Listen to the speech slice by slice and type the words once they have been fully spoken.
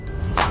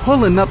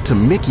Pulling up to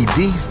Mickey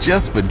D's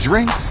just for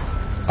drinks?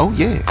 Oh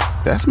yeah,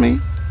 that's me.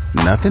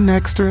 Nothing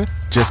extra,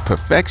 just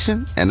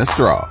perfection and a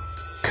straw.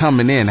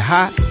 Coming in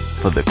hot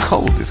for the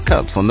coldest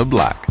cups on the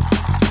block.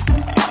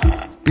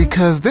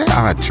 Because there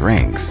are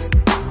drinks.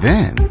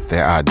 Then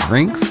there are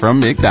drinks from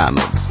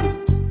McDonald's.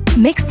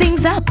 Mix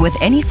things up with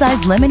any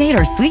size lemonade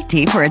or sweet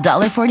tea for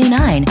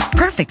 $1.49.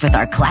 Perfect with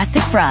our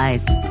classic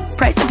fries.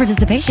 Price and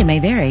participation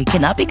may vary.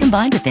 Cannot be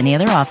combined with any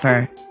other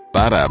offer.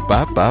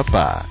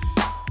 Ba-da-ba-ba-ba.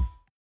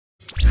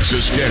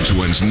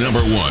 Saskatchewan's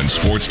 #1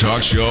 sports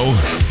talk show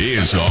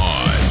is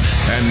on.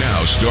 And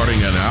now, starting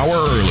an hour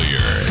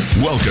earlier,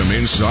 welcome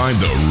inside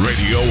the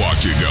Radio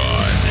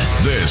Octagon.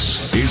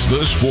 This is the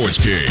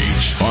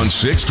SportsCage on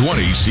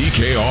 620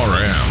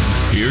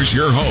 CKRM. Here's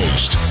your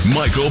host,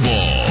 Michael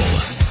Ball.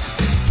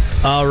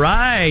 All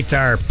right,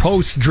 our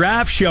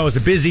post-draft show is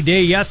a busy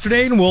day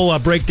yesterday, and we'll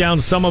break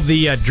down some of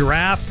the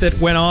draft that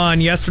went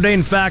on yesterday.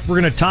 In fact, we're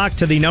going to talk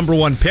to the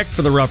 #1 pick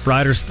for the Rough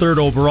Riders, 3rd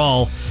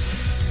overall,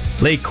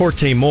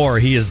 LeCourte Moore.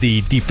 He is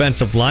the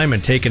defensive lineman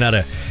taken out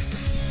of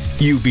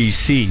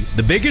UBC.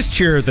 The biggest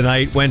cheer of the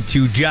night went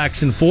to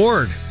Jackson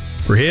Ford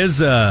for his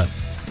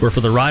for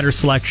the Rider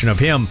selection of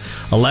him,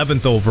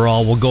 11th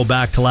overall. We'll go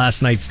back to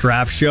last night's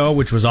draft show,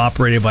 which was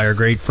operated by our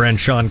great friend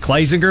Sean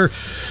Kleisinger,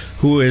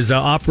 who is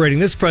operating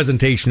this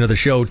presentation of the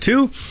show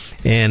too.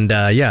 And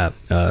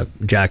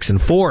Jackson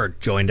Ford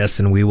joined us,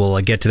 and we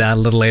will get to that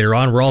a little later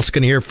on. We're also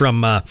going to hear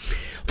from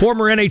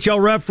former NHL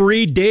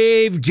referee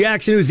Dave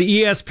Jackson, who's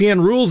the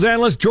ESPN rules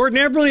analyst. Jordan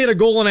Eberle had a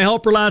goal and a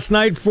helper last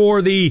night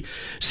for the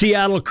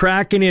Seattle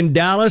Kraken in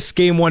Dallas.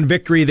 Game 1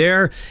 victory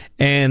there.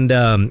 And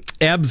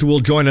Ebbs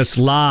will join us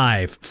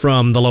live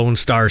from the Lone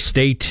Star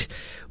State,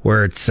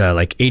 where it's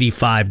like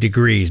 85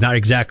 degrees. Not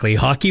exactly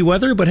hockey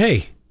weather, but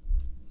hey,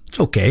 it's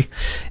okay.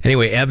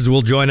 Anyway, Ebbs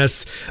will join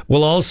us.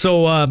 We'll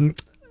also...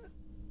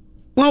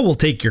 we'll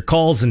take your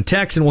calls and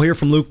texts, and we'll hear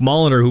from Luke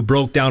Mullinder, who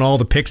broke down all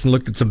the picks and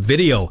looked at some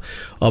video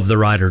of the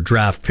Rider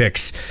draft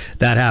picks.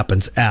 That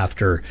happens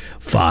after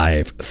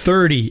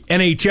 5:30.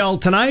 NHL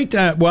tonight,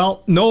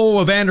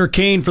 no Evander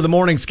Kane for the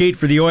morning skate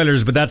for the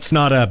Oilers, but that's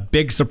not a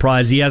big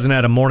surprise. He hasn't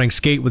had a morning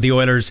skate with the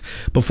Oilers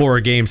before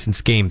a game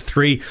since Game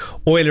 3.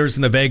 Oilers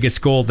and the Vegas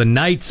Golden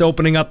Knights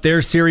opening up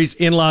their series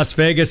in Las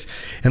Vegas.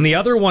 And the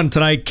other one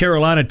tonight,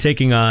 Carolina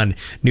taking on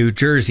New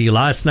Jersey.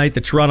 Last night, the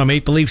Toronto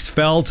Maple Leafs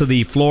fell to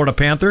the Florida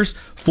Panthers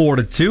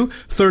 4-2,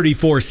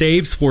 34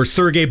 saves for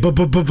Sergei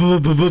Bobrovsky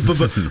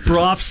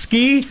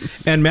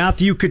and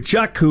Matthew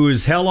Tkachuk, who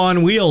is hell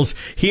on wheels.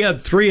 He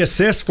had 3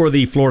 assists for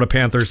the Florida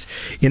Panthers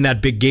in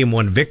that big Game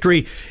 1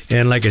 victory.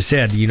 And like I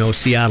said,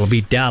 Seattle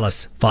beat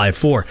Dallas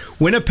 5-4.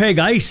 Winnipeg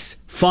Ice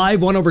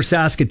 5-1 over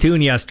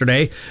Saskatoon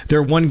yesterday.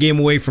 They're 1 game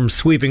away from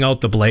sweeping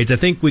out the Blades. I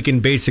think we can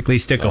basically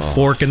stick a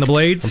fork in the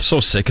Blades. I'm so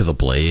sick of the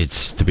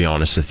Blades, to be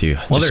honest with you.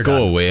 Well, just go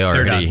done. away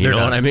already. You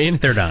know what I mean?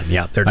 They're done.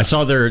 Yeah, they're done. I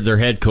saw their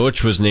head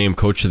coach was named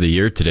Coach of the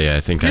Year today. I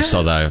think I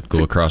saw that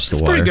go across the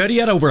wire. It's pretty good. He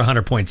had over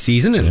 100-point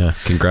season. And, yeah,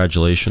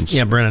 congratulations.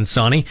 Yeah, Brennan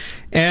Sawney.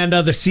 And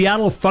the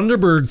Seattle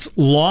Thunderbirds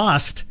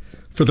lost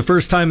for the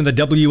first time in the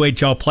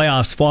WHL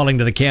playoffs, falling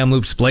to the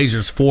Kamloops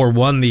Blazers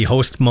 4-1.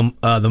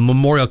 The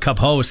Memorial Cup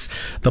hosts,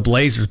 the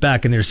Blazers,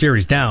 back in their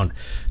series, down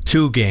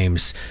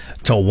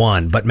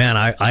 2-1. But man,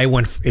 I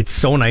went. It's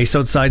so nice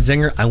outside,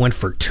 Zinger. I went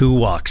for 2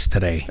 walks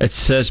today. It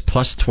says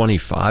plus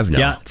 25 now.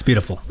 Yeah, it's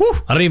beautiful. Woo.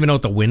 I don't even know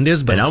what the wind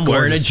is, but I'm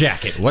wearing a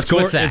jacket. What's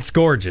with that? It's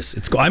gorgeous.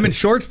 I'm in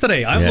shorts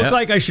today. I look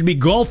like I should be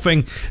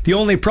golfing. The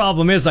only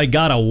problem is I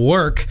gotta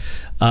work.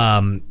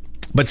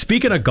 But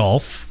speaking of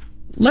golf,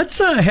 let's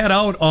head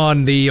out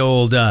on the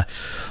old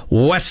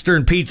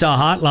Western Pizza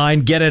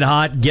hotline. Get it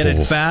hot, get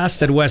it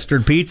fast at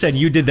Western Pizza. And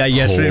you did that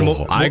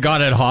yesterday. I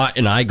got it hot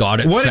and I got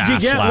it fast. What did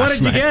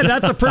you get?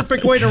 That's a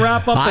perfect way to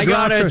wrap up the I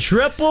got a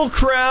Triple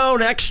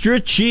Crown extra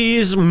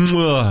cheese.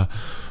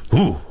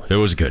 Ooh, it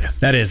was good.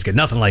 That is good.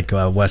 Nothing like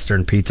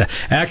Western Pizza.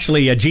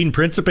 Actually, Gene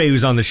Principe,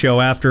 who's on the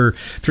show after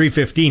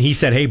 3:15, he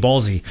said, "Hey,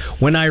 Ballsy,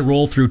 when I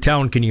roll through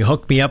town, can you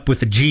hook me up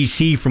with a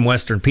GC from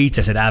Western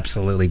Pizza?" I said,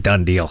 "Absolutely,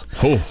 done deal."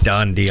 Oh,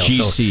 done deal.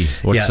 GC,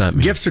 what's that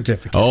mean? Gift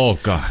certificate. Oh,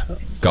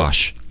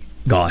 gosh.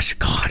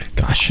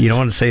 You don't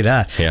want to say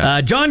that.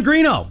 Yeah. John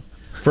Greeno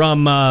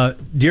from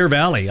Deer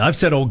Valley. I've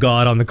said, "Oh,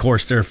 God," on the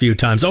course there a few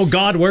times. "Oh,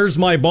 God, where's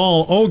my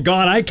ball? Oh,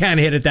 God, I can't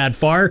hit it that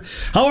far."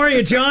 How are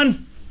you,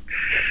 John?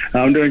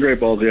 I'm doing great,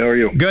 Ballsy. How are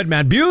you? Good,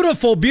 man.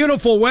 Beautiful,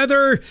 beautiful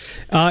weather.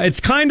 It's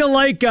kind of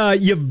like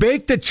you've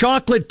baked a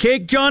chocolate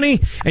cake,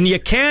 Johnny, and you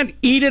can't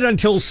eat it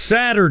until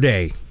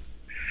Saturday.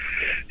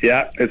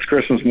 Yeah, it's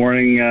Christmas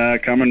morning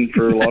coming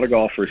for a lot of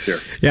golfers here.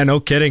 Yeah, no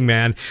kidding,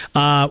 man.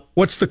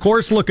 What's the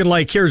course looking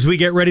like here as we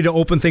get ready to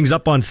open things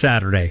up on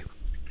Saturday?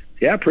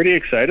 Yeah, pretty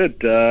excited.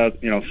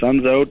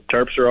 Sun's out,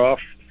 tarps are off.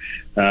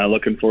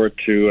 Looking forward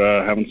to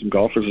having some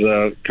golfers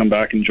come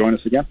back and join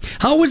us again.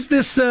 How was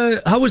this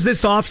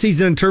off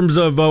season in terms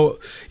of the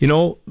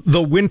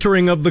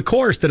wintering of the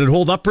course? Did it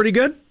hold up pretty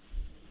good?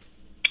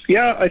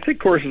 Yeah, I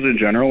think courses in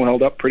general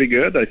held up pretty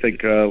good. I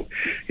think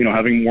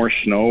having more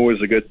snow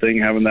is a good thing.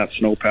 Having that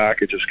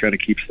snowpack, it just kind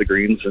of keeps the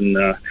greens in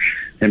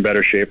in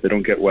better shape. They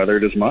don't get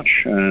weathered as much,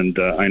 and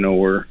I know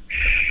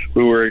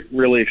we were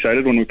really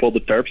excited when we pulled the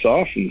tarps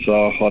off and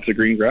saw lots of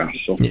green grass.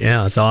 So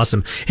yeah, that's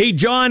awesome. Hey,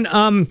 John,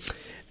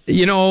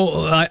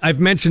 I've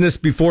mentioned this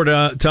before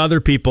to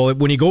other people.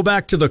 When you go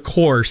back to the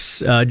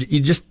course, you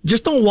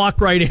just don't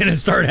walk right in and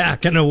start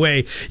hacking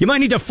away. You might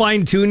need to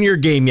fine tune your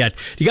game yet.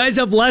 Do you guys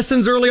have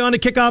lessons early on to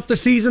kick off the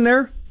season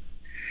there?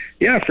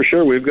 Yeah, for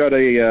sure. We've got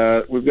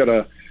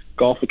a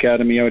golf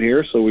academy out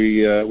here, so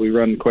we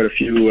run quite a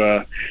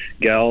few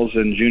gals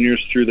and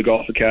juniors through the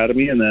golf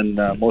academy, and then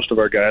most of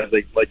our guys,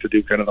 they like to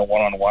do kind of the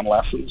one-on-one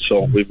lessons.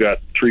 So we've got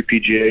 3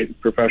 PGA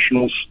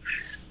professionals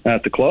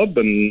at the club,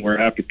 and we're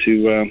happy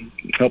to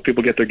help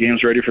people get their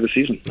games ready for the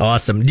season.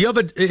 Awesome. Do you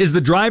have is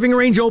the driving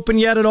range open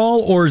yet at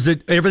all, or is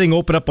it everything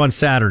open up on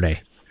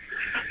Saturday?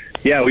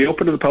 Yeah, we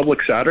open to the public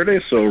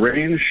Saturday, so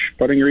range,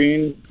 putting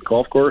green,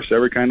 golf course,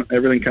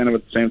 everything kind of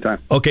at the same time.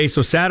 Okay,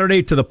 so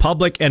Saturday to the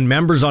public and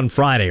members on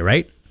Friday,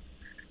 right?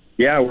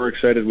 Yeah, we're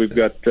excited. We've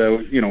got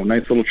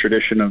nice little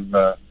tradition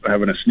of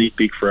having a sneak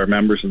peek for our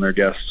members and their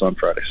guests on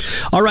Fridays.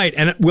 All right,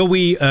 and will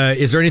we?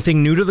 Is there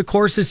anything new to the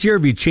course this year?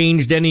 Have you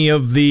changed any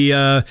of the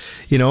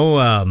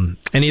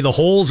any of the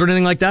holes or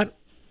anything like that?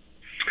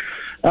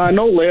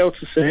 No, layout's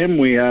the same.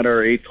 We had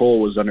our 8th hole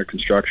was under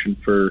construction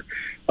for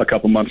a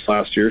couple months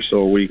last year,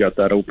 so we got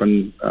that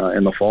open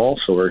in the fall.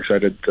 So we're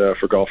excited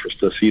for golfers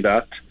to see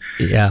that.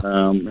 Yeah,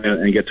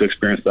 and get to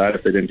experience that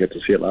if they didn't get to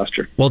see it last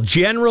year. Well,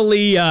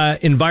 generally,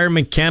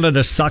 Environment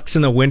Canada sucks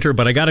in the winter,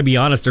 but I got to be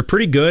honest, they're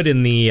pretty good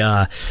in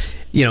the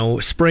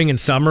spring and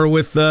summer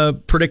with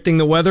predicting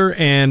the weather,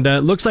 and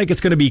it looks like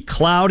it's going to be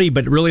cloudy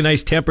but really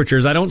nice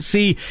temperatures. I don't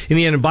see in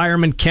the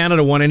Environment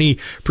Canada one any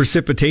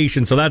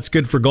precipitation, so that's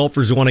good for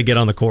golfers who want to get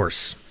on the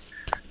course.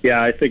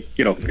 Yeah, I think,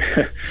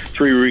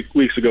 3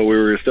 weeks ago we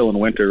were still in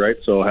winter, right?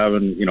 So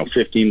having,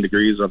 15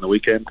 degrees on the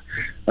weekend,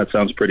 that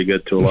sounds pretty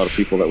good to a lot of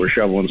people that were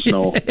shoveling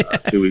snow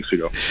 2 weeks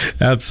ago.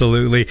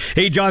 Absolutely.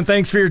 Hey, John,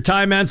 thanks for your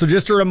time, man. So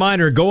just a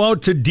reminder, go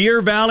out to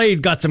Deer Valley.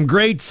 Got some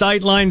great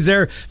sight lines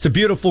there. It's a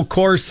beautiful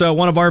course,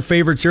 one of our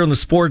favorites here on the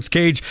Sports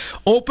Cage.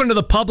 Open to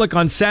the public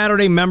on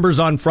Saturday, members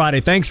on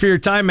Friday. Thanks for your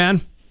time,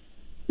 man.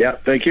 Yeah,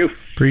 thank you.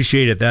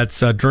 Appreciate it. That's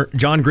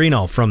John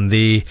Greenall from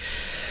the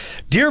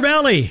Deer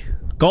Valley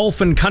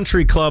Golf and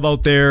Country Club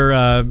out there,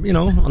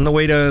 on the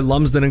way to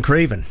Lumsden and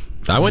Craven.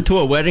 I went to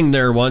a wedding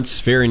there once.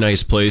 Very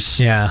nice place.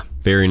 Yeah.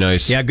 Very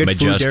nice. Yeah, good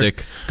majestic.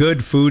 Food there.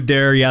 Good food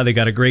there. Yeah, they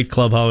got a great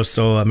clubhouse,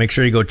 so make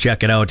sure you go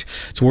check it out.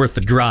 It's worth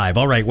the drive.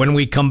 All right, when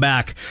we come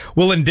back,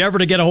 we'll endeavor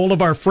to get a hold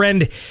of our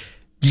friend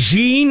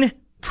Gene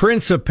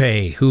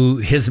Principe, who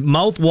his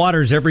mouth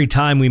waters every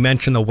time we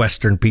mention the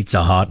Western Pizza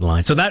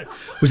Hotline. So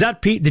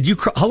that Pete?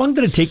 How long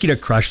did it take you to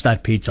crush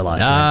that pizza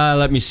last night?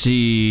 Let me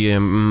see.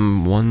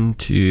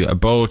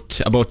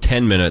 About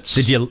 10 minutes.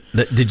 Did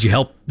you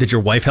help? Did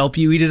your wife help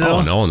you eat it at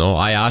all? No.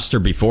 I asked her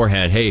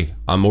beforehand. Hey,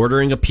 I'm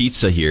ordering a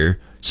pizza here,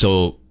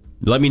 so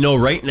let me know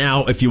right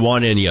now if you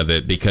want any of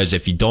it, because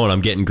if you don't,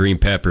 I'm getting green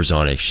peppers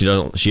on it. She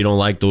don't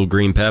like those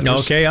green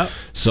peppers. Okay, yeah.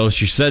 So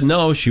she said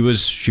no. She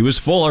was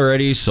full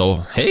already. So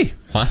hey,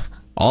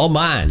 all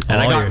mine. And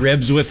I got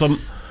ribs with them.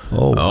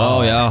 Oh, wow.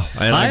 Oh yeah,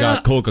 and I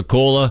got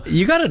Coca-Cola.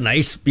 You got a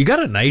nice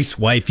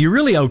wife. You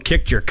really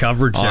outkicked your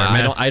coverage there,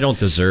 man. I don't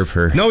deserve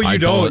her. No, you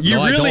don't.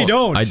 You really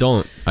don't. I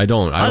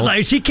don't. I was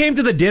like, she came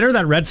to the dinner,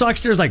 that Red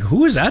Sox dinner, was like,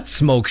 who is that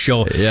smoke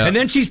show? Yeah. And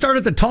then she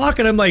started to talk,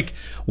 and I'm like,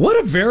 what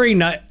a very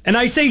nice. And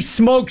I say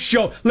smoke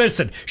show.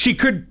 Listen, she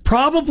could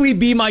probably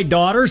be my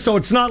daughter, so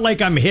it's not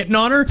like I'm hitting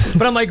on her.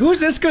 But I'm like, who's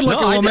this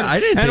good-looking woman? I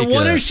didn't. And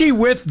what is she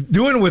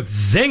doing with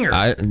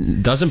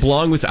Zinger? Doesn't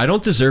belong with. I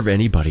don't deserve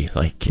anybody.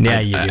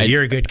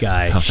 You're a good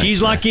guy.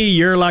 She's lucky,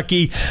 you're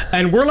lucky,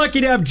 and we're lucky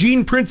to have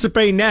Gene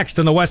Principe next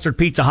on the Western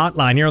Pizza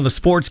Hotline here on the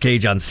Sports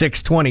Cage on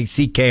 620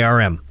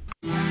 CKRM.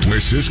 Where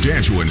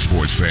Saskatchewan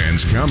sports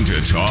fans come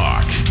to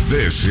talk.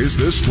 This is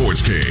the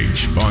Sports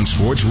Cage on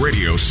Sports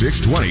Radio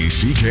 620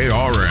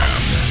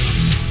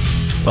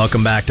 CKRM.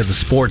 Welcome back to the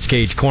Sports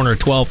Cage, corner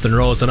 12th and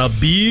Rose, on a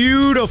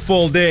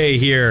beautiful day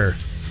here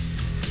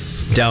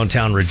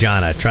downtown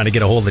Regina. Trying to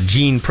get a hold of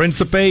Gene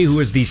Principe, who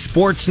is the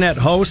Sportsnet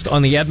host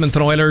on the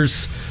Edmonton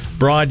Oilers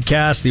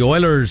broadcast. The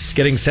Oilers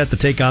getting set to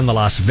take on the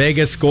Las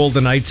Vegas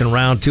Golden Knights in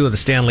round 2 of the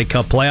Stanley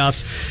Cup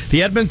playoffs.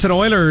 The Edmonton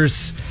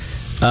Oilers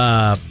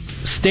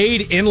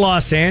stayed in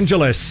Los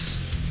Angeles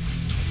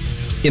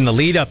in the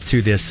lead up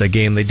to this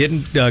game. They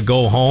didn't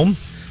go home.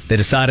 They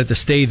decided to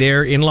stay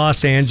there in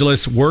Los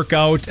Angeles, work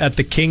out at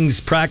the Kings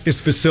practice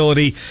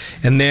facility,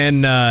 and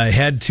then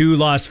head to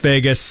Las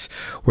Vegas,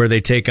 where they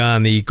take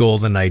on the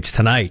Golden Knights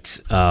tonight.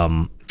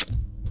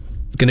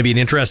 It's going to be an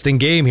interesting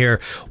game here.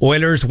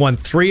 Oilers won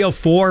 3 of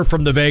 4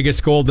 from the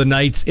Vegas Golden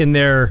Knights in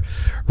their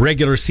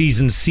regular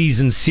season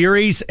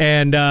series,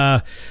 and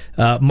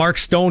Mark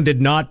Stone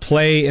did not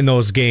play in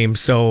those games,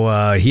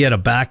 so he had a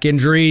back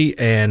injury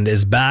and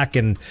is back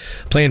and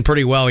playing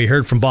pretty well. You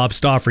heard from Bob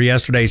Stauffer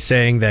yesterday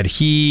saying that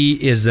he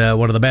is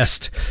one of the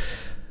best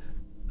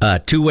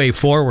two-way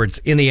forwards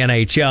in the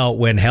NHL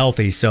when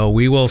healthy, so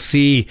we will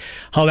see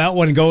how that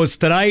one goes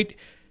tonight.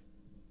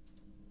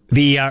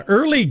 The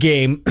early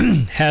game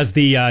has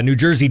the New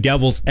Jersey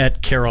Devils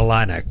at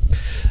Carolina.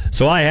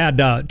 So I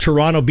had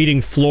Toronto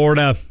beating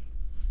Florida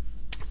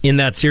in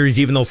that series,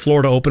 even though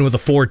Florida opened with a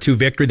 4-2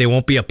 victory. They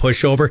won't be a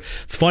pushover.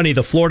 It's funny,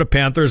 the Florida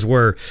Panthers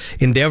were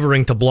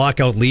endeavoring to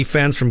block out Leaf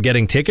fans from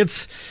getting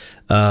tickets,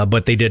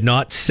 but they did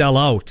not sell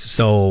out.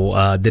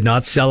 So did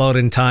not sell out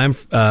in time.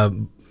 By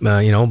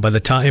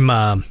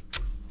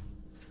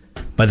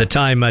the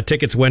time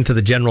tickets went to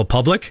the general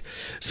public.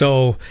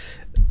 So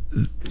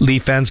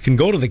Leaf fans can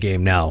go to the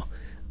game now.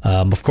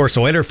 Of course,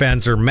 Oiler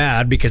fans are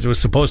mad because it was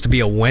supposed to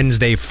be a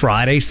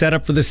Wednesday-Friday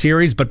setup for the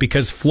series, but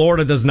because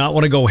Florida does not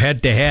want to go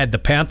head-to-head, the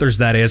Panthers,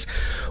 that is,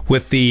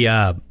 with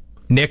the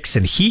Knicks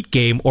and Heat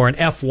game or an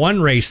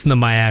F1 race in the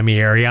Miami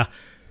area.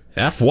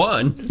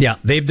 F1? Yeah,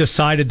 they've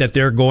decided that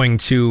they're going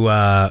to...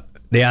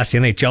 they asked the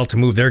NHL to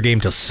move their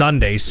game to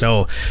Sunday,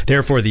 so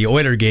therefore the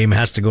Oiler game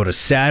has to go to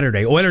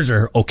Saturday. Oilers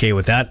are okay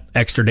with that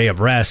extra day of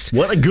rest.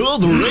 What a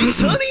good race,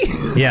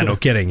 honey! Yeah, no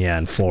kidding. Yeah,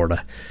 in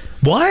Florida.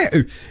 Why?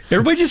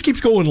 Everybody just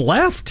keeps going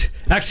left.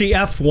 Actually,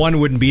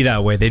 F1 wouldn't be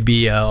that way. They'd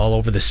be all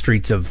over the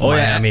streets of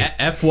Miami.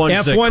 Yeah,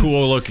 F1's the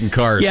cool-looking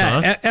cars,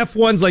 yeah, huh?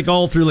 F1's like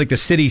all through like the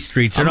city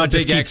streets. They're not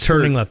just keep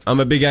turning left. I'm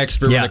a big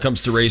expert when it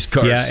comes to race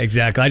cars. Yeah,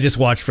 exactly. I just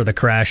watch for the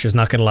crashes.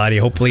 Not going to lie to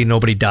you. Hopefully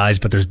nobody dies,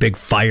 but there's big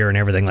fire and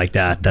everything like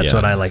that. That's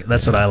what I like.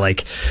 That's what I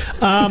like.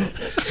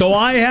 So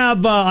I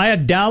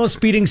had Dallas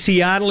beating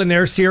Seattle in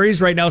their series.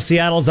 Right now,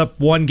 Seattle's up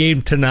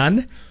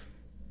 1-0.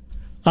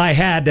 I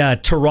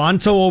had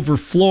Toronto over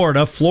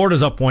Florida.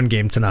 Florida's up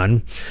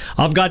 1-0.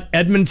 I've got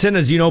Edmonton,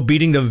 as you know,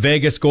 beating the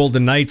Vegas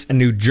Golden Knights, and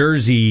New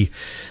Jersey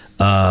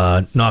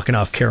knocking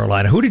off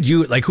Carolina.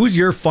 Who's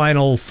your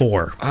final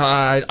four?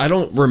 I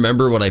don't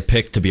remember what I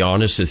picked, to be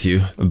honest with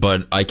you,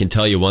 but I can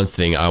tell you one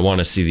thing. I want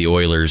to see the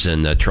Oilers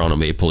and the Toronto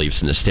Maple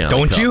Leafs in the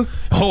Stanley Cup. Don't you?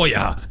 Oh,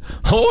 yeah.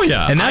 Oh,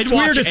 yeah. And that's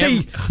weird to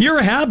say. You're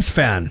a Habs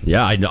fan.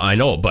 Yeah, I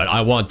know, but I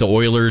want the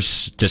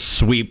Oilers to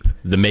sweep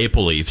the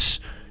Maple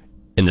Leafs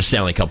in the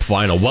Stanley Cup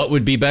final. What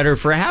would be better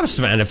for a Habs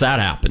fan if that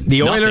happened?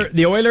 The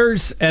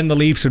Oilers and the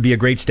Leafs would be a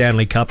great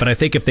Stanley Cup, and I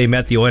think if they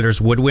met, the Oilers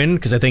would win,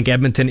 because I think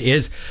Edmonton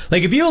is,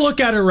 like, if you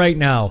look at it right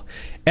now,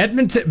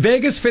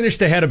 Vegas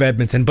finished ahead of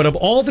Edmonton, but of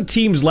all the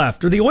teams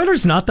left, are the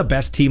Oilers not the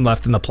best team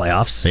left in the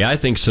playoffs? Yeah, I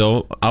think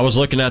so. I was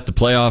looking at the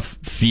playoff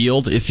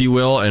field, if you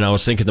will, and I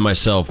was thinking to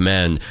myself,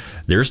 man,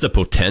 there's the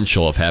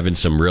potential of having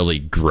some really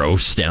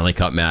gross Stanley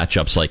Cup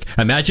matchups. Like,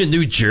 imagine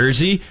New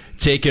Jersey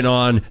taking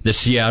on the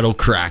Seattle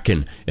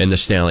Kraken in the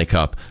Stanley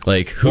Cup.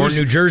 Like, or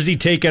New Jersey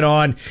taking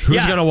on...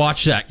 Who's going to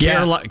watch that?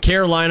 Yeah.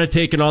 Carolina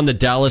taking on the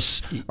Dallas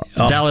Stars?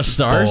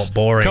 Oh,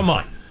 boring. Come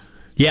on.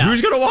 Yeah.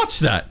 Who's going to watch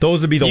that? Those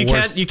would be the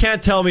worst. You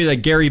can't tell me that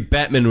Gary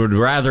Bettman would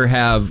rather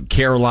have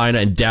Carolina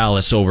and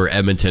Dallas over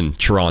Edmonton,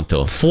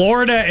 Toronto.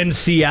 Florida and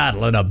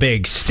Seattle in a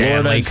big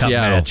Stanley Cup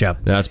matchup.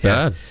 That's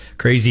bad.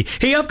 Crazy.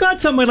 Hey, I've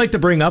got something I'd like to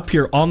bring up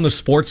here on the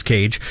Sports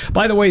Cage.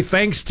 By the way,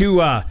 thanks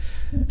to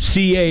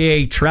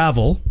CAA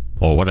Travel.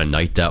 Oh, what a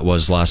night that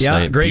was last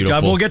night. Yeah, great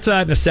Beautiful. job. We'll get to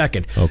that in a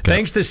second. Okay.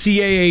 Thanks to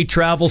CAA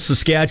Travel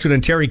Saskatchewan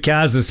and Terry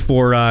Kazis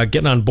for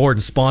getting on board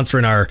and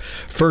sponsoring our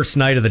first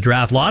night of the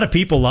draft. A lot of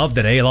people loved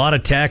it, eh? A lot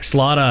of texts, a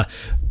lot of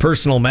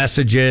personal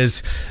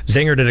messages.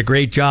 Zinger did a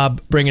great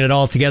job bringing it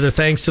all together.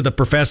 Thanks to the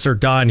Professor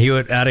Don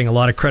Hewitt adding a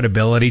lot of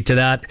credibility to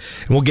that.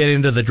 And we'll get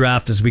into the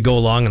draft as we go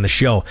along in the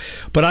show.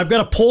 But I've got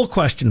a poll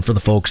question for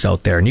the folks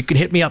out there, and you can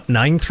hit me up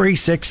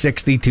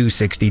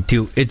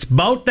 936-6262. It's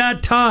about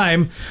that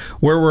time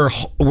where we're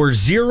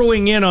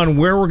zeroing in on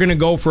where we're going to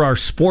go for our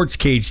Sports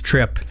Cage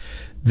trip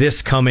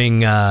this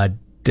coming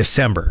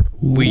December.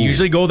 Ooh. We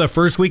usually go the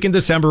first week in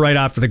December right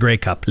after the Grey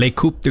Cup. Les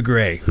Coupes de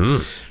Grey.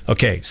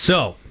 Okay,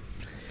 so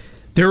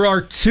there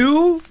are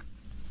two.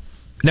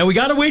 Now we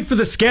got to wait for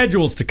the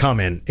schedules to come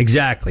in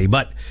exactly,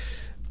 but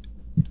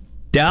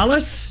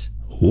Dallas,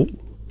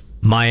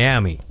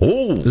 Miami.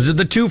 Those are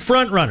the two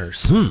front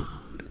runners.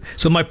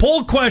 So my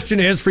poll question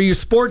is for you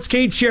Sports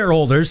Cage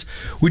shareholders: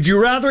 would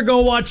you rather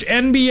go watch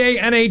NBA,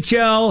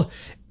 NHL,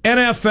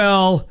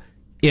 NFL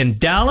in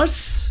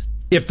Dallas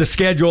if the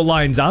schedule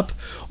lines up,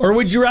 or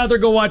would you rather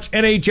go watch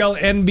NHL,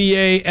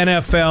 NBA,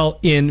 NFL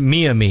in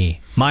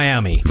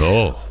Miami?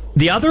 Oh.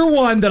 The other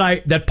one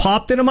that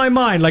popped into my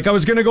mind, like I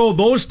was going to go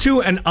those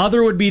two, and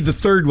other would be the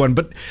third one,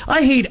 but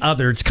I hate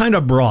other. It's kind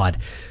of broad.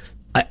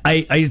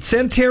 I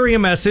sent Terry a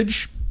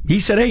message. He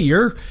said, "Hey,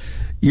 you're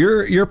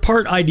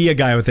part idea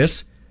guy with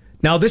this."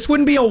 Now, this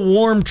wouldn't be a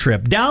warm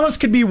trip. Dallas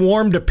could be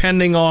warm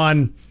depending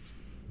on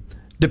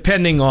a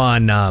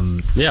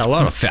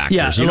lot of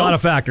factors. Yeah, a lot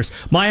of factors.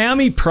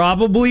 Miami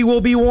probably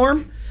will be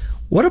warm.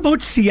 What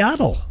about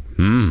Seattle?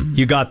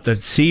 You got the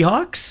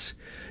Seahawks.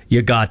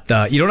 You got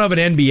you don't have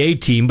an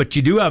NBA team, but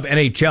you do have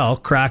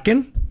NHL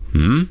Kraken.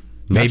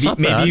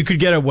 Maybe you could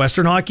get a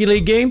Western Hockey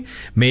League game.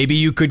 Maybe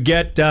you could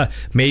get two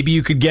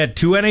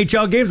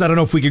NHL games. I don't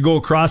know if we could go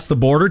across the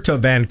border to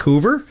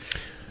Vancouver.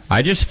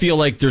 I just feel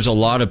like there's a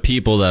lot of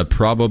people that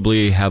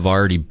probably have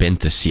already been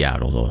to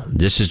Seattle, though.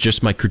 This is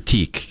just my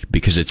critique,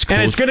 because it's close.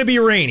 And it's going to be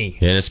rainy.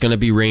 And it's going to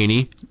be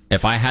rainy.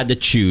 If I had to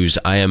choose,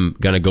 I am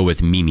going to go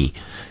with Mimi.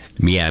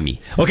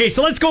 Miami. Okay,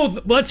 so let's go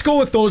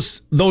with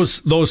those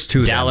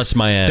two. Dallas,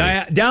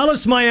 Miami.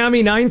 Dallas,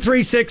 Miami,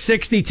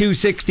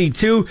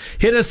 936-6262.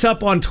 Hit us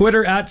up on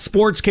Twitter at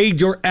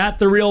SportsCage or at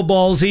The Real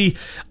Ballsy,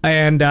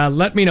 and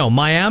let me know,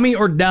 Miami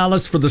or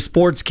Dallas for the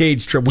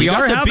SportsCage trip. You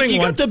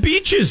got the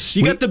beaches.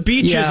 You got the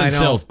beaches in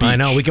South Beach. I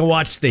know. We can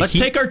watch Let's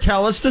take our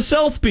talents to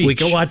South Beach. We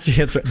can watch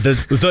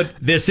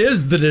this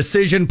is the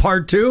decision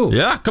part 2.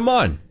 Yeah, come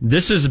on.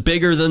 This is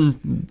bigger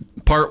than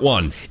part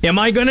 1. Am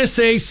I going to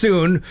say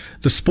soon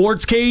the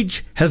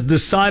SportsCage has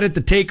decided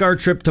to take our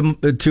trip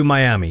to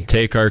Miami?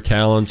 Take our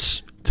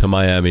talents to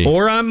Miami.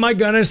 Or am I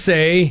going to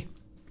say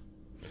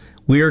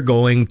we are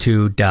going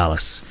to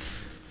Dallas?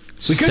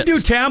 We could do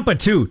Tampa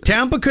too.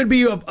 Tampa could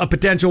be a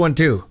potential one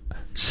too.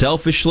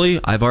 Selfishly,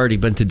 I've already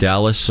been to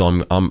Dallas,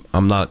 so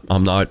I'm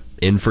not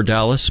in for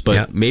Dallas,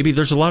 but maybe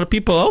there's a lot of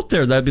people out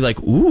there that'd be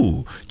like,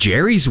 ooh,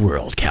 Jerry's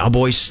World,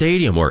 Cowboys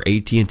Stadium, or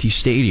AT&T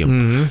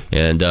Stadium.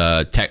 And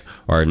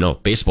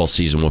baseball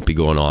season won't be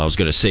going on. I was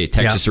going to say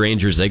Texas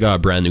Rangers, they got a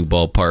brand new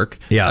ballpark.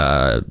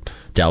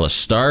 Dallas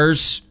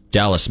Stars,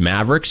 Dallas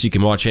Mavericks, you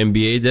can watch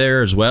NBA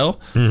there as well.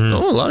 A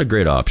lot of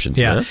great options.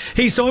 Man.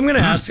 Hey, so I'm going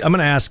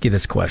to ask you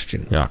this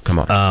question. Yeah, come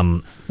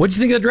on. What did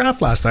you think of the draft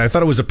last night? I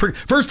thought it was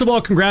first of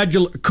all,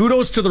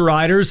 kudos to the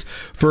Riders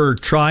for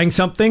trying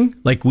something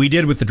like we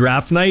did with the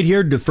draft night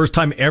here, the first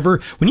time ever.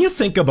 When you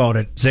think about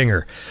it,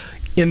 Zinger,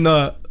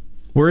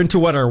 we're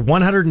into our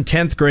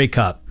 110th Grey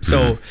Cup,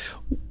 so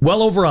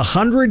well over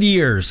 100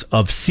 years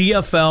of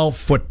CFL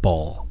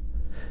football,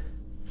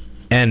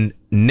 and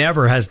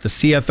never has the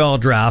CFL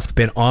draft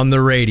been on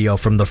the radio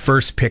from the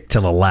first pick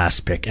to the last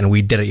pick, and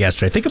we did it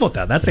yesterday. Think about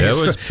that. That's a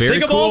history.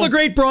 Think of all the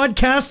great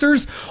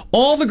broadcasters,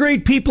 all the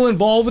great people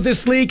involved with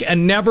this league,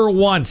 and never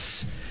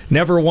once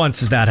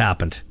has that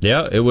happened.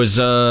 Yeah, it was,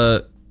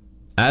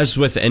 as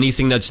with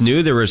anything that's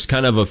new, there was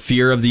kind of a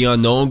fear of the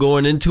unknown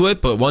going into it,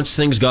 but once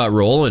things got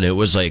rolling, it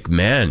was like,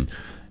 man,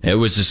 it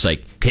was just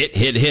like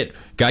hit.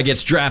 Guy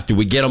gets drafted.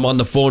 We get him on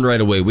the phone right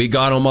away. We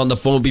got him on the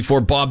phone before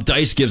Bob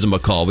Dice gives him a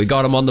call. We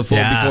got him on the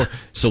phone before.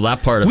 So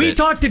that part of it. We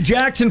talked to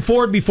Jackson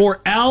Ford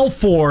before Al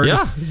Ford.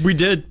 Yeah, we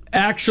did.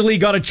 Actually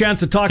got a chance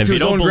to talk to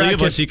his own grandkid. If you don't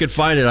believe us, you could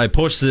find it. I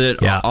posted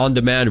it on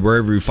demand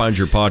wherever you find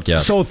your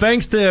podcast. So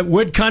thanks to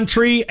Wood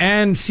Country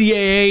and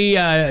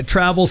CAA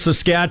Travel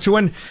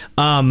Saskatchewan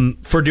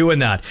for doing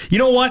that. You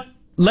know what?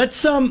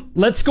 Let's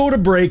go to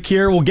break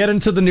here. We'll get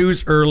into the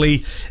news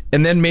early,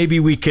 and then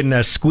maybe we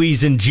can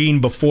squeeze in Gene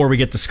before we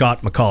get to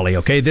Scott MacAulay.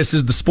 Okay, this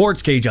is the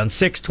Sports Cage on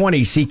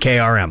 620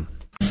 CKRM.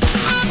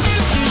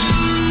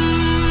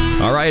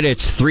 All right,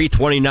 it's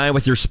 3:29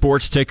 with your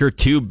sports ticker.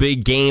 2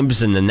 big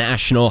games in the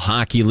National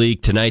Hockey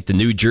League tonight. The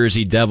New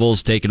Jersey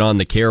Devils taking on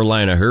the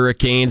Carolina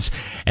Hurricanes,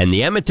 and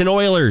the Edmonton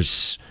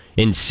Oilers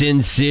in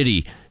Sin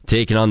City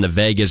taking on the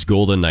Vegas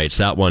Golden Knights.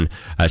 That one,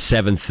 a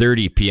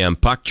 7:30 p.m.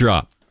 puck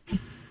drop.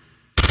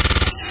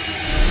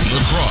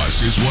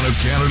 Lacrosse is one of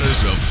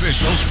Canada's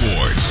official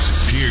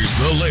sports. Here's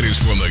the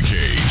latest from the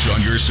cage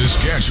on your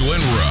Saskatchewan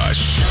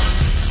Rush.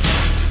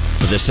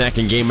 For the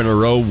second game in a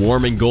row,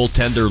 warming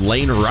goaltender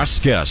Lane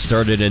Ruska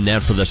started in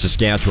net for the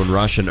Saskatchewan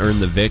Rush and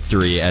earned the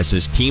victory as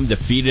his team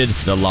defeated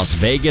the Las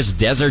Vegas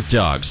Desert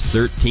Dogs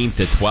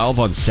 13-12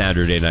 on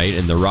Saturday night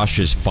in the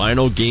Rush's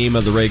final game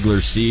of the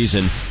regular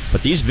season.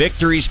 But these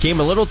victories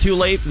came a little too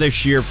late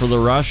this year for the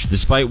Rush.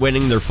 Despite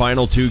winning their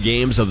final 2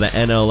 games of the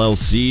NLL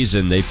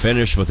season, they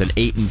finished with an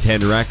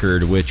 8-10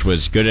 record, which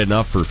was good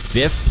enough for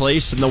 5th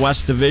place in the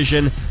West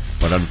Division,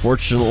 but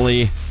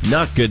unfortunately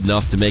not good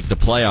enough to make the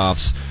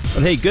playoffs.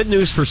 But hey, good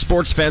news for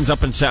sports fans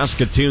up in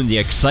Saskatoon. The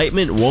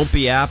excitement won't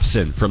be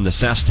absent from the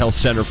SaskTel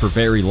Center for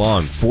very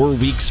long. 4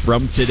 weeks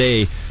from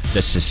today,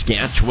 the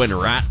Saskatchewan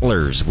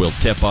Rattlers will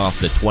tip off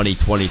the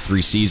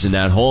 2023 season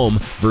at home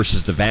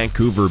versus the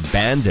Vancouver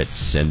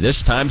Bandits. And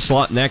this time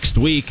slot next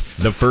week,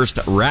 the first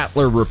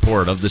Rattler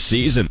report of the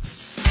season.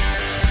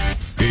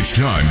 It's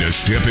time to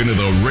step into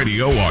the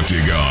radio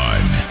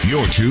octagon.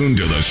 You're tuned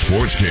to the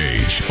Sports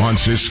Cage on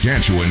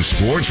Saskatchewan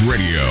Sports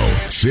Radio,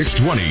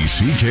 620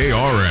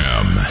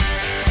 CKRM.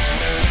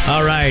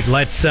 All right,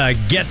 let's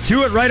get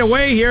to it right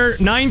away here.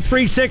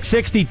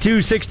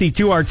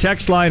 936-6262, our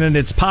text line, and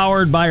it's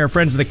powered by our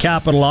friends at the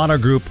Capital Auto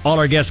Group. All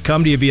our guests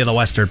come to you via the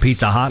Western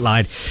Pizza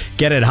hotline.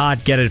 Get it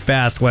hot, get it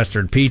fast,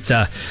 Western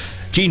Pizza.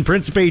 Gene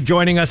Principe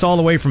joining us all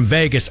the way from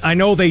Vegas. I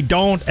know they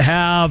don't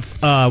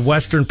have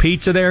Western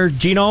Pizza there,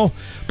 Gino,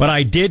 but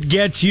I did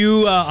get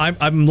you.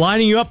 I'm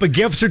lining you up a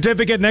gift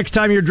certificate next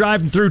time you're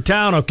driving through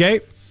town,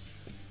 okay?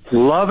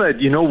 Love it.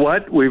 You know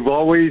what? We've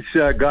always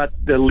got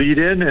the lead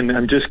in, and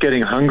I'm just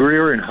getting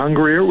hungrier and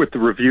hungrier with the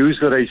reviews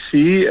that I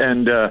see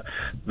and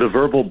the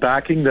verbal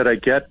backing that I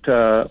get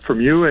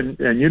from you.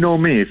 And you know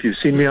me, if you've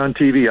seen me on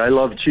TV, I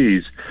love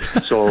cheese.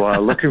 So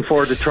looking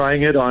forward to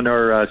trying it on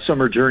our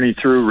summer journey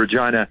through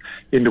Regina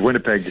into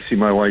Winnipeg to see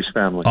my wife's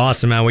family.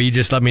 Awesome, man. Well, you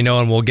just let me know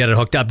and we'll get it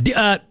hooked up.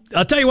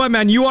 I'll tell you what,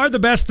 man, you are the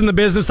best in the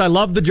business. I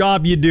love the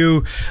job you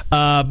do.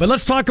 But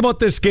let's talk about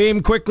this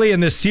game quickly in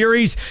this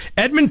series.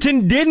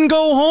 Edmonton didn't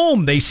go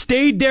home. They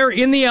stayed there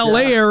in the LA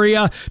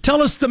area.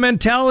 Tell us the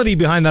mentality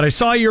behind that. I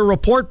saw your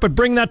report, but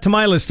bring that to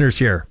my listeners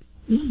here.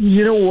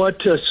 You know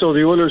what? So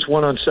the Oilers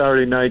won on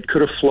Saturday night, could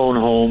have flown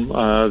home.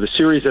 The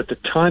series at the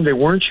time, they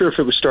weren't sure if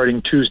it was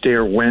starting Tuesday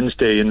or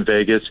Wednesday in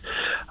Vegas.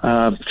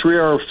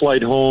 3-hour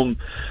flight home,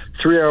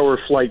 3-hour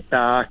flight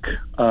back.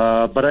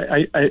 But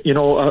I,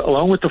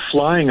 along with the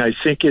flying, I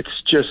think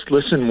it's just,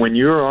 listen, when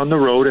you're on the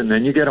road and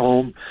then you get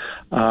home,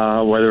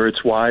 whether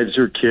it's wives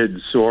or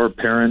kids or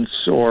parents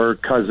or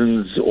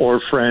cousins or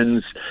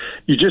friends,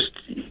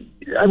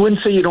 I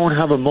wouldn't say you don't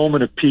have a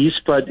moment of peace,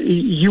 but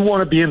you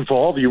want to be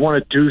involved. You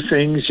want to do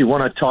things. You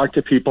want to talk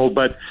to people,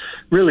 but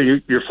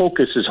really your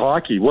focus is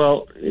hockey.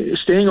 Well,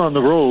 staying on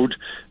the road,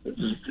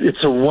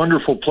 it's a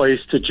wonderful place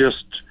to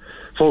just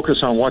focus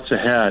on what's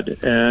ahead.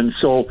 And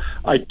so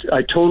I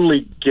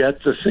totally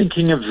get the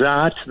thinking of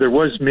that. There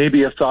was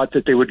maybe a thought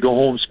that they would go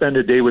home, spend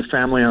a day with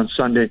family on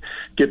Sunday,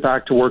 get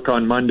back to work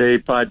on Monday,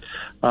 but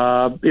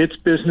it's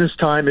business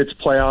time, it's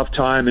playoff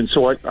time, and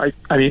so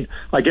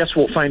I guess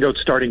we'll find out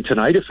starting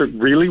tonight if it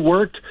really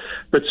worked,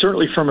 but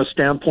certainly from a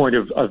standpoint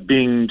of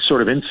being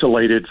sort of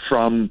insulated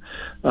from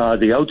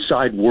the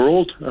outside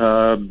world,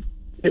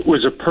 it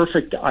was a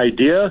perfect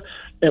idea.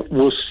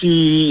 We'll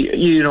see,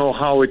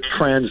 how it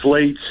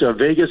translates.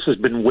 Vegas has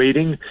been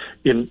waiting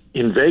in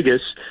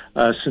Vegas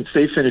since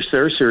they finished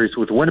their series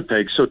with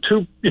Winnipeg. So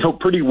two,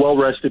 pretty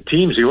well-rested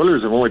teams. The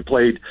Oilers have only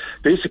played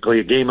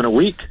basically a game in a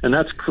week, and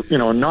that's,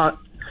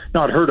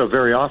 not heard of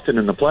very often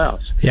in the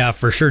playoffs. Yeah,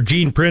 for sure.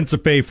 Gene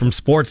Principe from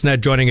Sportsnet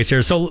joining us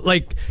here. So,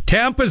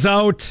 Tampa's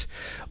out,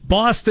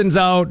 Boston's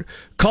out,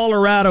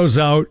 Colorado's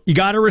out. You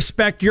got to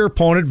respect your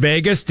opponent.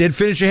 Vegas did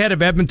finish ahead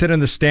of Edmonton in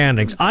the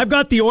standings. I've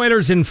got the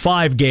Oilers in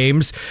 5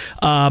 games,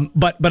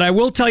 but I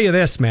will tell you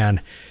this,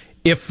 man.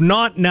 If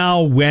not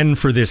now, when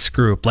for this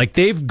group?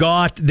 They've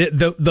got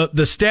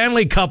the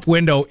Stanley Cup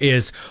window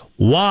is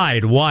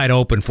wide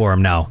open for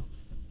them now.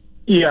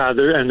 Yeah,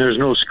 and there's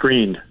no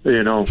screen,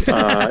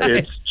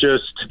 It's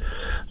just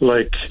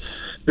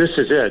this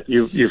is it.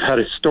 You've had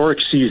historic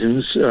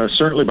seasons,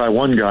 certainly by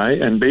one guy,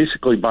 and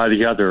basically by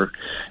the other.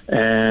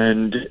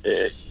 And,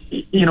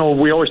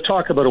 we always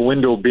talk about a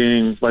window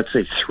being, let's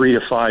say, 3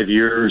 to 5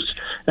 years.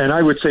 And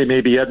I would say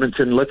maybe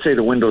Edmonton, let's say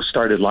the window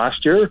started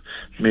last year,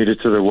 made it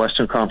to the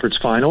Western Conference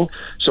Final.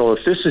 So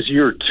if this is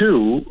year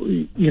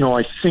 2,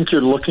 I think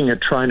you're looking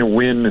at trying to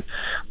win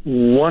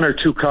 1 or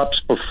 2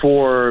 cups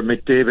before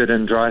McDavid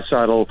and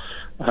Draisaitl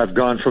have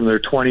gone from their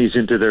 20s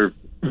into their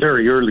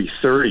very early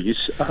 30s.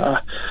 There's,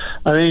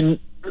 I'm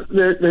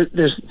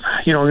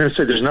going to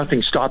say there's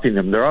nothing stopping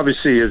them. There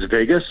obviously is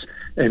Vegas,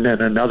 and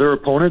then another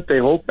opponent, they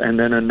hope, and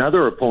then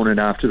another opponent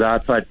after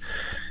that. But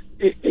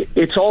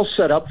it's all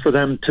set up for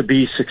them to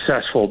be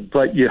successful,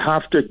 but you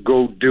have to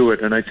go do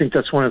it. And I think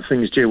that's one of the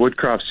things Jay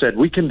Woodcroft said.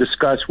 We can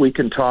discuss, we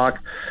can talk,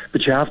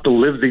 but you have to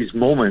live these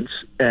moments.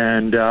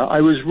 And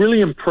I was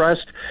really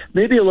impressed,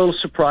 maybe a little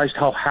surprised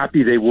how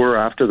happy they were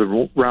after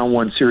the round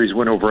 1 series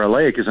win over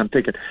LA, because I'm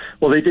thinking,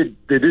 well, they did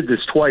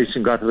this twice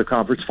and got to the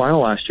conference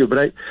final last year. But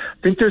I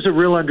think there's a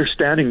real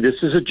understanding. This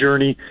is a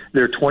journey.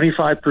 They're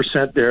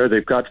 25% there.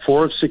 They've got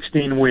 4 of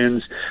 16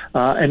 wins,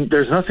 and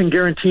there's nothing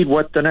guaranteed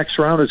what the next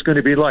round is going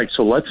to be like.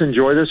 So let's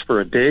enjoy this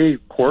for a day,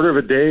 quarter of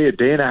a day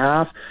and a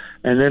half,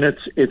 and then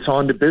it's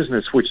on to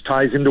business, which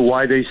ties into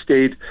why they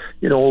stayed,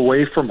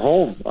 away from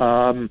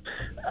home.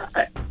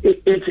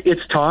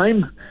 It's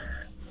time,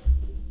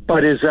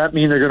 but does that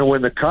mean they're going to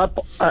win the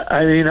cup?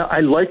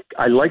 I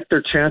like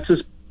their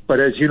chances,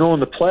 but as you know, in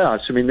the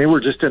playoffs, they were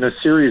just in a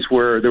series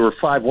where there were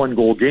 5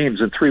 one-goal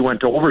games and 3 went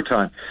to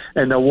overtime,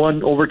 and the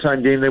one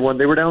overtime game they won,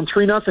 they were down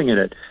 3-0 in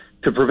it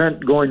to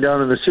prevent going down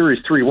in the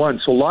series 3-1.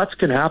 So lots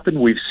can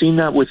happen. We've seen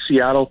that with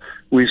Seattle.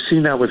 We've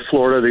seen that with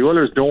Florida. The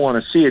Oilers don't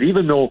want to see it,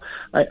 even though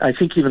I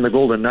think even the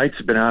Golden Knights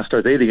have been asked,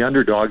 are they the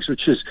underdogs,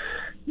 which is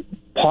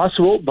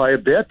possible by a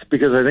bit,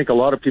 because I think a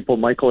lot of people,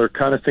 Michael, are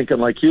kind of thinking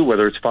like you,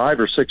 whether it's 5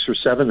 or 6 or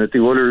 7, that the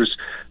Oilers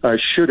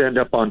should end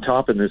up on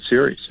top in this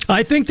series.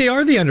 I think they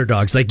are the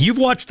underdogs. You've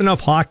watched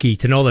enough hockey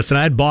to know this, and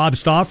I had Bob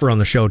Stauffer on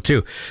the show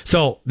too.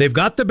 So they've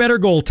got the better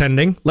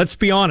goaltending. Let's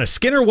be honest.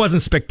 Skinner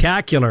wasn't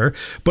spectacular,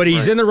 but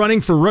he's in the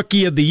running for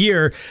Rookie of the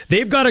Year.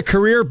 They've got a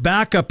career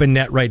backup in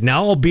net right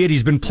now, albeit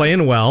he's been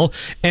playing well.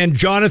 And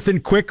Jonathan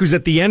Quick, who's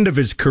at the end of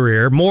his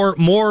career,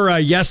 more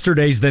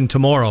yesterdays than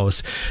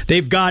tomorrows.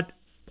 They've got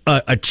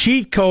a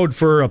cheat code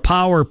for a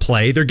power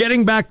play. They're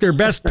getting back their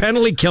best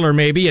penalty killer,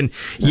 maybe, and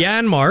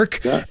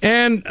Janmark. Yeah.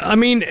 And,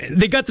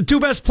 they got the 2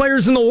 best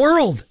players in the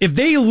world. If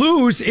they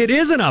lose, it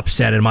is an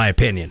upset, in my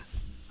opinion.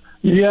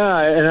 Yeah,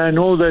 and I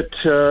know that,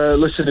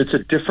 listen, it's a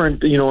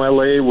different,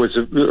 LA was,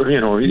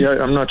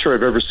 I'm not sure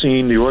I've ever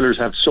seen the Oilers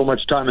have so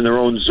much time in their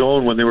own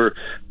zone when they were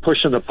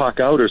pushing the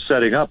puck out or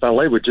setting up.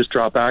 LA would just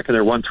drop back and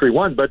they're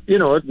 1-3-1, but,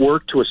 it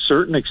worked to a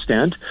certain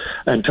extent.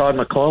 And Todd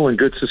McClellan,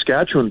 good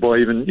Saskatchewan boy,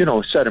 even,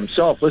 said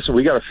himself, listen,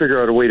 we got to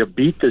figure out a way to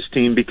beat this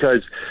team,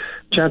 because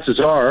chances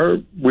are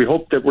we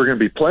hope that we're going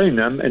to be playing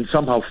them and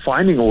somehow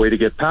finding a way to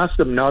get past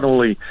them, not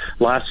only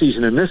last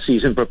season and this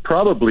season, but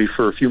probably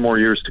for a few more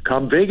years to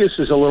come. Vegas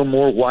is a little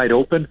more wide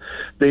open.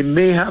 They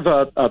may have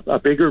a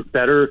bigger,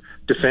 better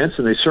defense,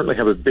 and they certainly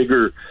have a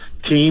bigger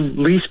team,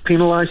 least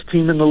penalized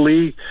team in the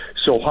league.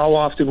 So how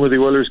often will the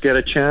Oilers get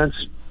a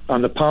chance?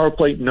 On the power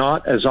play,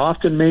 not as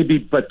often maybe,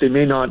 but they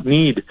may not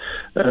need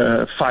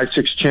 5-6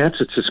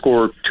 chances to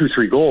score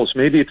 2-3 goals.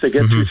 Maybe if they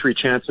get 2-3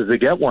 chances, they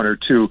get 1 or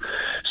 2.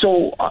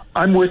 So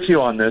I'm with you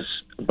on this,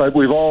 but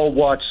we've all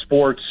watched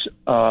sports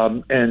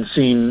and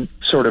seen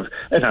sort of,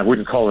 and I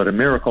wouldn't call it a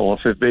miracle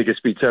if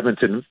Vegas beats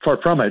Edmonton. Far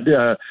from it.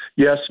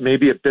 Yes,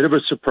 maybe a bit of a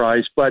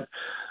surprise, but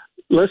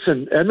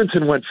listen,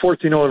 Edmonton went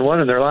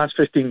 14-0-1 in their last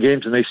 15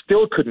 games, and they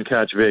still couldn't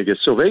catch Vegas.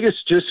 So Vegas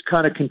just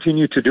kind of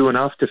continued to do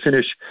enough to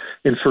finish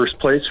in first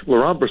place.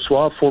 Laurent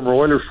Brossoit, former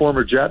Oiler,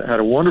 former Jet, had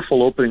a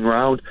wonderful opening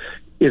round.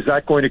 Is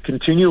that going to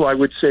continue? I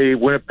would say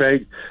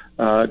Winnipeg,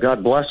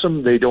 God bless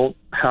them, they don't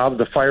have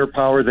the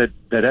firepower that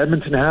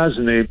Edmonton has,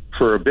 and they,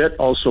 for a bit,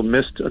 also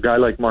missed a guy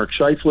like Mark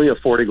Scheifele, a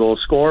 40-goal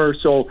scorer.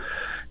 So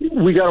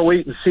we got to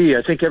wait and see.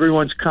 I think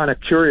everyone's kind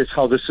of curious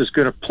how this is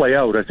going to play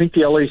out. I think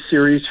the LA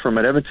series, from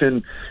an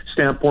Edmonton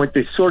standpoint,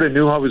 they sort of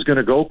knew how it was going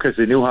to go because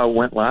they knew how it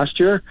went last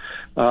year,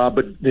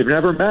 but they've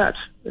never met.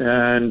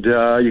 And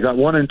you got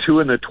 1 and 2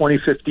 in the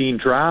 2015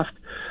 draft,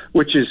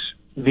 which is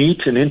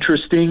neat and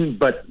interesting,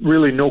 but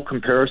really no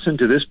comparison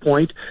to this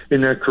point in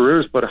their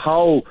careers. But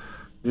how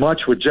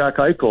much would Jack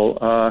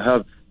Eichel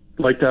have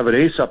liked to have an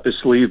ace up his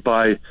sleeve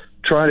by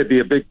trying to be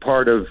a big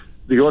part of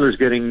the Oilers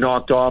getting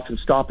knocked off and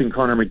stopping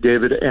Connor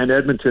McDavid and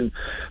Edmonton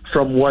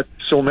from what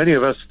so many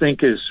of us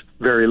think is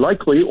very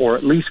likely, or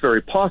at least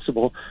very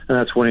possible, and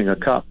that's winning a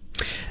cup.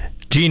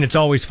 Gene, it's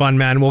always fun,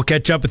 man. We'll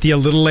catch up with you a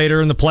little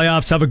later in the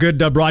playoffs. Have a good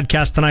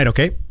broadcast tonight,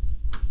 okay?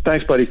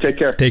 Thanks, buddy. Take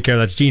care. Take care.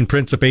 That's Gene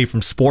Principe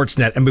from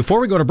Sportsnet. And before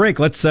we go to break,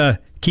 let's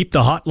keep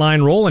the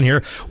hotline rolling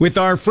here with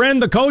our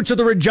friend, the coach of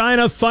the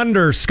Regina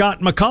Thunder,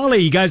 Scott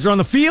MacAulay. You guys are on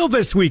the field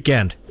this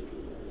weekend.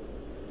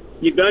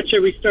 You betcha.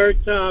 We start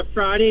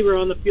Friday. We're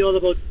on the field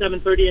about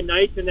 7:30 at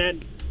night, and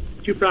then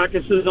 2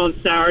 practices on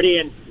Saturday,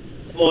 and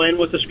we'll end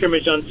with a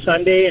scrimmage on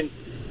Sunday. And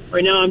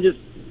right now I'm just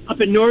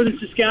up in northern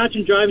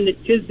Saskatchewan driving to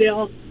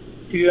Tisdale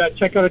to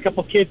check out a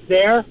couple kids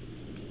there,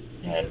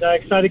 and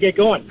excited to get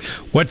going.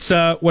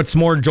 What's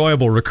more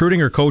enjoyable,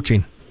 recruiting or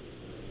coaching?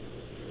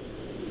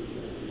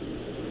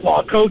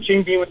 Well,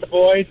 coaching, being with the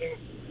boys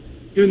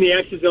and doing the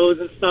X's, O's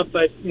and stuff,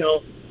 but, you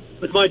know,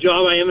 with my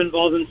job, I am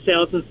involved in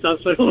sales and stuff,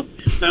 so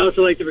I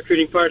also like the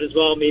recruiting part as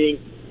well, meeting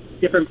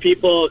different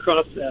people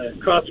across the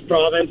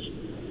province.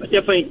 But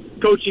definitely,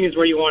 coaching is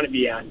where you want to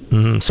be at.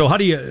 Mm-hmm. So, how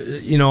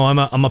do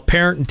I'm a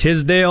parent in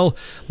Tisdale.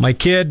 My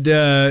kid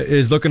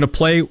is looking to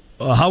play.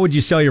 How would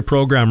you sell your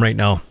program right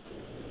now?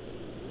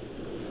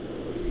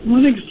 Well,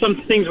 I think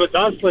some things with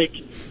us, like,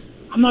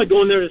 I'm not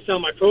going there to sell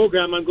my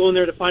program. I'm going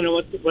there to find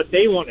out what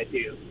they want to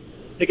do.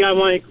 The guy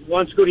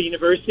wants to go to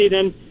university,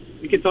 then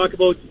we can talk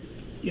about,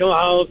 you know,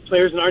 how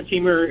players in our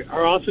team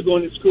are also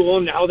going to school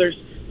and how there's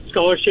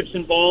scholarships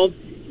involved.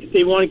 If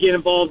they want to get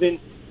involved in,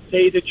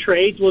 say, the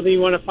trades, well, then you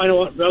want to find out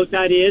what route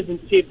that is and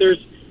see if there's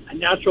a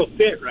natural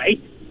fit,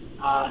 right?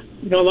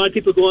 You know, a lot of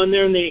people go in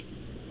there and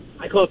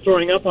I call it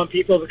throwing up on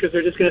people because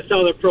they're just going to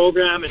sell their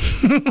program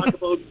and talk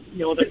about, you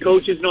know, their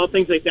coaches and all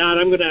things like that.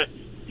 I'm going to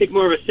take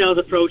more of a sales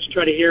approach,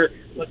 try to hear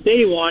what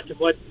they want and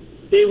what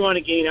they want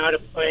to gain out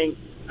of playing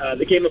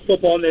the game of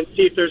football, and then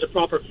see if there's a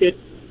proper fit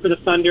for the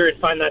Thunder and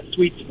find that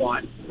sweet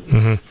spot.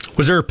 Mm-hmm.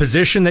 Was there a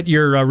position that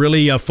you're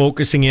really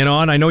focusing in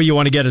on? I know you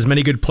want to get as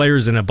many good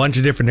players in a bunch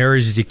of different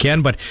areas as you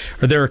can, but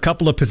are there a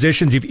couple of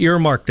positions you've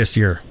earmarked this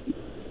year?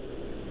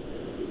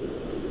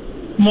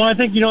 Well, I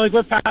think, you know, like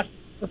we're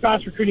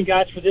past recruiting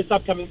guys for this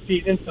upcoming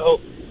season, so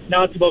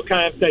now it's about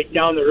kind of like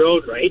down the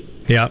road, right?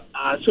 Yeah.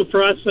 So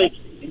for us, like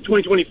in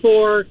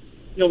 2024,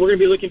 you know, we're going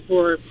to be looking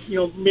for, you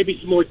know, maybe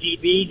some more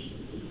DBs.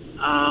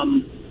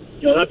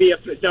 You know, that'd be a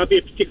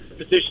particular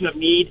position of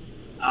need.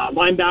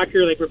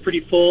 Linebacker, like we're pretty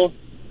full,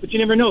 but you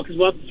never know because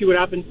we'll have to see what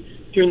happens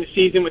during the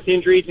season with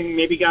injuries and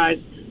maybe guys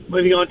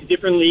moving on to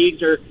different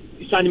leagues or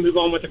deciding to move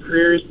on with their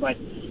careers. But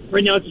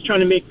right now, it's just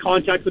trying to make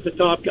contact with the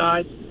top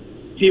guys,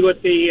 see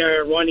what they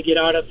want to get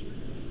out of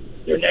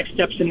their next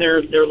steps in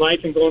their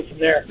life and going from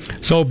there.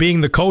 So, being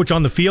the coach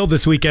on the field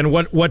this weekend,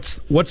 what's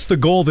the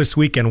goal this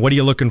weekend? What are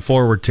you looking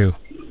forward to?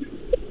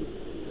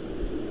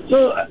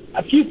 So,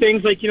 a few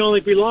things, like, you know,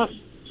 like we lost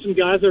some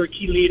guys that were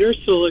key leaders.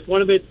 So, like,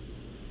 one of it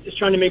is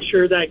trying to make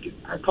sure that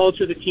our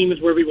culture of the team is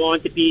where we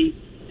want it to be,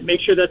 and make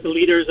sure that the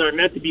leaders are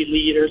meant to be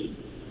leaders,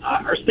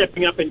 are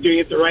stepping up and doing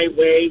it the right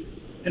way,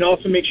 and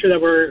also make sure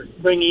that we're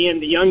bringing in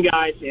the young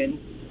guys in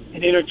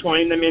and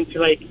intertwining them into,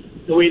 like,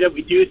 the way that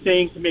we do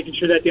things and making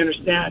sure that they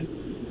understand,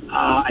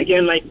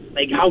 again,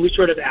 like how we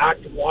sort of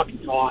act and walk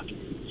and talk.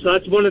 So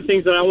that's one of the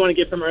things that I want to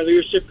get from our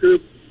leadership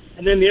group.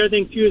 And then the other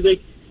thing, too, is,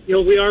 like, you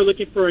know, we are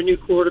looking for a new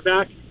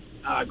quarterback.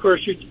 Carter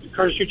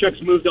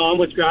Shuchuk's moved on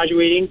with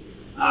graduating.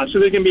 So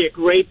there's going to be a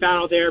great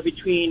battle there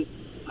between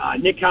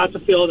Nick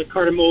Hasselfield and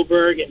Carter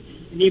Moberg and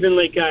even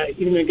a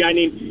guy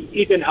named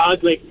Ethan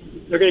Hugg. Like,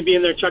 they're going to be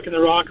in there chucking the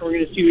rock, and we're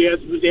going to see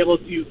who's able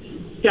to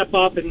step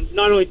up and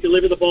not only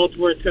deliver the ball to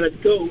where it's going to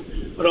go,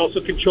 but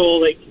also control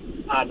the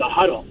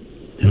huddle.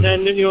 And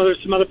then,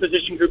 there's some other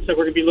position groups that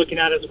we're going to be looking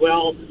at as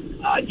well.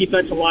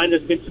 Defensive line,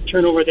 there's been some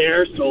turnover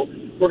there, so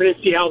we're going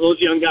to see how those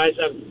young guys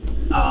have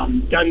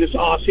done this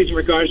offseason in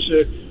regards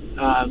to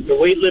the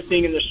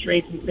weightlifting and the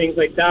strength and things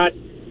like that.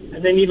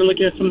 And then even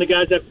looking at some of the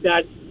guys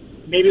that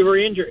maybe were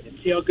injured and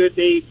see how good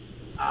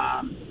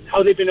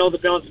how they've been able to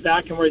bounce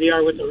back and where they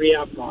are with the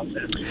rehab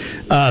process.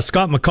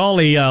 Scott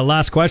MacAulay,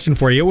 last question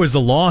for you.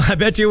 I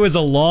bet you it was a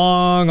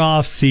long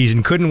off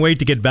season. Couldn't wait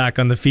to get back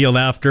on the field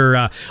after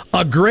a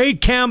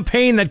great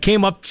campaign that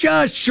came up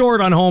just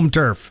short on home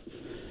turf.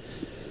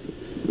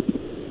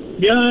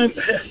 Yeah,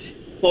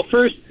 well,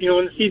 first,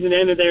 when the season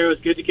ended there, it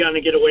was good to kind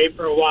of get away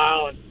for a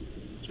while and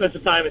spend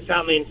some time with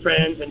family and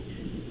friends. And,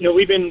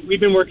 we've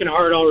been working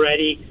hard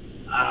already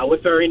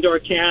with our indoor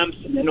camps,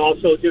 and then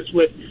also just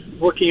with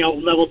working out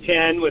level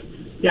 10 with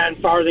Dan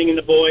Farthing and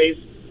the boys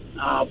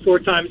 4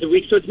 times a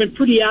week. So it's been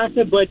pretty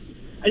active, but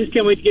I just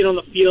can't wait to get on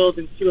the field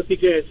and see what these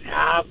guys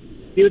have,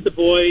 be with the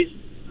boys,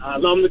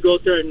 allow them to go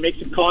out there and make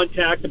some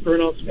contact and burn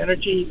out some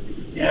energy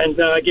and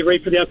get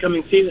ready for the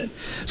upcoming season.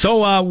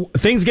 So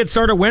things get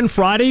started when?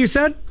 Friday, you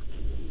said?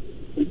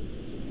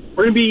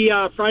 We're going to be,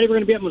 Friday, we're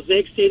going to be at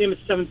Mosaic Stadium at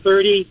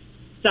 7:30.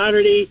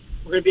 Saturday,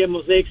 we're going to be at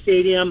Mosaic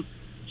Stadium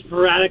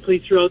sporadically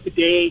throughout the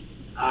day.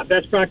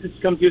 Best practice to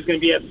come to is going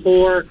to be at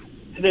 4.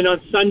 And then on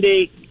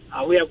Sunday,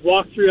 we have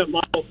walkthrough at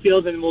Mile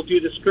Field, and we'll do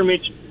the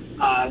scrimmage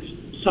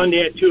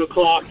Sunday at 2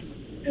 o'clock.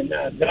 And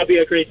that'll be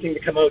a great thing to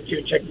come out to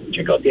and check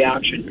out the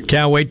action.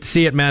 Can't wait to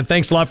see it, man.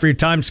 Thanks a lot for your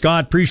time,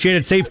 Scott. Appreciate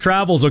it. Safe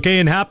travels, okay?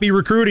 And happy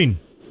recruiting.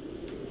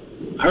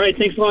 All right.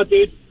 Thanks a lot,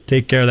 dude.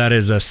 Take care. That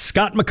is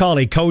Scott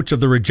MacAulay, coach of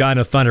the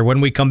Regina Thunder.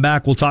 When we come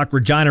back, we'll talk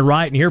Regina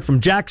Riot and hear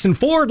from Jackson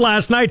Ford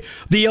last night.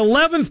 The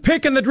 11th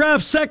pick in the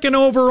draft, 2nd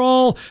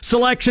overall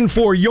selection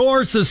for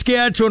your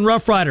Saskatchewan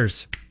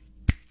Roughriders.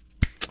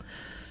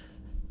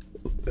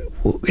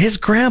 His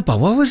grandpa,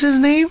 what was his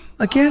name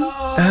again?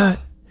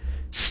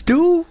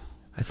 Stu?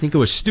 I think it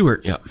was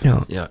Stuart. Yeah.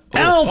 No. Yeah.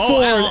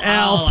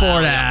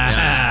 Alford.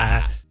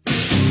 Yeah.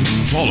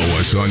 Follow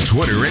us on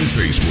Twitter and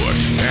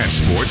Facebook at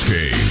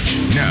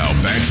SportsCage. Now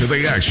back to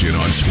the action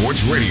on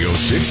Sports Radio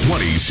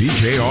 620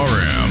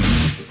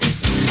 CKRM.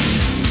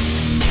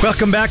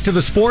 Welcome back to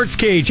the Sports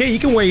Cage. Hey, you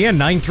can weigh in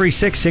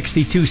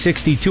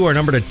 936-6262, our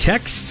number to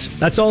text.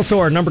 That's also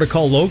our number to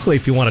call locally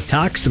if you want to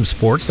talk some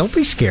sports. Don't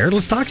be scared.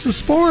 Let's talk some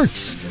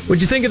sports.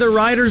 What'd you think of the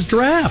Riders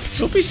draft?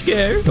 Don't be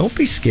scared. Don't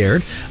be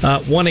scared.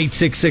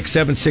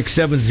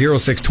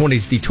 1-866-767-0620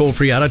 is the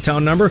toll-free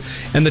out-of-town number.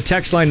 And the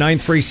text line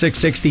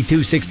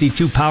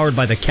 936-6262, powered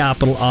by the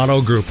Capital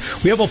Auto Group.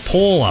 We have a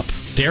poll up.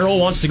 Daryl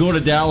wants to go to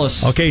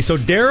Dallas. Okay, so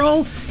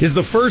Daryl is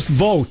the first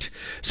vote.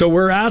 So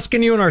we're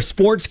asking you on our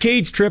Sports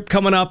Cage trip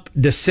coming up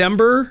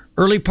December,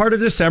 early part of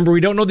December. We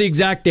don't know the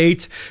exact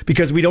dates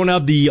because we don't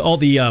have all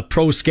the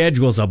pro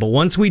schedules up. But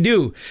once we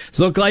do, it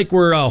looks like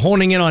we're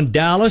honing in on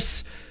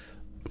Dallas,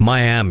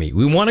 Miami.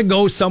 We want to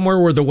go somewhere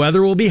where the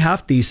weather will be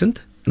half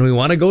decent, and we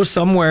want to go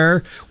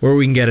somewhere where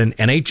we can get an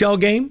NHL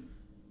game,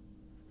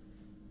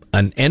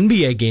 an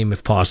NBA game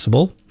if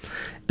possible,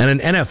 and an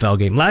NFL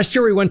game. Last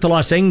year we went to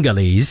Los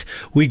Angeles.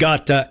 We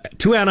got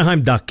 2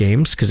 Anaheim Duck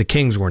games because the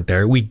Kings weren't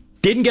there. We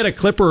didn't get a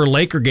Clipper or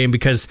Laker game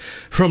because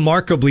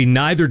remarkably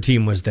neither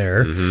team was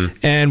there.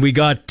 Mm-hmm. And we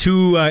got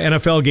 2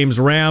 NFL games,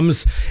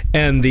 Rams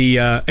and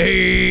the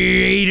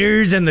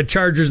Raiders and the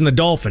Chargers and the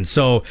Dolphins.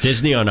 So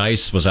Disney on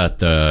Ice was at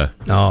the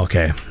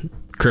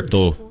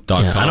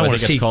Crypto.com. Yeah, I don't want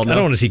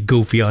to see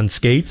Goofy on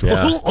skates.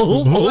 Yeah.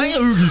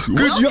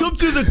 Welcome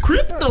to the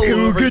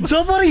crypto. Could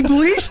somebody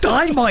please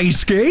tie my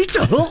skates?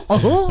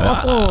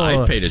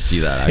 I'd pay to see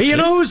that, actually. Hey, you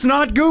know who's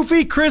not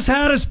Goofy? Kris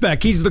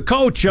Hadesbeck. He's the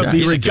coach of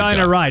the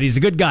Regina Riot. He's a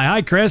good guy.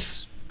 Hi,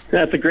 Kris.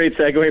 That's a great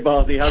segue,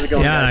 Ballsy. How's it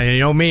going? Yeah, guys? You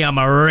know me. I'm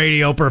a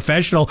radio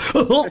professional.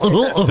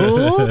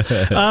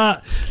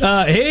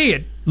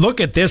 Hey,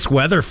 look at this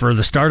weather for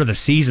the start of the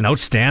season.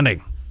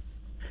 Outstanding.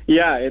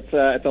 Yeah, it's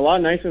a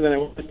lot nicer than it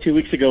was 2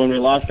 weeks ago when we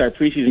lost our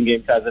preseason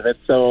game because of it.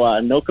 So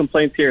no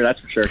complaints here, that's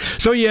for sure.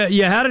 So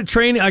you had a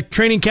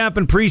training camp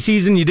in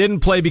preseason. You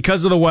didn't play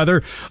because of the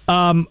weather.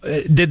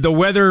 Did the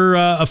weather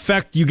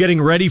affect you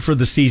getting ready for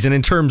the season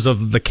in terms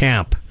of the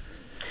camp?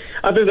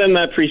 Other than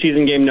that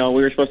preseason game, no.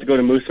 We were supposed to go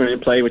to Mooseman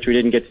and play, which we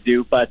didn't get to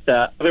do. But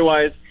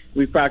otherwise,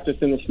 we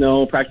practiced in the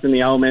snow, practiced in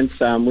the elements.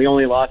 We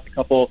only lost a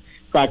couple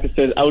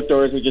practices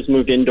outdoors. We just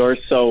moved indoors.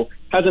 So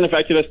hasn't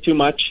affected us too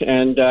much,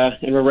 and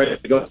we're ready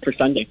to go for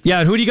Sunday.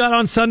 Yeah, and who do you got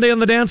on Sunday on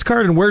the dance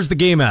card, and where's the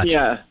game at?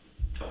 Yeah,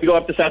 we go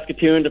up to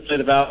Saskatoon to play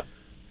the Val.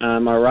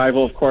 Our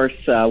rival, of course,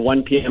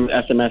 1 p.m.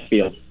 at SMS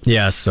Field.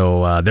 Yeah,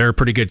 so they're a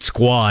pretty good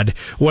squad.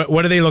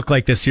 What do they look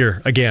like this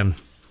year, again?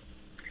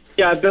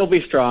 Yeah, they'll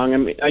be strong. I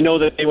mean, I know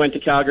that they went to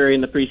Calgary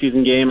in the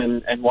preseason game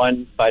and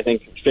won by, I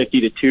think,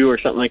 50-2 or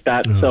something like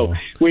that. Oh. So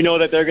we know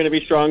that they're going to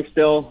be strong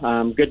still,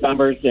 good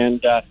numbers,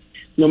 and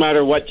no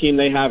matter what team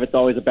they have, it's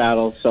always a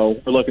battle.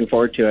 So we're looking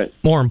forward to it.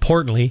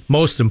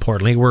 Most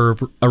importantly, we're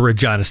a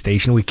Regina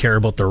station. We care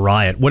about the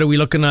Riot. What are we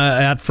looking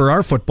at for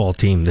our football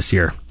team this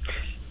year?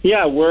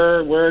 Yeah,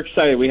 we're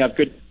excited. We have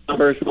good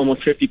numbers,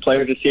 almost 50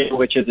 players this year,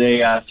 which is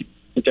a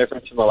significant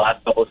difference from the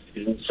last couple of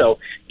seasons. So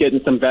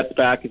getting some vets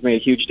back has made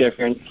a huge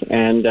difference,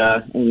 and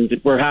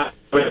we're happy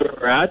where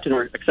we're at, and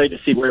we're excited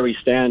to see where we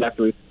stand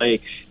after we play,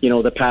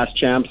 the past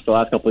champs the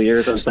last couple of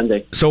years on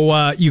Sunday.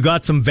 So you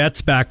got some vets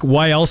back.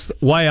 Why else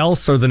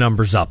are the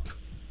numbers up?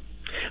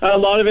 A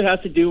lot of it has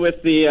to do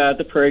with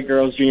the Prairie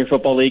Girls Junior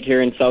Football League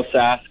here in South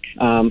Sask.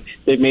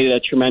 They've made a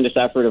tremendous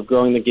effort of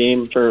growing the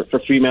game for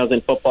females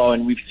in football,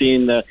 and we've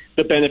seen the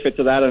benefits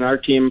of that on our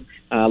team.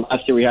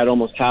 Last year we had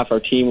almost half our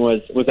team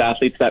was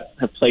athletes that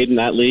have played in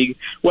that league,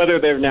 whether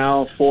they're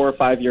now 4 or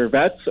 5 year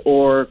vets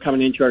or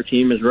coming into our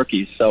team as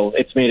rookies. So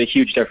it's made a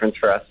huge difference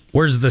for us.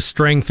 Where's the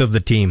strength of the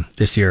team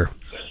this year?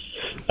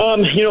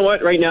 You know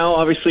what? Right now,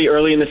 obviously,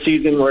 early in the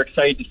season, we're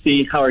excited to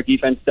see how our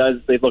defense does.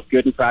 They've looked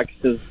good in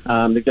practices.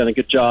 They've done a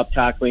good job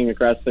tackling,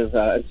 aggressive,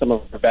 and some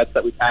of the vets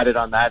that we've added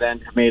on that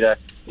end have made a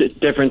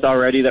difference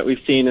already that we've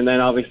seen. And then,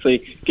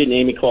 obviously, getting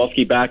Amy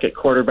Kowalski back at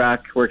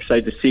quarterback, we're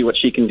excited to see what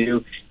she can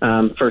do.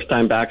 First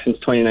time back since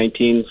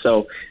 2019.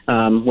 So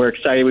we're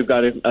excited. We've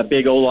got a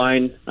big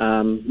O-line,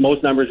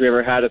 most numbers we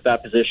ever had at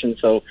that position.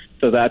 So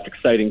that's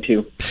exciting,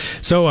 too.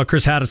 So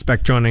Kris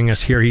Hadesbeck joining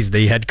us here. He's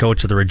the head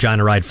coach of the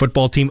Regina Ride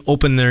football team,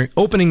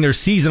 opening their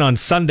season on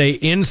Sunday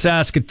in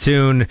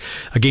Saskatoon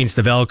against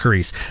the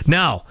Valkyries.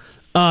 Now,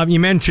 you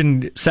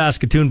mentioned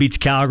Saskatoon beats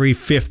Calgary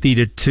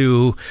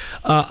 50-2.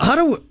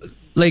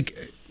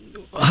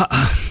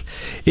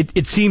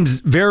 It seems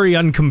very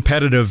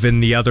uncompetitive in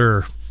the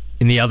other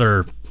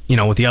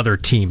with the other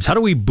teams. How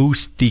do we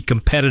boost the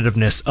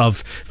competitiveness of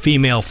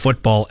female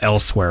football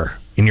elsewhere,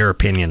 in your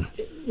opinion?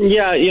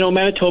 Yeah,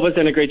 Manitoba's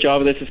done a great job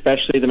of this,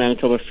 especially the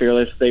Manitoba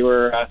Fearless. They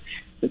were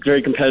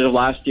very competitive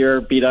last year,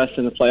 beat us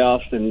in the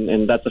playoffs,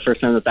 and that's the first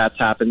time that's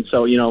happened.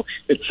 So,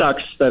 it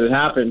sucks that it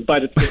happened,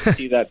 but it's good to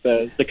see that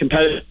the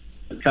competitive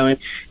is coming.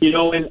 In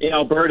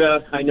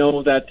Alberta, I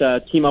know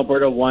that Team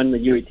Alberta won the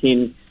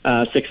U18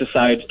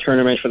 six-a-side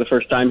tournament for the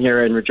first time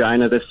here in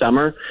Regina this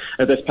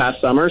past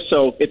summer.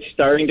 So it's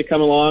starting to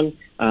come along.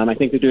 I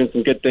think they're doing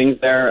some good things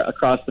there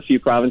across the few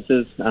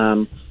provinces.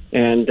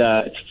 And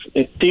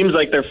it seems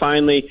like they're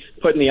finally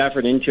putting the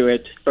effort into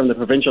it from the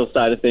provincial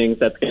side of things.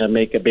 That's going to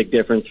make a big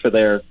difference for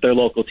their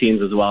local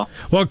teams as well.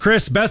 Well,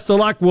 Kris, best of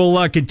luck.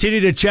 We'll continue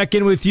to check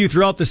in with you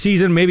throughout the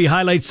season, maybe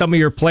highlight some of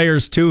your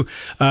players too.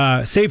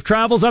 Safe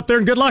travels up there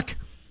and good luck.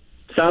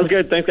 Sounds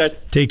good. Thanks, guys.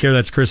 Take care.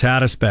 That's Kris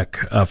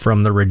Hadesbeck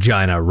from the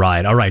Regina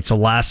Ride. All right, so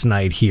last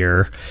night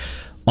here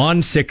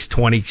on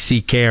 620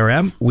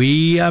 CKRM,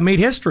 we made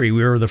history.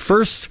 We were the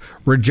first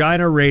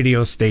Regina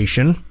radio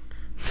station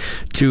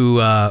to, we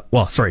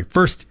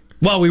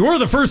were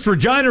the first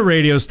Regina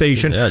radio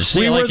station. Yeah,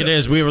 say it like it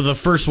is. We were the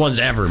first ones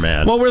ever,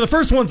 man. Well, we're the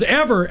first ones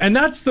ever, and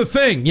that's the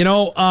thing.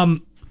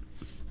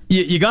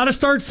 You got to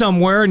start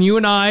somewhere, and you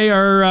and I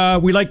are,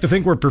 we like to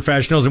think we're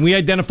professionals, and we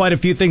identified a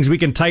few things we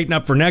can tighten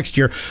up for next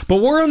year. But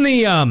we're in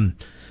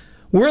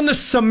the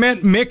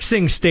cement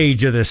mixing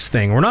stage of this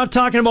thing. We're not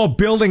talking about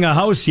building a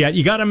house yet.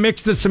 You got to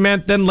mix the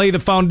cement, then lay the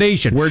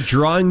foundation. We're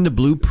drawing the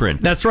blueprint.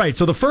 That's right.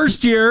 So the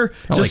first year,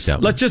 I like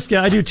that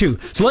one. I do too.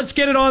 So let's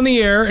get it on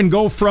the air and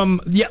go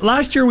from,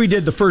 last year we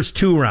did the first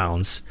 2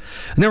 rounds.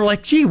 And they were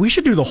like, gee, we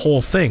should do the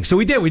whole thing. So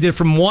we did. We did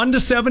from 1 to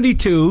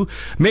 72,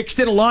 mixed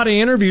in a lot of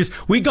interviews.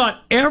 We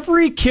got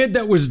every kid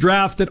that was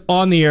drafted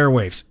on the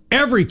airwaves.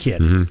 Every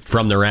kid. Mm-hmm.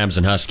 From the Rams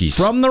and Huskies.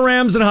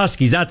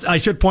 I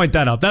should point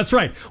that out. That's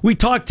right. We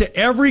talked to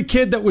every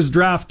kid that was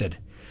drafted,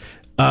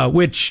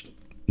 which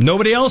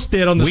nobody else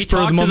did on the spur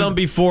of the moment. We talked to them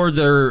before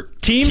their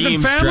teams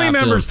and family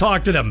members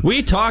talked to them.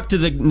 We talked to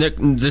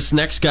this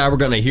next guy we're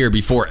going to hear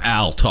before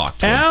Al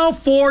talked to him. Al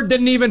Ford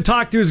didn't even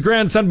talk to his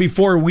grandson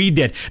before we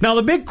did. Now,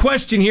 the big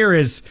question here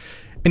is,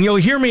 and you'll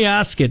hear me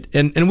ask it,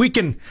 and we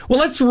can,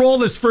 let's roll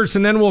this first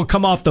and then we'll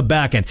come off the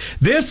back end.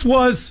 This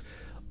was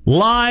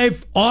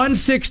live on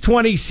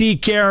 620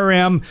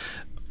 CKRM,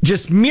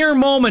 just mere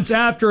moments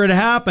after it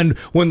happened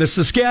when the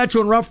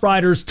Saskatchewan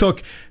Roughriders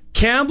took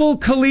Campbell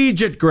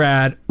Collegiate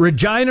grad,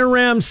 Regina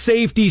Rams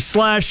safety /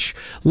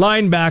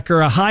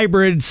 linebacker, a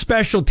hybrid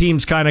special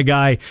teams kind of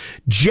guy,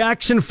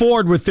 Jackson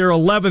Ford with the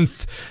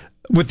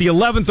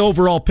 11th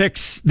overall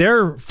picks,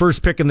 their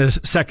first pick in the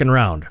second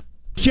round.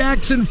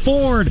 Jackson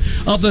Ford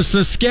of the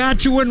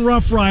Saskatchewan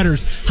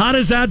Roughriders. How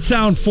does that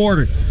sound,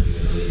 Ford?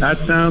 That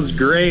sounds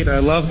great. I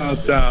love how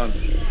it sounds.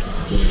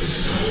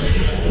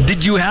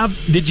 Did you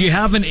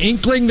have an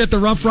inkling that the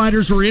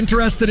Roughriders were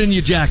interested in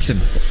you,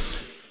 Jackson?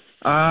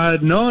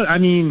 No, I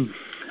mean,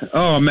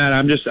 oh man,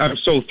 I'm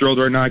so thrilled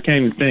right now. I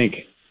can't even think.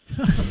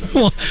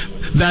 Well,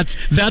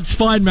 that's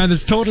fine, man.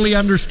 That's totally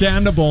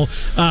understandable.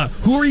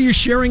 Who are you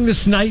sharing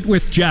this night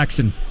with,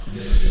 Jackson?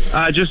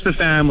 Just the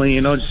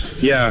family,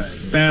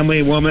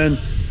 family, woman.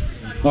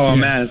 Oh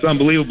man, it's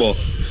unbelievable.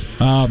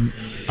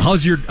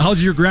 How's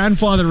your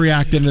grandfather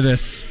reacting to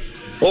this?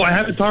 Oh, I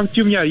haven't talked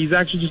to him yet. He's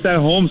actually just at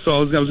home, so I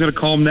was going to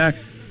call him next.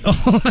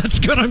 Oh, that's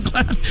good.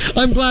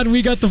 I'm glad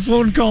we got the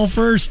phone call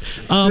first.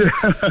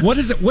 What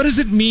does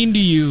it mean to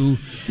you,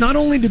 not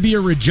only to be a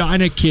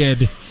Regina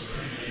kid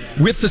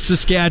with the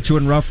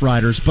Saskatchewan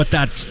Roughriders, but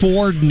that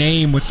Ford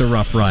name with the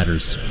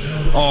Roughriders?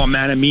 Oh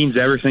man, it means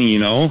everything, you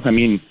know. I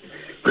mean,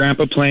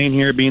 Grandpa playing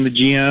here, being the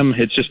GM,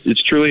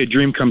 it's truly a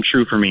dream come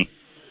true for me.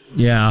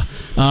 Yeah.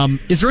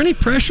 Is there any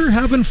pressure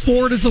having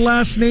Ford as the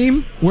last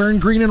name, wearing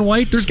green and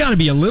white? There's got to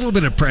be a little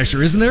bit of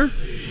pressure, isn't there?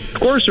 Of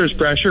course there's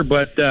pressure,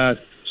 but as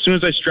soon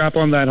as I strap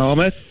on that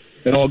helmet,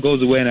 it all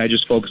goes away and I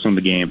just focus on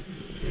the game.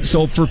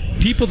 So for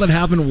people that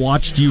haven't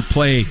watched you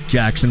play,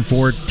 Jackson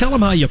Ford, tell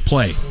them how you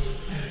play.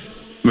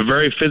 I'm a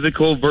very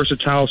physical,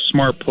 versatile,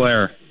 smart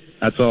player.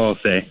 That's all I'll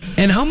say.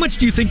 And how much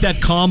do you think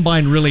that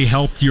combine really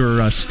helped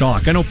your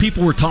stock? I know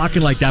people were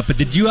talking like that, but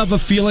did you have a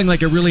feeling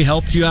like it really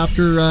helped you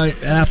after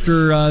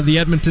the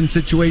Edmonton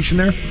situation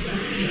there?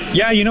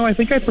 Yeah, you know, I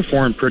think I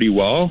performed pretty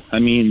well. I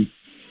mean,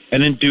 I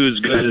didn't do as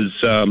good as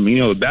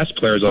the best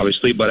players,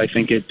 obviously, but I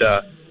think it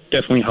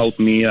definitely helped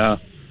me,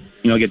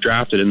 get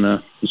drafted in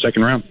the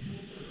second round.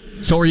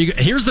 So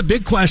here's the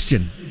big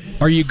question.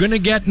 Are you going to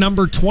get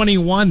number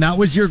 21? That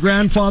was your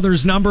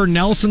grandfather's number.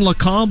 Nelson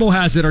Lacombo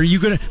has it. Are you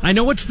going to... I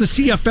know it's the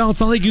CFL. It's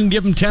not like you can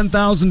give him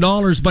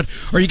 $10,000, but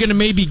are you going to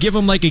maybe give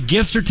him like a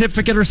gift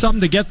certificate or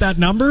something to get that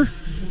number?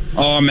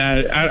 Oh,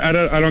 man,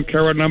 I don't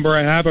care what number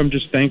I have. I'm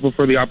just thankful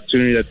for the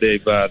opportunity that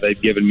they've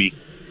given me.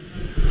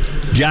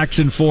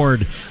 Jackson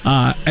Ford.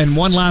 And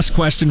one last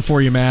question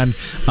for you, man.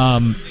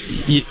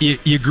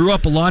 You grew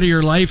up a lot of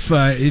your life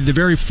in the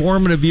very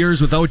formative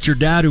years without your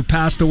dad, who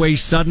passed away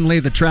suddenly,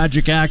 the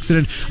tragic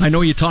accident. I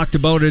know you talked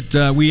about it.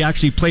 We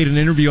actually played an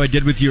interview I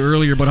did with you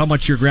earlier about how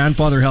much your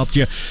grandfather helped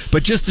you.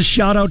 But just a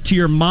shout out to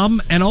your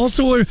mom, and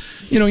also,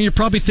 you're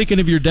probably thinking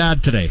of your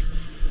dad today.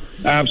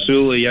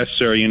 Absolutely. Yes,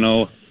 sir.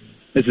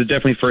 This is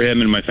definitely for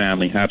him and my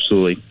family.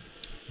 Absolutely.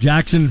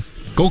 Jackson,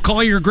 go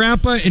call your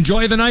grandpa.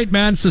 Enjoy the night,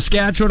 man.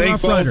 Saskatchewan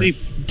Rough Rider.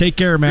 Take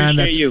care, man.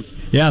 Appreciate you.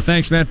 Yeah,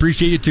 thanks, man.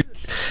 Appreciate you, too.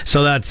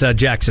 So that's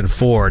Jackson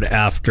Ford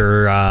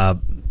after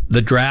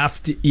the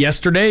draft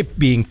yesterday,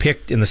 being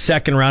picked in the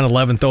second round,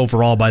 11th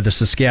overall by the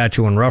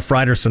Saskatchewan Rough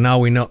Riders. So now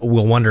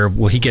we'll wonder,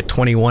 will he get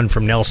 21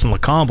 from Nelson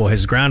Lacombo,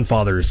 his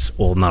grandfather's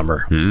old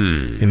number?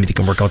 Maybe they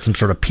can work out some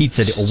sort of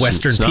pizza, a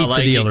Western pizza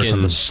like deal or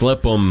something.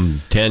 Slip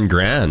him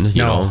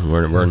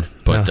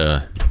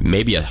 $10,000,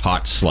 maybe a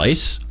hot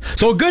slice.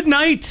 So good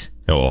night.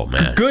 Oh,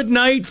 man. Good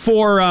night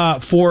for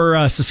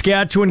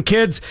Saskatchewan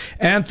kids.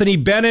 Anthony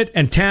Bennett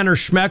and Tanner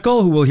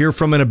Schmeckel, who we'll hear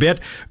from in a bit,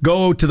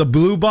 go to the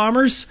Blue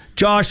Bombers.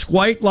 Josh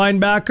White,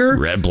 linebacker,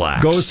 Red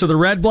Blacks, goes to the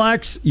Red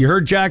Blacks. You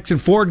heard Jackson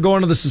Ford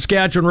going to the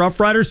Saskatchewan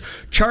Roughriders.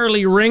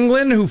 Charlie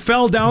Ringland, who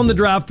fell down the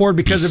draft board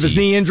because of his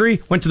knee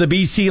injury, went to the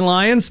BC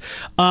Lions.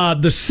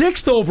 The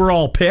 6th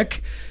overall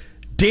pick,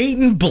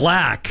 Dayton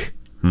Black,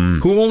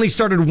 who only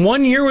started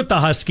 1 year with the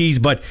Huskies,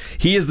 but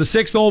he is the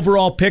 6th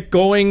overall pick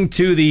going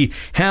to the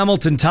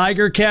Hamilton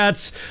Tiger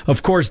Cats.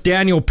 Of course,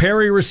 Daniel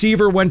Perry,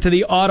 receiver, went to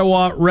the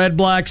Ottawa Red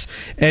Blacks.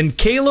 And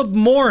Caleb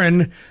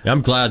Morin...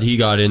 I'm glad he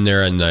got in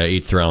there in the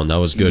 8th round. That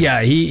was good.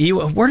 Yeah, he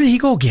where did he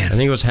go again? I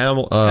think it was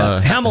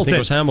Hamilton. Hamilton. I think it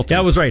was Hamilton.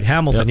 That was right,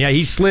 Hamilton. Yep. Yeah,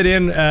 he slid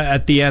in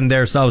at the end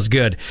there, so that was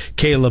good.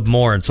 Caleb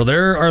Morin. So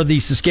there are the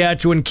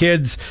Saskatchewan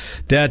kids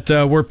that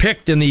were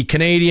picked in the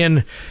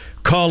Canadian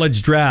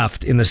college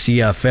draft in the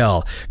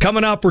CFL.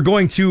 Coming up, we're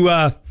going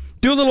to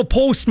do a little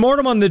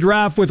post-mortem on the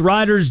draft with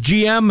Riders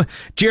GM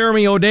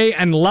Jeremy O'Day,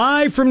 and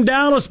live from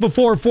Dallas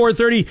before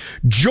 4:30,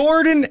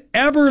 Jordan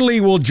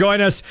Eberle will join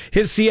us.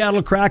 His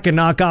Seattle Kraken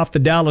knock off the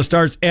Dallas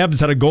Stars.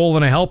 Ebbs had a goal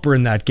and a helper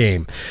in that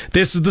game.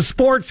 This is the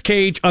Sports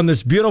Cage on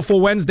this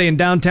beautiful Wednesday in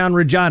downtown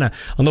Regina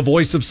on the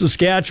Voice of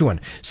Saskatchewan,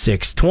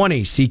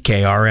 620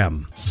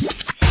 CKRM.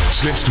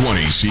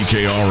 620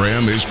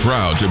 CKRM is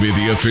proud to be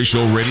the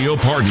official radio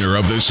partner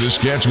of the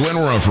Saskatchewan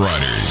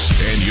Roughriders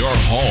and your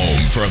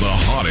home for the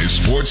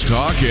hottest sports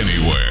talk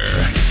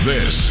anywhere.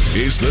 This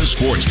is the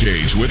Sports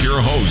Cage with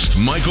your host,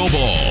 Michael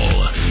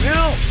Ball.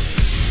 Well,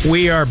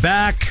 we are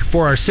back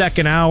for our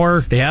second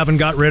hour. They haven't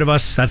got rid of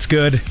us. That's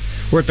good.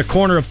 We're at the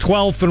corner of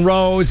 12th and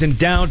Rose in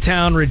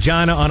downtown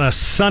Regina on a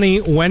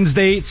sunny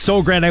Wednesday. It's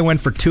so great. I went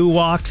for 2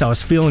 walks. I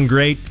was feeling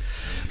great.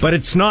 But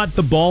it's not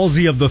the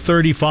ballsy of the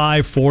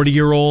 35,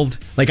 40-year-old.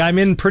 Like, I'm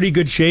in pretty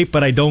good shape,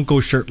 but I don't go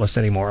shirtless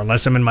anymore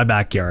unless I'm in my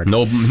backyard.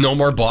 No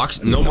more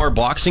boxing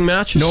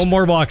matches? No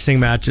more boxing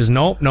matches.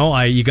 No.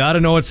 You got to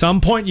know at some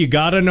point. You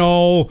got to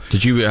know.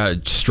 Did you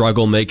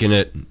struggle making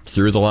it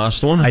through the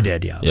last one? I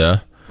did, yeah. Yeah?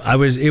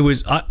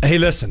 Hey,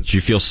 listen. Did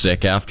you feel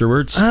sick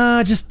afterwards?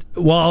 I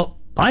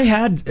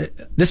had,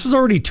 this was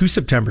already 2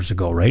 Septembers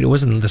ago, right? It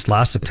wasn't this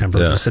last September.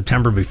 It was the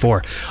September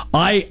before.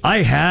 I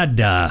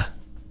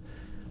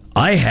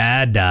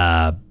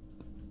had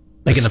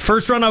in the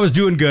first round I was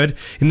doing good.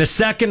 In the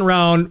second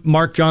round,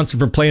 Mark Johnson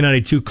from Play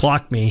 92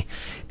 clocked me,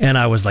 and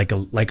I was like a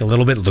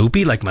little bit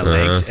loopy, like my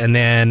legs. And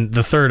then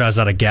the third, I was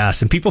out of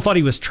gas, and people thought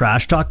he was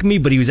trash talking me,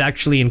 but he was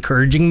actually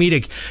encouraging me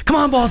to, come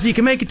on, Ballsy, you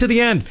can make it to the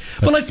end.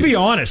 But let's be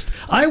honest,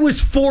 I was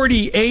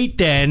 48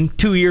 then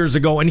 2 years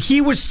ago, and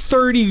he was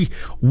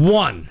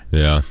 31.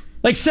 Yeah,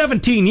 like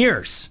 17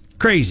 years.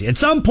 crazy. At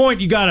some point,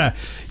 you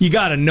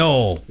gotta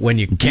know when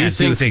you can't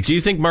do things. Do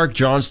you think Mark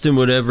Johnston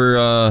would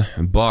ever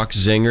box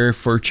Zinger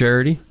for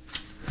charity?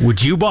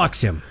 Would you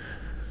box him?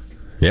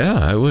 Yeah,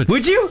 I would.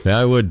 Would you? Yeah,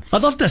 I would.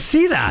 I'd love to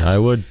see that. I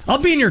would. I'll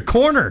be in your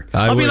corner.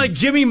 I'll be like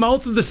Jimmy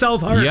Mouth of the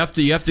South Heart.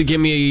 You have to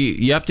give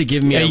me at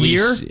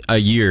least a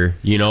year.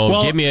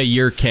 Give me a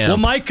year camp. Well,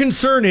 my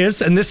concern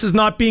is, and this is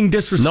not being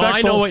disrespectful. No,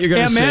 I know what you're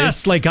going to say.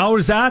 MS, like how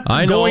is that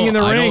going in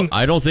the ring?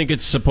 I don't think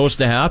it's supposed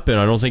to happen.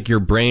 I don't think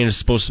your brain is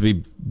supposed to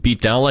be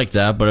beat down like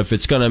that. But if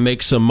it's going to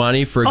make some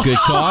money for a good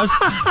cause,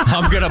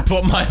 I'm going to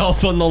put my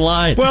health on the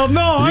line. Well,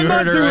 no, I'm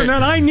not doing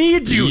that. I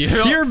need you.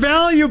 You're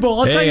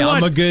valuable. I'll tell you what.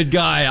 I'm a good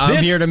guy.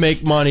 I'm here to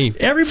make money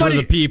for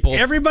the people.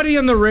 Everybody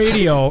on the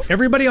radio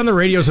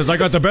says, I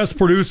got the best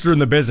producer in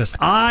the business.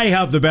 I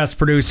have the best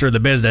producer in the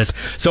business.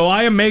 So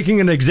I am making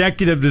an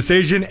executive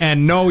decision,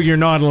 and no, you're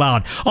not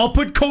allowed. I'll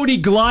put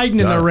Cody Glyden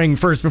in the ring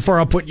first before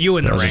I'll put you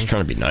in the ring. I was just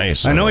trying to be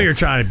nice. I know you're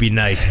trying to be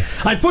nice.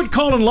 I'd put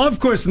Colin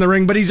Lovequist in the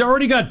ring, but he's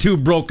already got 2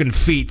 broken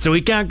feet, so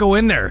he can't go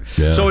in there.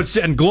 Yeah. So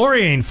and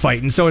Glory ain't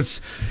fighting. So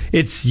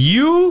it's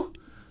you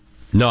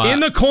in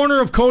the corner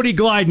of Cody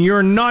Glyden.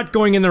 You're not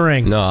going in the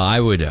ring. No, I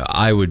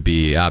would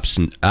be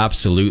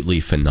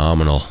absolutely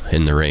phenomenal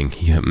in the ring.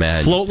 Yeah,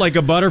 man. Float like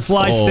a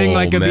butterfly, sting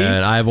like a bee.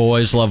 I've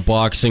always loved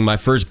boxing. My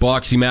first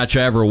boxing match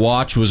I ever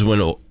watched was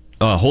when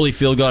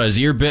Holyfield got his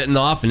ear bitten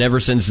off, and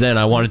ever since then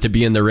I wanted to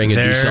be in the ring and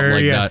do something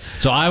like that.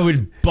 So I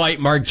would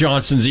bite Mark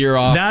Johnston's ear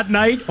off. That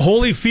night,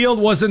 Holyfield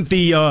wasn't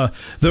the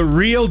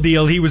real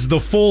deal. He was the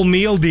full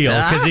meal deal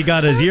because he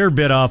got his ear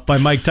bit off by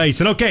Mike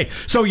Tyson. Okay,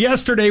 so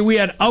yesterday we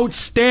had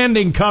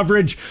outstanding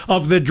coverage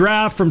of the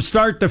draft from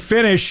start to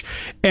finish,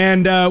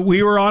 and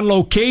we were on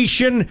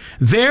location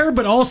there,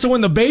 but also in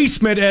the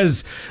basement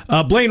as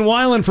Blaine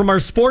Weiland from our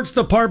sports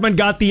department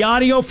got the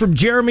audio from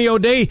Jeremy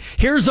O'Day.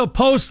 Here's a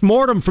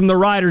post-mortem from the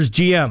Riders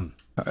GM.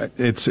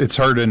 It's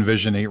hard to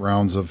envision 8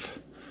 rounds of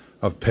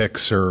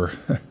picks or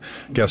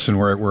guessing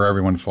where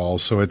everyone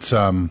falls. So it's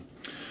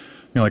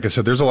like I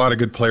said, there's a lot of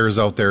good players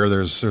out there.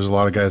 There's a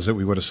lot of guys that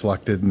we would have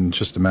selected, and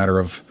just a matter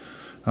of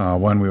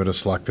when we would have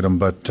selected them.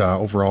 But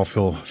overall,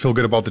 feel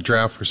good about the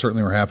draft. We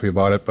certainly were happy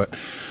about it. But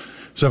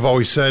as I've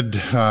always said,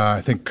 I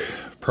think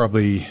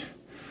probably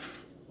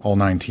all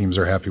 9 teams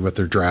are happy with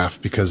their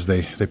draft because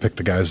they picked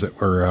the guys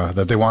that were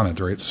that they wanted,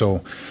 right?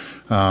 So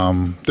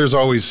there's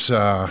always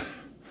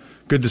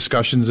good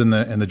discussions in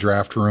the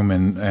draft room,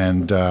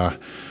 and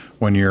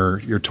when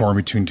you're torn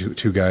between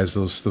two guys,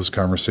 those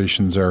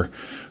conversations are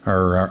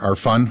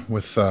fun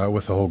with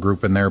the whole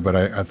group in there. But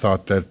I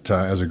thought that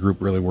as a group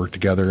really worked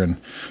together and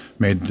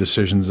made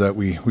decisions that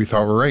we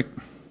thought were right.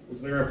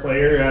 Was there a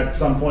player at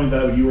some point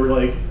that you were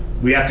like,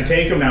 we have to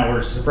take him now?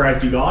 We're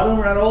surprised you got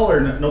him at all, or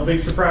no big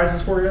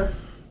surprises for you?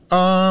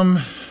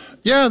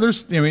 Yeah,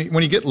 there's.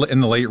 When you get in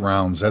the late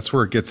rounds, that's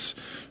where it gets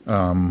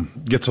a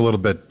little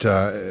bit.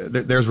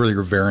 There's really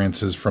your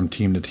variances from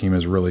team to team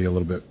is really a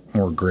little bit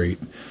more great.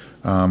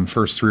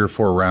 First 3 or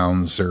 4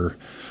 rounds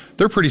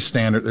they're pretty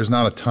standard. There's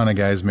not a ton of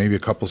guys, maybe a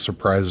couple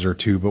surprises or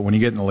 2, but when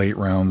you get in the late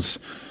rounds,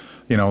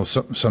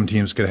 some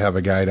teams could have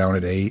a guy down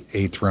at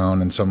 8th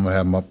round, and some would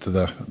have him up to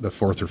the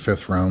 4th or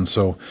 5th round.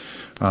 So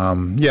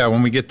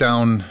when we get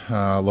down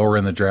lower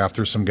in the draft,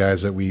 there's some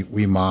guys that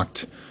we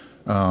mocked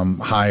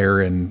higher,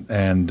 and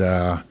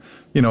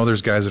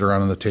there's guys that are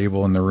on the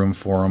table in the room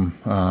for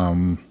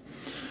them.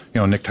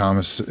 Nick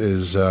Thomas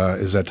is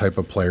that type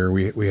of player.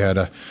 We had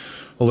a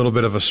little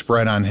bit of a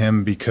spread on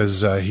him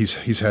because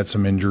he's had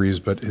some injuries,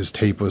 but his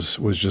tape was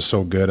just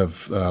so good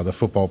of the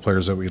football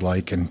players that we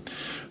like, and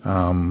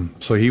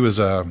so he was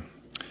a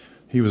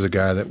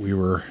guy that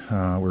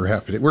we're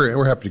happy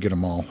to get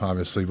them all,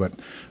 obviously, but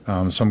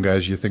some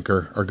guys you think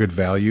are good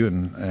value,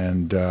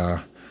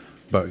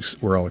 but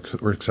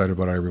we're excited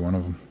about every one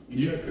of them.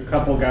 You had a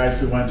couple guys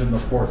who went in the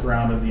 4th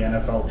round of the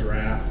NFL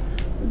draft.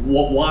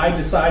 Why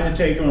decide to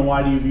take him, and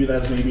why do you view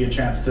that as maybe a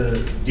chance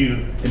do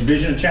you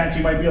envision a chance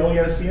you might be able to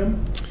get to see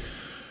him?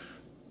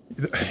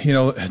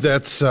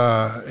 That's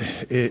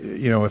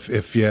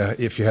if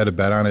you had to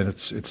bet on it,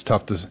 it's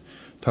tough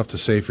to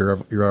say if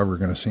you're ever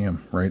going to see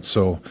him, right?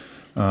 So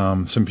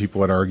some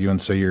people would argue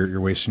and say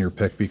you're wasting your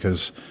pick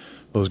because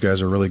those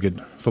guys are really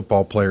good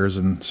football players,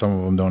 and some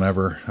of them don't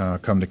ever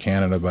come to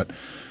Canada. But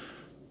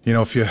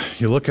if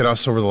you look at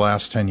us over the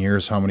last 10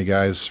 years, how many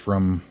guys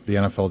from the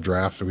NFL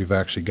draft that we've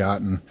actually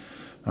gotten,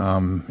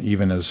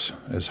 even as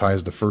high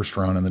as the 1st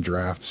round in the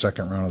draft,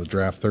 2nd round of the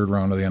draft, 3rd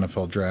round of the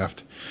NFL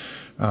draft.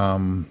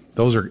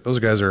 Those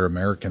guys are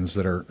Americans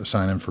that are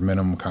signing for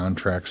minimum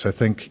contracts. I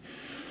think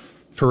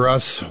for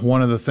us,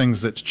 one of the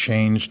things that's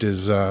changed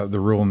is the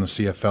rule in the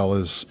CFL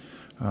is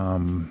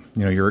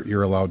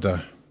you're allowed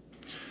to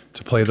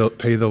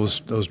pay those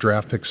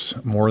draft picks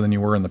more than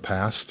you were in the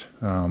past.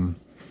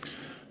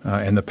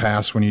 In the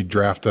past, when you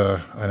draft an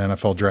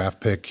NFL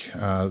draft pick,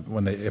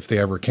 if they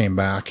ever came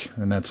back,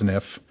 and that's an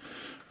if,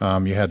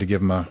 you had to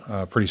give them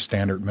a pretty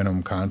standard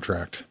minimum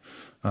contract.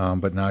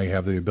 But now you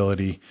have the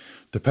ability,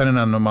 depending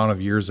on the amount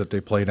of years that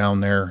they play down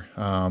there,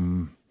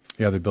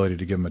 you have the ability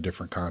to give them a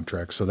different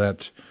contract. So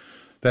that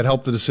that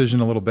helped the decision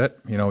a little bit.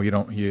 You know,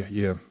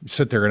 you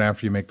sit there, and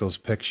after you make those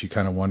picks, you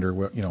kind of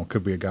wonder,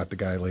 could we have got the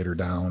guy later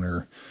down,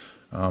 or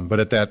but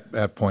at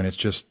that point, it's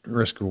just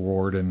risk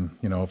reward, and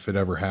if it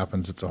ever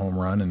happens, it's a home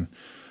run.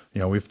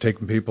 And we've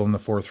taken people in the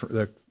fourth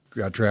that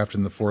got drafted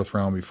in the fourth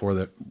round before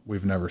that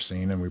we've never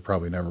seen, and we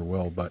probably never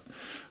will. But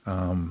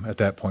at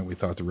that point, we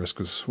thought the risk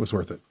was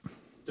worth it.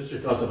 Just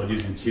your thoughts about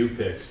using 2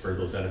 picks for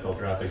those NFL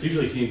draft picks.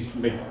 Usually teams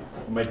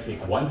might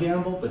take 1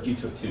 gamble, but you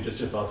took 2. Just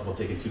your thoughts about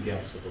taking 2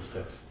 gambles with those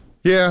picks.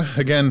 Yeah,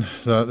 again,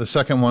 the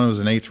second one was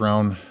an eighth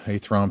round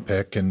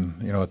pick,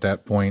 and at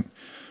that point,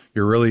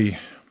 you're really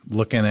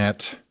looking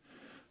at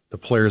the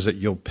players that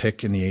you'll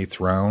pick in the 8th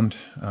round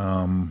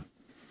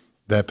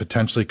that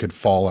potentially could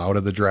fall out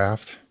of the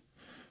draft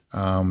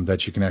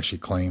that you can actually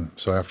claim.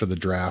 So after the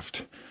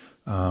draft,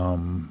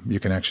 you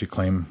can actually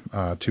claim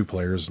 2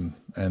 players, and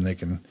they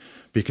can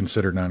be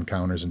considered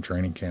non-counters in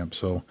training camp.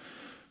 So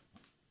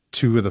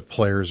 2 of the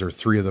players or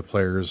 3 of the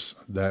players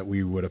that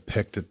we would have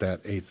picked at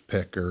that 8th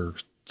pick are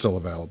still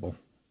available.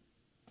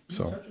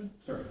 So,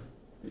 sorry.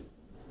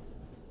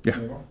 Yeah,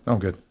 oh,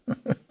 good.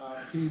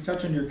 Can you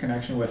touch on your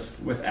connection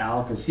with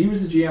Al? Because he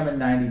was the GM in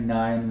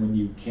 '99 when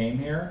you came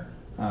here.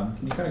 Can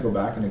you kind of go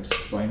back and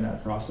explain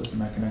that process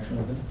and that connection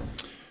with him?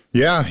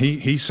 Yeah,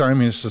 he signed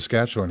me to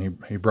Saskatchewan.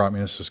 He brought me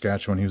to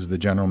Saskatchewan. He was the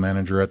general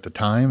manager at the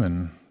time,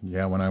 and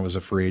when I was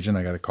a free agent,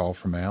 I got a call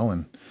from Al,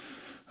 and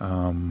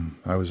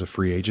I was a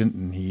free agent,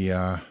 and he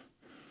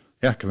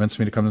convinced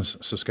me to come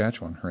to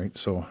Saskatchewan, right?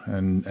 So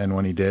and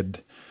when he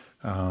did,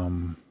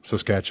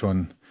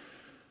 Saskatchewan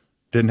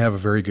didn't have a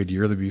very good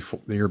year the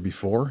year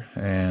before,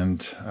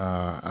 and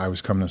I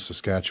was coming to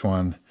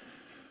Saskatchewan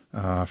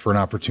for an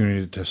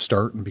opportunity to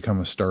start and become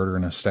a starter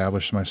and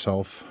establish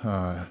myself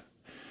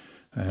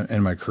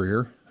in my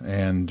career.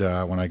 And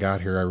when I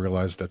got here, I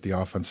realized that the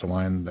offensive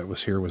line that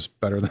was here was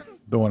better than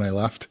the one I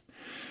left.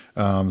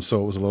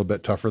 So it was a little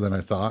bit tougher than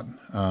I thought,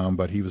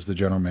 but he was the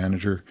general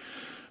manager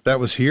that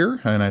was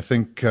here. And I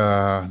think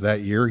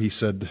that year he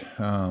said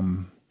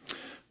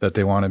that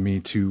they wanted me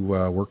to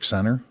work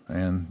center,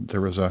 and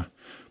there was a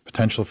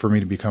potential for me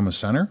to become a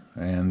center.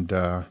 And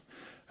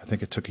I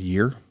think it took a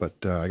year,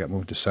 but I got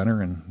moved to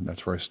center, and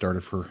that's where I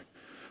started for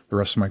the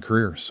rest of my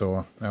career.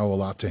 So I owe a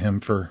lot to him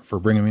for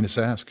bringing me to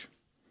Sask.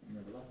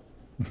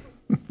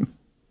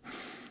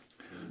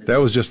 That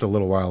was just a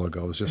little while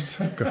ago. It was just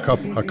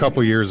a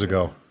couple years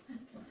ago.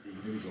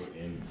 You go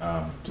in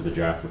to the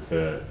draft with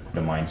the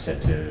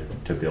mindset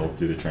to build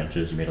through the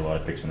trenches. You made a lot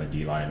of picks on the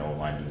D line and O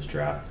line in this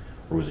draft,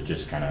 or was it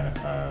just kind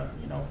of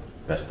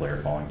best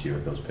player falling to you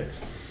with those picks?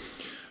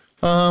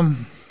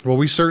 Well,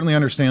 we certainly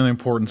understand the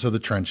importance of the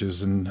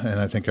trenches, and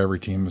I think every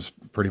team is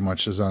pretty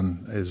much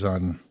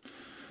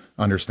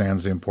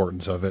understands the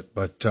importance of it.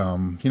 But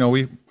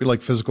we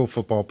like physical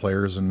football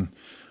players, and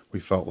we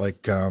felt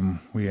like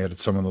we had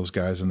some of those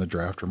guys in the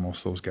draft, or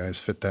most of those guys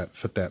fit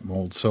that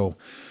mold. So,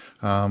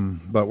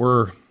 but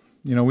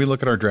we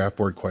look at our draft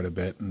board quite a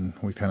bit, and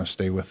we kind of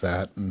stay with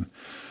that, and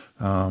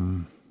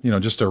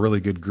just a really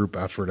good group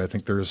effort. I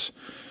think there's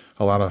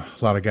a lot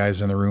of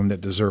guys in the room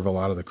that deserve a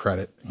lot of the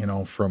credit,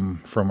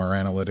 from our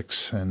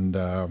analytics and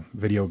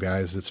video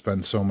guys that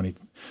spend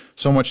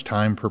so much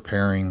time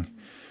preparing,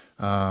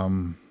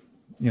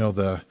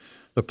 the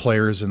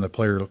players and the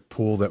player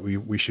pool that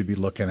we should be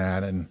looking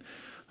at, and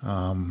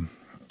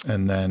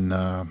then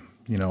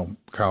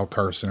Kyle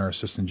Carson, our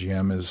assistant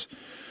GM,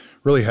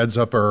 really heads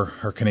up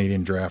our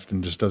Canadian draft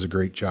and just does a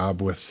great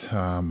job with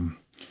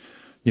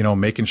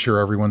making sure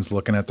everyone's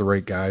looking at the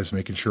right guys,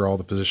 making sure all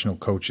the positional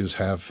coaches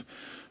have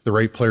the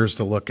right players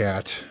to look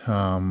at,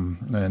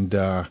 and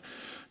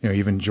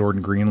even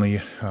Jordan Greenlee,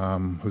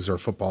 who's our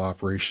football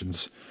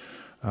operations,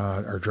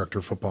 our director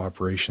of football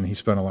operation, he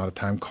spent a lot of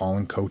time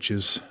calling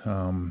coaches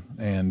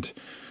and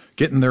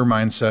getting their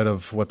mindset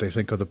of what they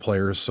think of the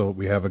players, so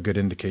we have a good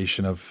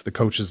indication of the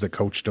coaches that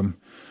coached them.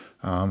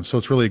 So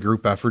it's really a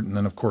group effort, and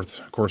then of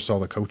course all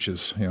the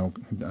coaches,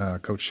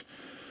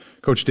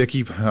 Coach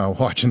Dickey,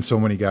 watching so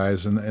many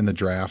guys in the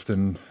draft,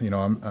 and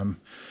I'm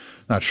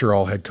not sure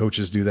all head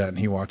coaches do that, and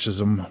he watches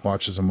them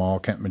all.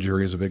 Kent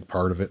Majuri is a big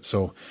part of it.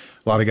 So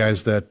a lot of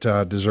guys that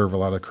deserve a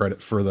lot of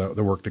credit for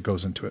the work that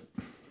goes into it.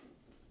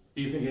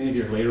 Do you think any of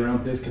your later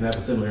round picks can have a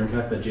similar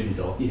impact that Jaden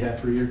Dalkey had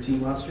for your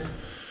team last year?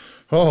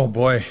 Oh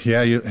boy,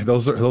 yeah,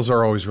 those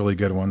are always really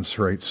good ones,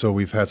 right? So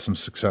we've had some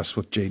success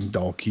with Jaden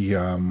Dalkey.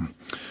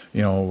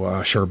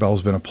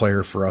 Charbel's been a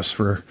player for us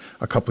for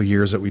a couple of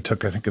years that we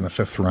took, I think, in the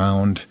 5th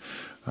round.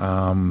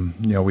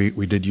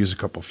 We did use a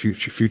couple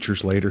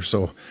futures later,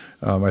 so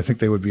I think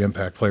they would be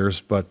impact players.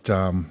 But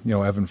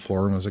Evan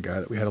Florin was a guy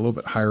that we had a little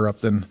bit higher up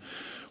than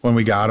when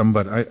we got him.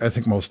 But I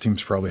think most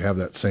teams probably have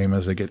that same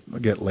as they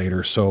get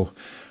later. So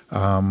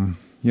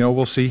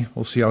we'll see.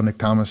 We'll see how Nick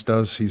Thomas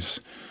does. He's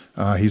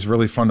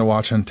really fun to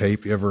watch on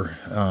tape. You ever,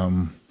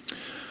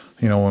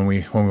 when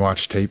we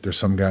watch tape, there's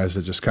some guys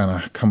that just kind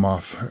of come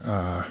off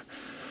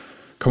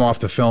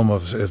the film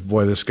of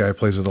boy, this guy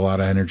plays with a lot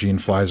of energy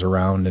and flies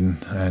around,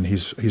 and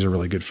he's a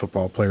really good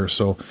football player.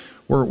 So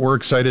we're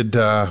excited.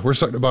 We're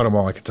excited about them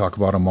all. I could talk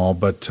about them all,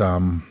 but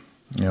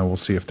we'll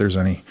see if there's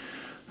any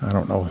I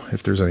don't know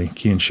if there's any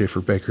Kean Schaefer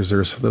Bakers.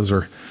 Those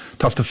are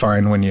tough to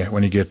find when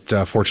you get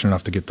fortunate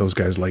enough to get those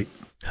guys late.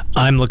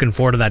 I'm looking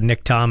forward to that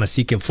Nick Thomas.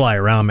 He can fly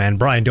around, man.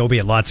 Brian Doby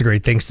had lots of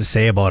great things to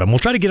say about him. We'll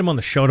try to get him on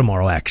the show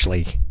tomorrow,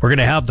 actually. We're going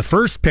to have the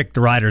first pick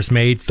the Riders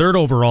made, 3rd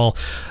overall,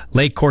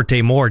 Lake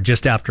Corte Moore,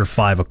 just after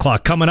 5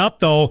 o'clock. Coming up,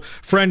 though,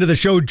 friend of the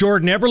show,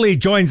 Jordan Eberle,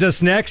 joins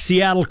us next.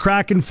 Seattle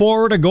Kraken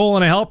forward, a goal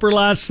and a helper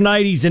last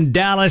night. He's in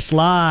Dallas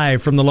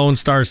live from the Lone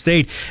Star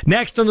State.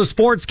 Next on the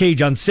Sports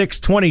Cage on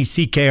 620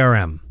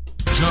 CKRM.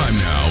 Time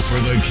now for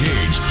the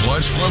Cage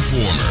Clutch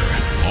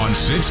Performer on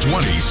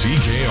 620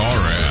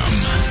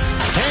 CKRM.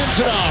 Hands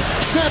it off.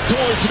 Snap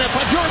towards net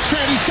by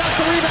Bjorkstrand. He's got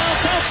the rebound.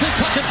 Bouncing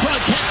puck in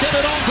front. Can't get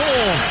it on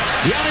goal.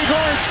 Yanni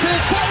Gourde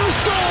spins. Fire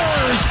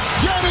scores.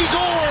 Yanni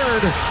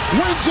Gourde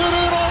wins it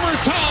in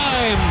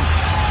overtime.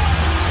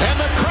 And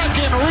the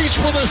Kraken reach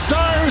for the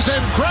Stars and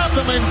grab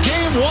them in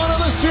Game 1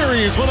 of the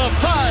series with a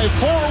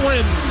 5-4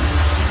 win.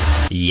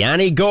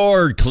 Yanni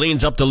Gourde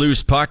cleans up the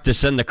loose puck to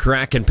send the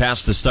Kraken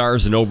past the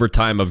Stars in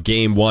overtime of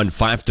Game 1,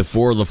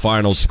 5-4 the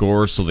final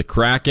score. So the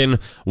Kraken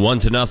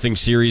 1-0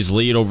 series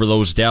lead over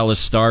those Dallas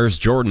Stars.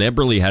 Jordan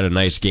Eberle had a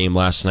nice game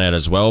last night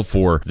as well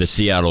for the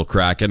Seattle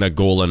Kraken, a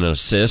goal and an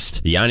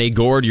assist. Yanni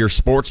Gourde, your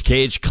Sports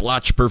Cage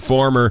clutch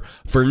performer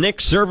for Nick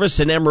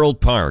Service in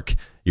Emerald Park.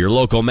 Your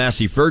local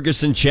Massey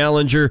Ferguson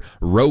Challenger,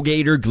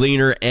 Rogator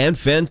Gleaner, and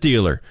Fent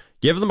dealer.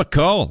 Give them a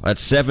call at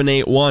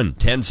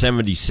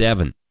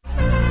 781-1077.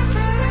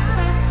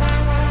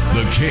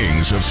 The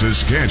Kings of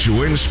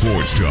Saskatchewan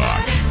Sports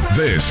Talk.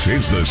 This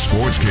is the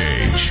Sports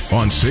Cage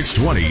on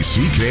 620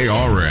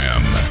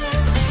 CKRM.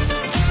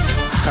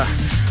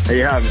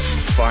 Yeah, I'm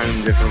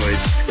finding different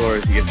ways to score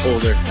as you get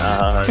older.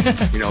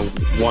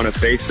 Won a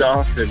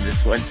face-off and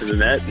just went to the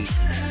net and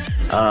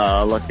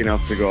lucky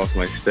enough to go off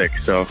my stick.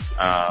 So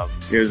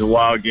it was a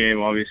wild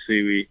game.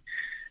 Obviously, we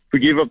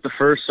gave up the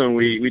first one.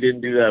 We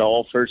didn't do that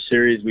all first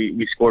series.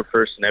 We scored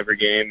first in every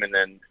game, and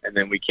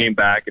then we came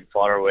back and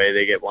fought our way.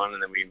 They get one,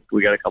 and then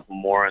we got a couple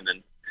more, and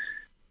then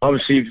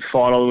obviously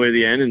fought all the way to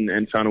the end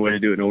and found a way to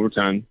do it in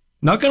overtime.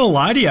 Not going to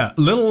lie to you, a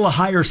little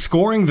higher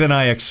scoring than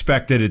I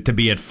expected it to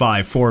be at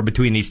 5-4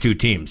 between these two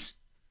teams.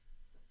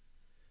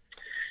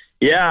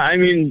 Yeah, I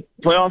mean,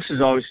 playoffs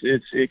is always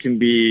it can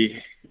be.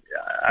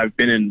 I've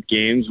been in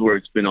games where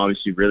it's been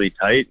obviously really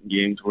tight,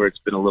 games where it's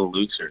been a little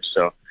looser.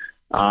 So.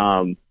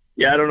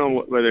 Yeah, I don't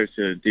know whether it's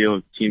a deal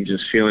of teams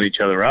just feeling each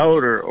other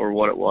out or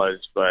what it was,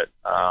 but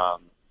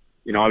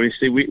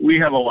obviously we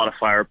have a lot of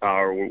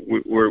firepower.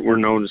 We're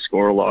known to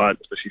score a lot,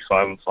 especially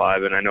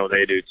 5-on-5, and I know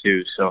they do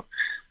too. So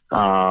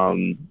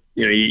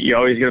you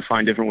always got to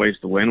find different ways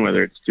to win,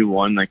 whether it's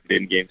 2-1 like they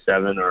did in Game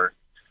 7, or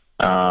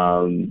be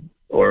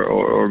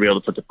able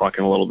to put the puck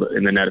in a little bit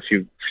in the net a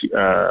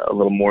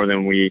little more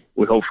than we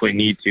hopefully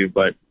need to,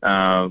 but.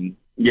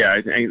 Yeah,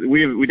 I think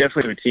we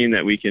definitely have a team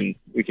that we can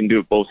do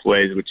it both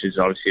ways, which is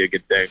obviously a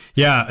good thing.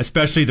 Yeah,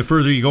 especially the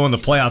further you go in the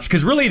playoffs,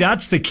 because really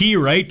that's the key,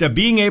 right?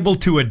 Being able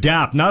to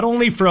adapt, not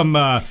only from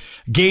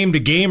game to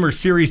game or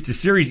series to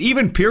series,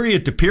 even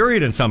period to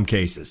period in some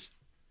cases.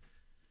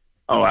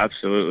 Oh,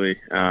 absolutely.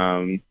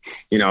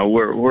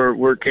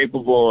 We're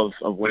capable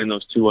of winning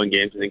those 2-1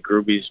 games. I think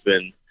Gruby's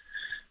been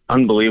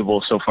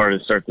unbelievable so far to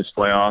start this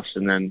playoffs,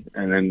 and then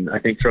I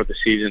think throughout the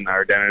season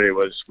our identity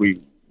was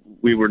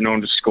we were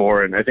known to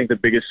score, and I think the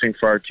biggest thing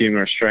for our team,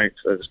 our strength,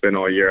 has been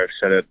all year. I've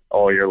said it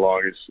all year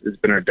long. Has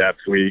been our depth.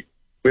 We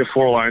have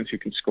 4 lines who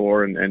can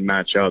score and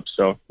match up,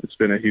 so it's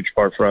been a huge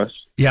part for us.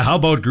 Yeah, how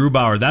about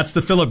Grubauer? That's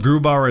the Philip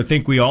Grubauer I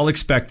think we all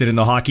expected in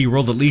the hockey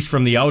world, at least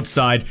from the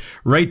outside,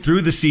 right through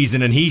the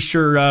season, and he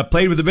sure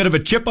played with a bit of a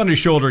chip on his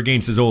shoulder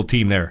against his old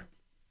team there.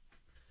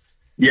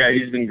 Yeah,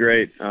 he's been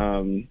great.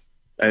 I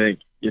think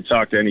you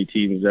talk to any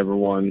team who's ever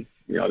won,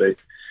 they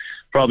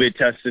probably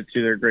attested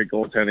to their great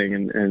goaltending,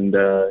 and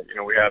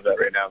we have that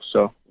right now.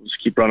 So we'll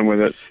just keep running with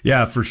it.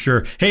 Yeah, for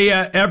sure. Hey,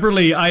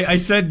 Eberle, I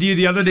said to you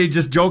the other day,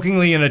 just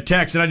jokingly in a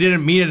text, and I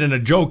didn't mean it in a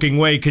joking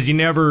way because you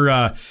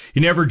never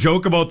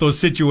joke about those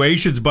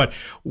situations. But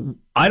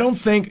I don't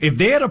think if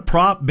they had a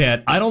prop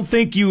bet, I don't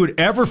think you would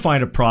ever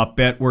find a prop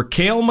bet where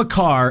Cale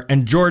Makar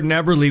and Jordan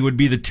Eberle would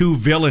be the two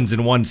villains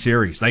in one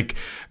series. Like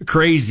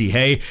crazy,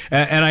 hey.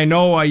 And I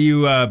know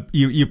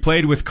you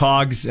played with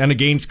Cogs and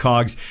against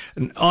Cogs,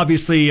 and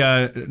obviously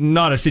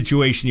not a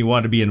situation you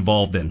want to be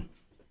involved in.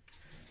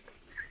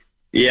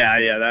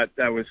 Yeah,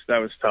 that was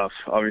tough.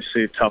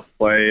 Obviously, a tough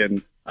play,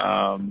 and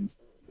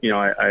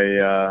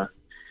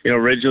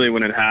originally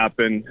when it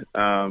happened,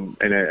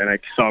 and I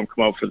saw him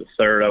come out for the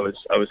third, I was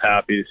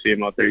happy to see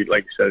him out there.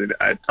 Like I said,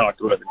 I talked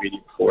about it at the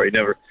meeting before. You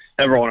never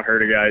want to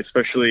hurt a guy,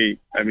 especially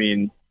a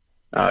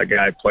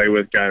guy I play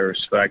with, guy I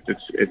respect.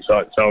 It's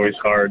always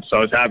hard. So I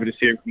was happy to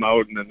see him come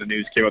out, and then the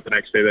news came out the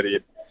next day that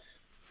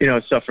he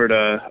had suffered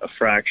a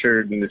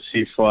fracture in the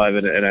C5,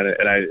 and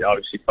I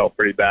obviously felt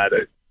pretty bad.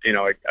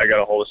 I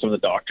got a hold of some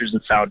of the doctors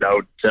and found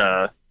out,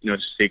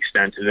 just the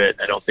extent of it.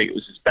 I don't think it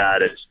was as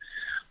bad as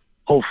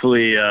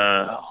hopefully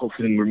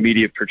the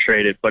media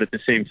portrayed it. But at the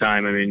same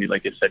time, I mean,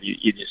 like I said,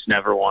 you just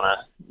never want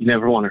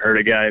to hurt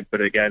a guy,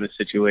 put a guy in the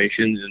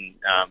situations. And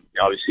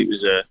obviously it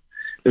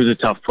a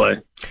tough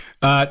play.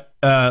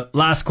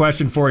 Last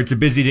question for you. It's a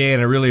busy day,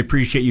 and I really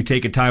appreciate you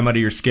taking time out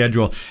of your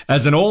schedule.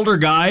 As an older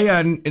guy,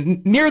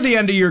 and near the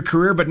end of your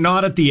career, but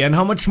not at the end,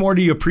 how much more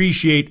do you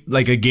appreciate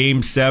like a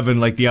Game 7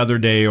 like the other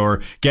day,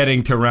 or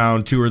getting to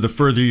round 2, or the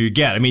further you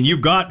get? I mean,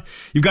 you've got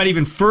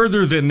even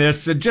further than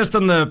this, just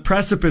on the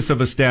precipice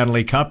of a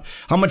Stanley Cup.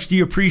 How much do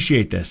you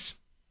appreciate this?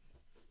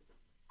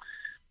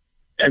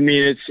 I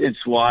mean,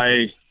 it's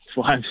why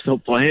I'm still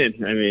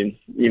playing. I mean,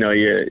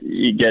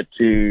 you get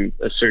to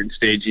a certain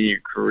stage in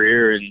your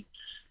career, and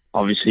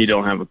obviously you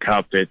don't have a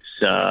cup. It's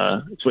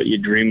what you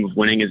dream of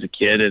winning as a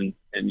kid, and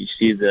you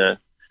see the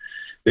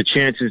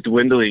chances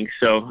dwindling.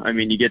 So, I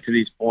mean, you get to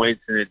these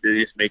points, and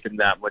they just make them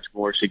that much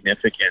more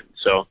significant.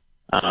 So,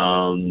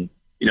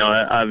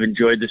 I've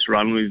enjoyed this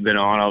run we've been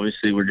on.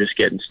 Obviously, we're just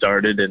getting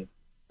started, and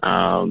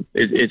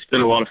it's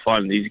been a lot of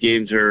fun. These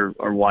games are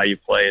why you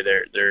play.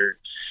 They're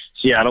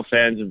Seattle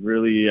fans have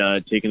really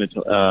taken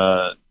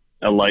a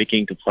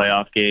liking to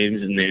playoff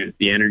games, and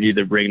the energy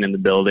they're bringing in the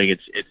building.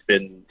 It's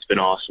been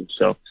awesome.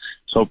 So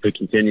let's hope it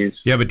continues.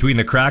 Yeah, between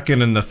the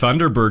Kraken and the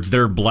Thunderbirds,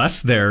 they're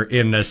blessed there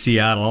in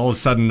Seattle. All of a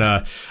sudden,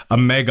 a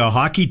mega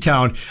hockey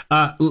town.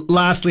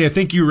 Lastly, I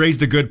think you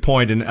raised a good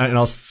point, and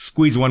I'll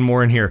squeeze one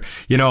more in here.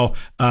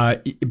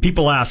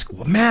 People ask,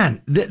 well,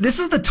 man, this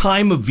is the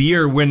time of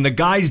year when the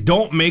guys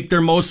don't make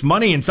their most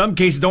money. In some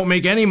cases, don't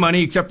make any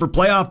money except for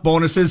playoff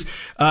bonuses,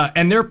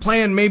 and they're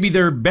playing maybe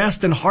their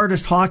best and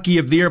hardest hockey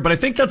of the year. But I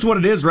think that's what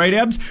it is, right,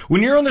 Ebbs?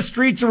 When you're on the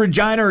streets of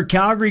Regina or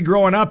Calgary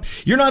growing up,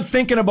 you're not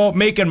thinking about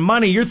making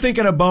money. You're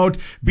thinking about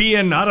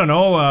being,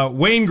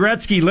 Wayne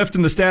Gretzky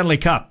lifting the Stanley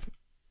Cup.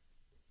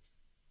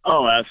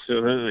 Oh,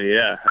 absolutely,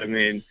 yeah. I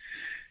mean,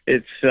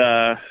 it's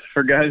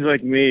for guys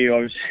like me.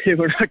 Obviously,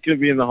 we're not going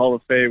to be in the Hall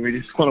of Fame. We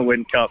just want to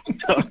win cups.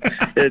 So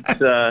it's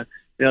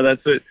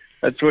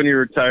that's when you're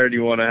retired.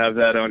 You want to have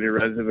that on your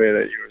resume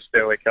that you were a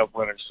Stanley Cup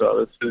winner.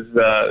 So this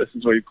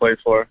is what you play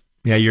for.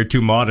 Yeah, you're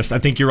too modest. I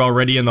think you're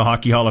already in the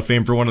Hockey Hall of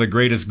Fame for one of the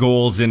greatest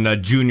goals in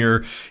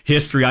junior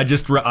history. I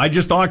just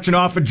auctioned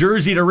off a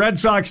jersey to Red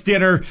Sox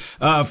dinner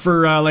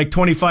for like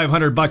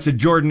 $2,500, a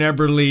Jordan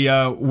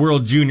Eberle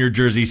World Junior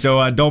jersey.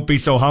 So don't be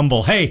so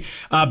humble. Hey,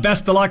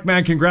 best of luck,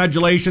 man.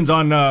 Congratulations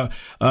on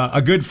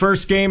a good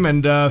first game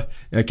and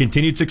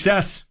continued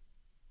success.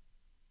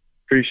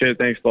 Appreciate it.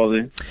 Thanks,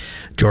 Ballsy.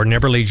 Jordan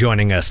Eberle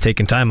joining us,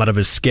 taking time out of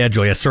his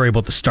schedule. Yeah, sorry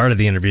about the start of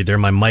the interview there.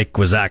 My mic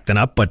was acting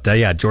up, but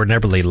Jordan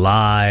Eberle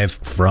live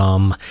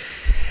from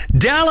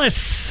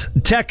Dallas,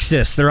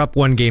 Texas. They're up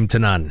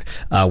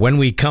 1-0. When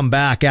we come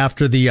back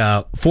after the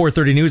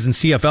 4:30 news and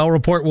CFL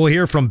report, we'll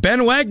hear from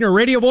Ben Wagner,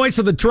 radio voice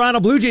of the Toronto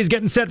Blue Jays,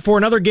 getting set for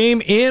another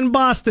game in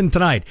Boston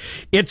tonight.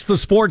 It's the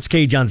Sports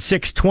Cage on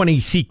 620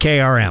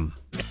 CKRM.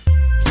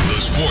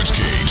 The Sports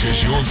Cage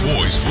is your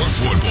voice for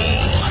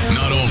football,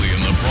 not only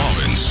in the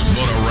province,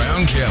 but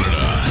around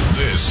Canada.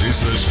 This is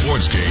the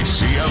Sports Cage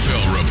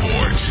CFL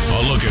Report.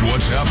 A look at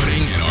what's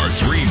happening in our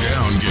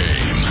 3-down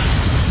game.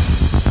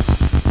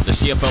 The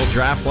CFL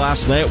draft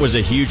last night was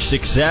a huge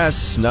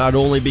success, not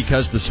only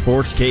because the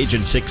Sports Cage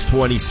and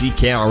 620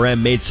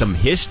 CKRM made some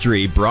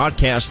history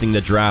broadcasting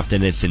the draft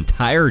in its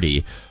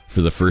entirety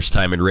for the first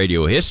time in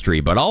radio history,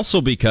 but also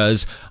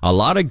because a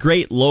lot of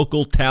great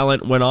local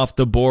talent went off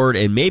the board,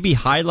 and maybe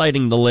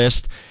highlighting the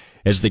list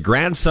as the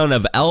grandson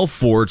of Al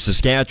Ford,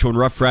 Saskatchewan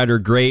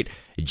Roughrider great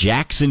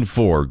Jackson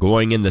Ford,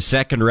 going in the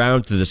second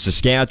round to the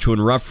Saskatchewan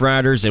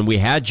Roughriders, and we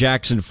had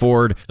Jackson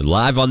Ford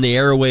live on the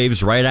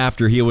airwaves right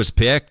after he was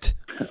picked.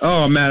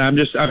 Oh, man, I'm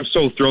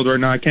so thrilled right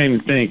now. I can't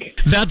even think.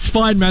 That's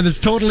fine, man. That's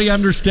totally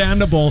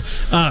understandable.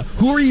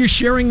 Who are you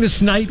sharing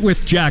this night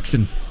with,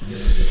 Jackson?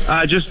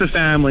 Just the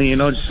family,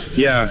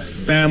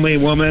 family,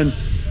 woman.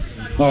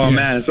 Oh,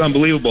 man, it's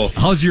unbelievable.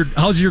 How's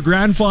your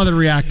grandfather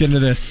reacting to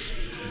this?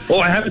 Oh,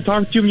 I haven't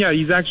talked to him yet.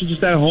 He's actually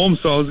just at home,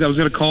 so I was going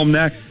to call him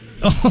next.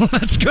 Oh,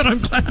 that's good.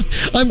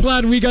 I'm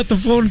glad we got the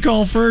phone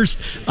call first.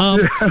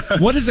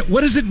 What does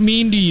it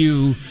mean to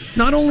you,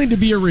 not only to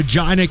be a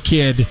Regina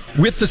kid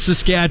with the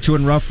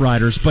Saskatchewan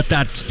Roughriders, but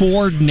that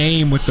Ford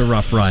name with the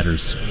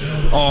Roughriders?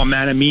 Oh,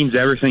 man, it means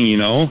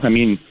everything, I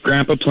mean,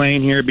 Grandpa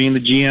playing here, being the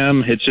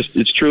GM,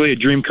 it's truly a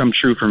dream come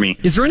true for me.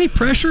 Is there any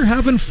pressure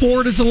having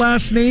Ford as a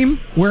last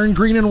name, wearing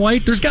green and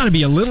white? There's got to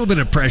be a little bit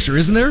of pressure,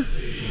 isn't there?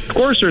 Of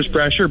course there's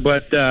pressure,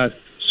 but as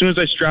soon as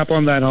I strap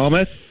on that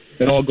helmet,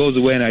 it all goes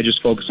away and I just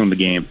focus on the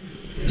game.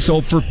 So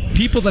for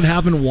people that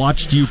haven't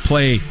watched you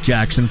play,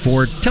 Jackson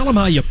Ford, tell them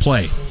how you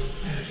play.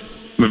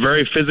 I'm a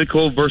very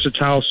physical,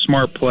 versatile,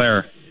 smart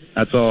player.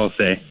 That's all I'll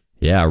say.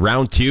 Yeah,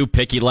 round 2,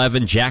 pick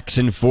 11,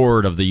 Jackson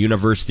Ford of the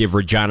University of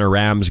Regina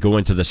Rams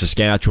going to the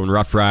Saskatchewan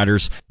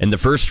Roughriders. In the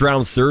first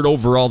round, 3rd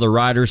overall, the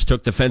Riders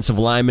took defensive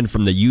lineman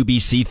from the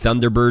UBC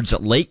Thunderbirds,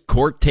 Lake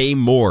Corte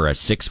Moore, a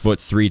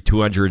 6'3",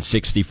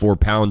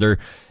 264-pounder.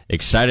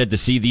 Excited to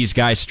see these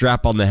guys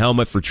strap on the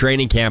helmet for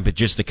training camp in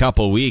just a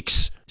couple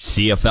weeks.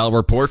 CFL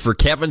report for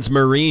Kevin's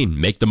Marine.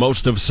 Make the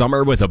most of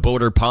summer with a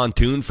boat or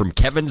pontoon from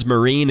Kevin's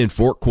Marine in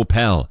Fort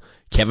Qu'Appelle.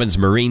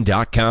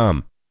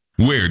 kevinsmarine.com.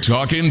 We're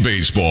talking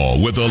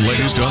baseball with the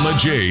latest on the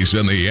Jays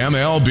and the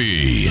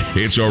MLB.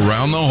 It's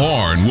Around the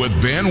Horn with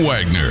Ben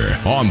Wagner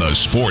on the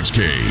Sports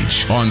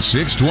Cage on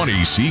 620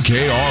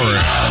 CKRM.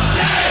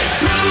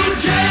 Blue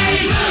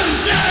Jays,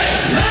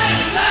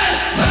 let's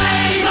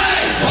play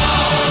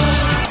baseball.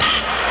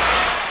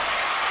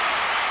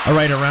 All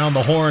right, Around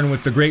the Horn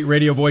with the great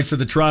radio voice of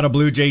the Toronto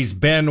Blue Jays,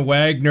 Ben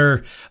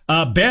Wagner.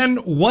 Ben,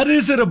 what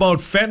is it about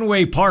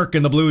Fenway Park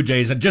and the Blue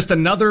Jays? Just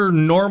another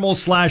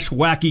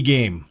normal/wacky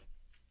game?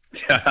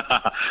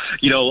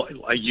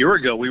 A year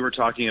ago, we were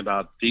talking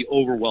about the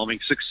overwhelming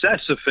success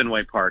of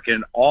Fenway Park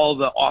and all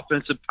the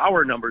offensive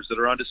power numbers that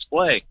are on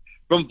display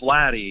from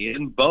Vladdy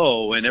and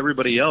Bo and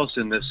everybody else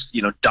in this,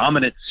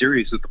 dominant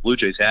series that the Blue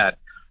Jays had,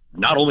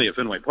 not only at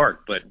Fenway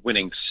Park, but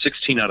winning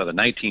 16 out of the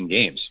 19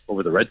 games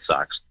over the Red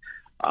Sox.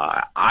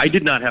 I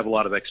did not have a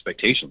lot of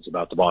expectations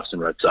about the Boston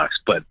Red Sox,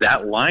 but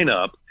that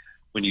lineup,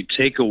 when you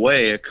take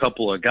away a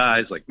couple of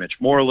guys like Mitch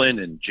Moreland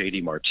and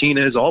JD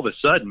Martinez, all of a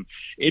sudden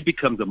it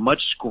becomes a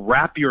much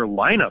scrappier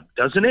lineup,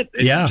 doesn't it?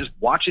 Yeah. Just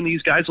watching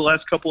these guys the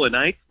last couple of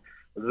nights,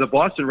 the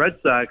Boston Red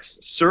Sox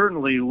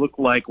certainly look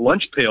like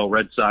lunch pail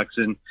Red Sox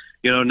and,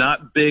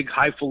 not big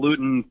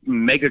highfalutin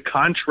mega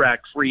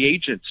contract free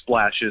agent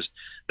splashes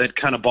that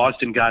kind of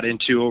Boston got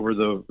into over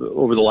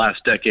the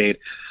last decade.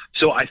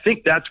 So I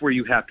think that's where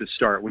you have to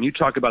start when you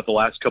talk about the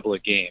last couple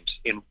of games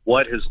and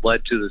what has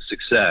led to the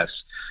success.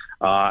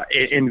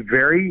 In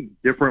very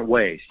different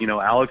ways.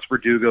 Alex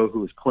Verdugo,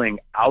 who is playing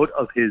out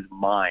of his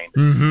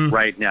mind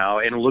right now,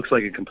 and it looks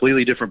like a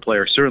completely different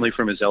player, certainly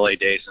from his LA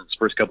days in his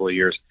first couple of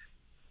years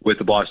with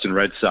the Boston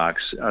Red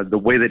Sox. The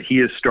way that he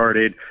has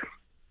started,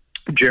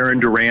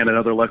 Jarren Duran,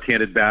 another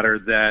left-handed batter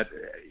that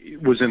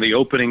was in the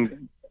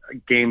opening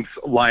games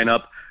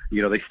lineup.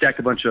 They stacked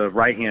a bunch of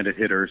right-handed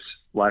hitters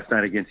last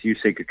night against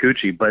Yusei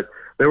Kikuchi, but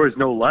there was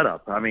no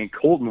let-up. I mean,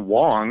 Colton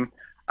Wong,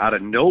 out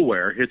of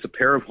nowhere, hits a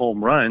pair of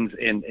home runs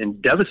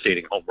and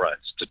devastating home runs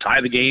to tie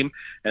the game,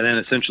 and then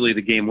essentially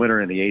the game winner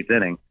in the eighth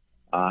inning.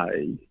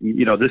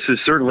 This is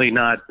certainly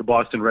not the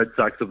Boston Red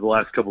Sox of the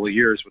last couple of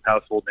years with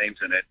household names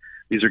in it.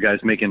 These are guys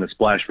making the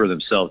splash for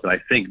themselves. And I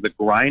think the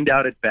grind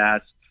out at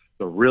bats,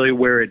 the really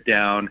wear it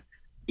down,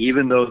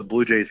 even though the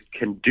Blue Jays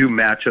can do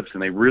matchups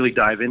and they really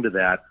dive into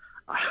that,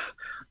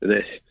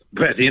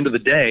 but at the end of the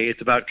day,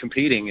 it's about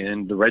competing,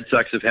 and the Red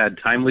Sox have had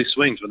timely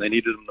swings when they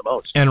needed them the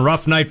most. And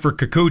rough night for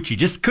Kikuchi.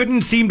 Just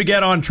couldn't seem to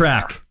get on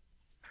track.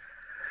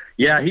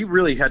 Yeah, he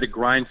really had to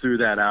grind through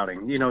that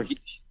outing. He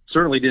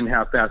certainly didn't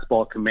have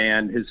fastball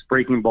command. His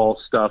breaking ball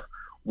stuff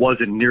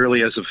wasn't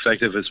nearly as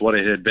effective as what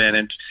it had been.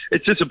 And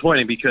it's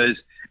disappointing because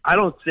I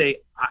don't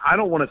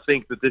want to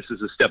think that this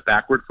is a step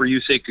backward for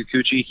Yusei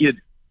Kikuchi. He had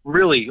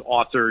really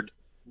authored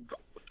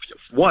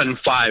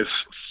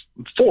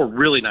four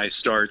really nice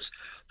starts,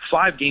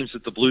 5 games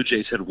that the Blue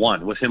Jays had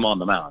won with him on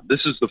the mound.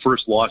 This is the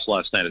first loss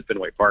last night at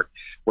Fenway Park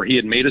where he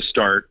had made a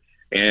start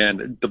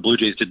and the Blue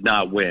Jays did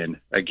not win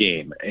a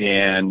game.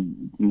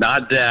 And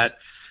not that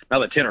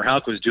Tanner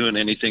Houck was doing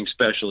anything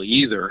special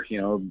either.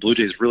 Blue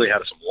Jays really had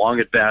some long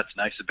at-bats,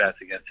 nice at-bats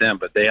against him,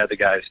 but they had the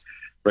guys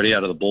ready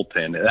out of the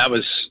bullpen. That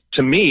was,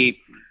 to me,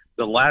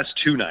 the last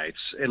 2 nights,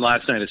 and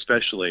last night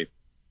especially,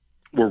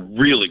 were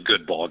really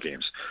good ball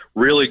games.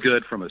 Really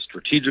good from a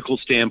strategical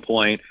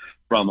standpoint,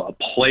 from a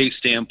play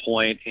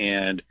standpoint,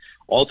 and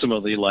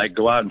ultimately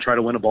go out and try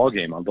to win a ball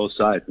game on both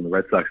sides, and the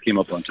Red Sox came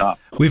up on top.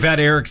 We've had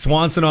Eric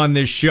Swanson on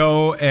this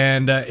show,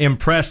 and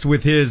impressed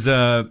with his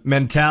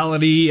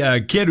mentality.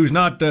 A kid who's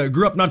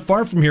grew up not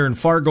far from here in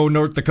Fargo,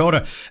 North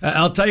Dakota.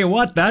 I'll tell you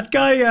what, that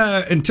guy,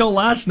 until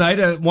last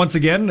night, once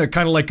again,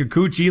 kind of like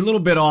Kikuchi, a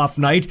little bit off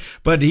night,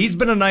 but he's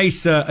been a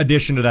nice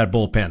addition to that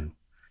bullpen.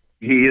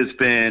 He has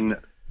been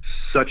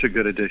such a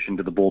good addition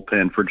to the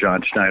bullpen for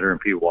John Schneider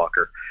and Pete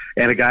Walker,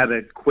 and a guy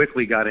that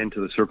quickly got into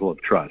the circle of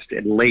trust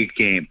in late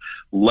game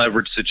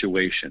leverage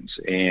situations.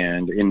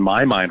 And in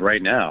my mind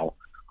right now,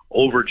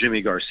 over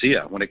Jimmy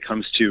Garcia when it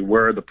comes to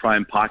where the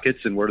prime pockets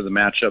and where do the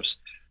matchups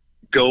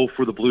go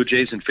for the Blue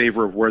Jays in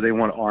favor of where they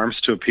want arms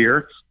to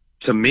appear.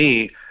 To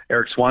me,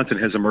 Eric Swanson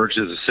has emerged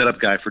as a setup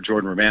guy for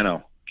Jordan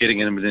Romano, getting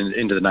him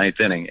into the 9th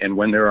inning. And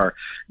when there are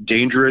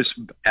dangerous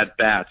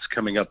at-bats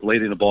coming up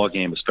late in a ball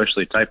game,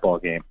 especially a tight ball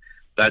game,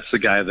 that's the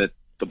guy that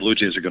the Blue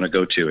Jays are going to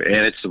go to.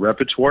 And it's the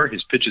repertoire.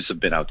 His pitches have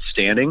been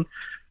outstanding.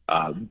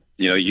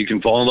 You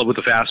can fall in love with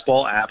the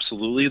fastball,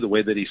 absolutely, the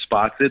way that he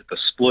spots it. The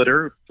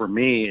splitter, for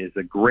me, is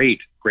a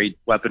great, great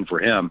weapon for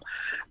him.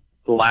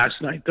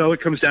 Last night, though,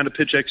 it comes down to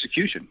pitch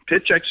execution.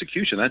 Pitch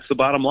execution, that's the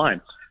bottom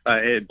line.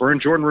 It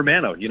burned Jordan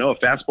Romano. A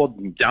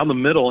fastball down the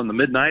middle in the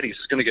mid-90s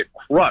is going to get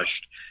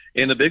crushed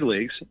in the big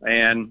leagues.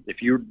 And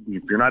if you're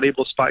not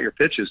able to spot your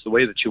pitches the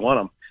way that you want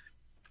them,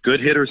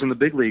 good hitters in the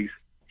big leagues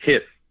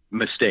hit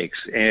mistakes.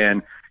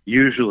 And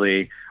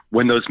usually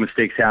when those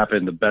mistakes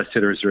happen, the best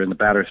hitters are in the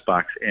batter's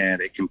box,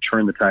 and it can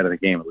turn the tide of the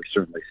game. And we've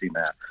certainly seen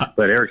that.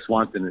 But Eric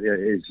Swanson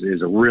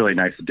is a really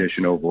nice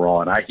addition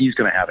overall, and he's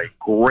going to have a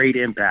great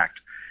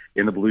impact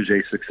in the Blue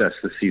Jays' success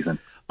this season.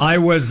 I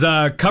was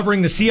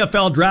covering the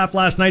CFL draft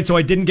last night, so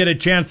I didn't get a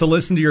chance to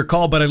listen to your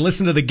call, but I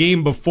listened to the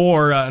game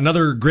before.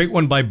 Another great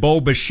one by Bo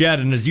Bichette,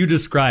 and as you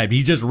described,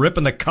 he's just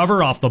ripping the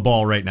cover off the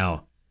ball right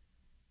now.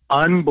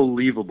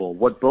 Unbelievable.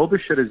 What Bo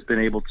Bichette has been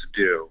able to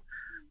do,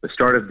 the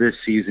start of this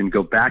season,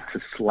 go back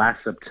to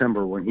last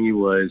September when he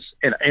was,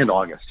 and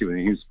August too,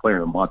 he was player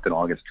of the month in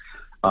August,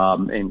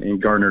 and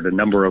garnered a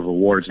number of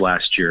awards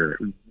last year.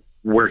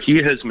 Where he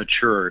has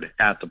matured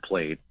at the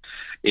plate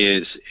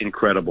is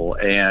incredible.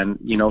 And,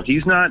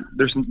 he's not,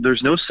 there's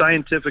no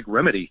scientific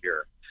remedy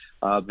here,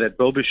 that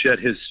Bo Bichette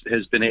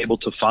has been able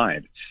to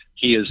find.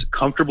 He is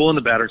comfortable in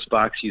the batter's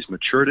box. He's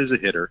matured as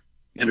a hitter.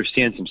 He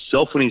understands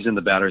himself when he's in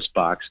the batter's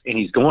box, and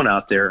he's going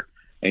out there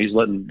and he's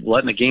letting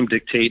the game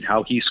dictate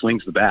how he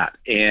swings the bat.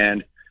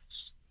 And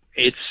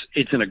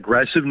it's an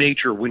aggressive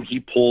nature when he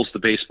pulls the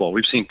baseball.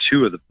 We've seen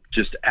two of the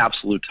just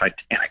absolute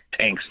titanic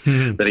tanks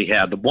that he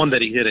had. The one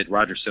that he hit at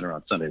Rogers Center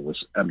on Sunday was,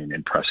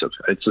 impressive.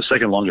 It's the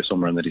second longest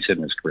home run that he's hit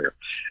in his career.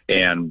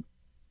 And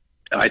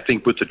I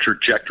think with the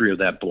trajectory of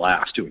that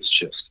blast, it was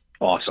just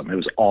awesome. It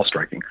was all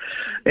striking.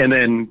 And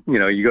then,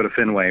 you go to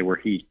Fenway where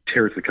he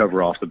tears the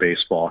cover off the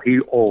baseball. He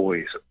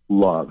always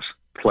loves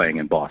playing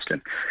in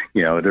Boston.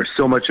 There's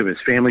so much of his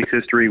family's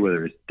history,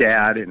 whether his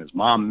dad and his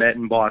mom met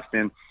in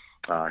Boston.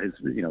 His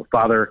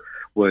father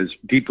was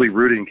deeply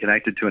rooted and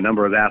connected to a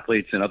number of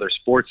athletes and other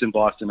sports in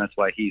Boston. That's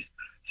why he's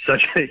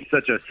such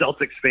a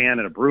Celtics fan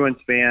and a Bruins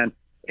fan,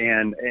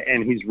 and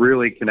he's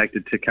really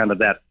connected to kind of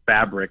that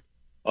fabric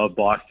of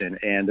Boston.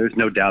 And there's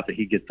no doubt that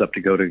he gets up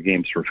to go to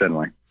games for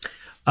Fenway.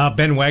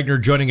 Ben Wagner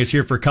joining us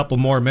here for a couple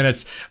more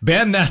minutes.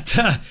 Ben,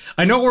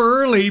 I know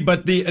we're early,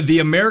 but the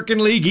American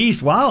League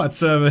East, wow,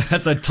 that's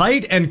a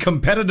tight and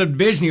competitive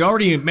division. You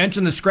already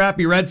mentioned the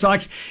scrappy Red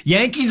Sox.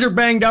 Yankees are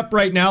banged up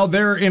right now.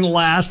 They're in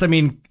last.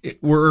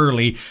 We're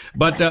early,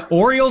 but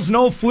Orioles,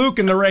 no fluke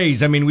in the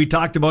Rays. We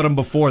talked about them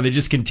before. They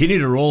just continue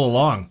to roll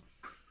along.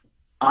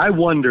 I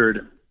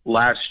wondered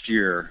last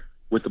year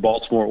with the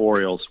Baltimore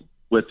Orioles,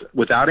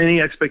 without any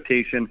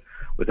expectation,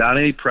 without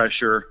any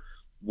pressure,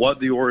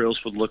 what the Orioles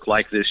would look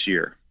like this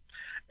year.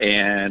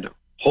 And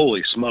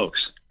holy smokes,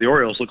 the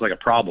Orioles look like a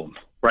problem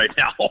right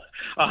now.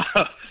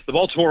 The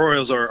Baltimore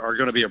Orioles are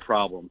going to be a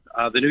problem.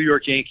 The New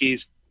York Yankees,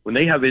 when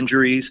they have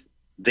injuries,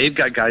 they've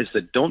got guys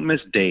that don't miss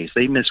days.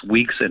 They miss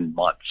weeks and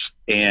months.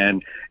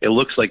 And it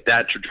looks like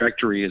that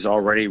trajectory is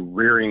already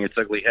rearing its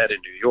ugly head in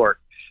New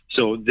York.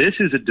 So this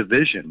is a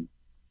division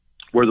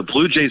where the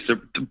Blue Jays,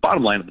 the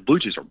bottom line, the Blue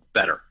Jays are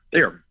better. They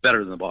are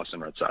better than the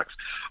Boston Red Sox.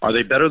 Are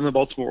they better than the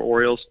Baltimore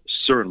Orioles?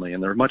 Certainly,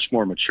 and they're much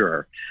more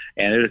mature.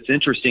 And it's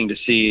interesting to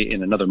see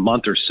in another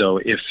month or so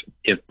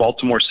if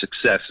Baltimore's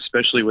success,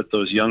 especially with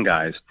those young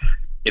guys,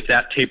 if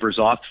that tapers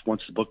off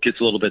once the book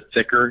gets a little bit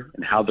thicker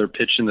and how they're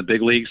pitched in the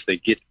big leagues, they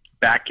get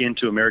back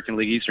into American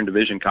League Eastern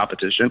Division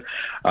competition.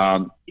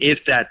 If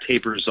that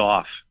tapers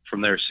off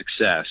from their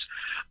success,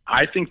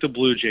 I think the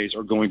Blue Jays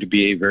are going to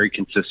be a very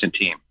consistent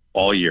team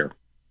all year.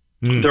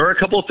 There are a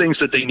couple of things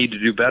that they need to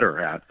do better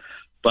at.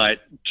 But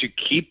to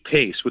keep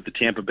pace with the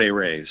Tampa Bay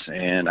Rays,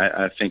 and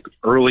I think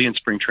early in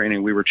spring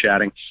training we were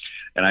chatting,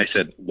 and I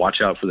said, watch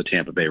out for the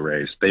Tampa Bay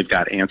Rays. They've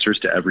got answers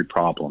to every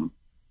problem.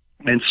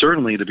 And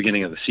certainly at the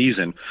beginning of the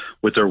season,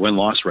 with their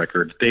win-loss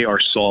record, they are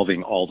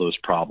solving all those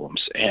problems.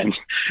 And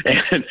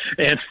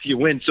you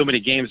win so many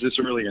games this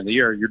early in the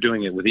year, you're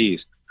doing it with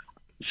ease.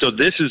 So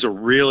this is a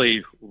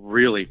really,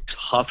 really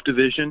tough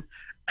division.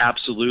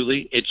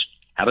 Absolutely. It's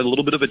had a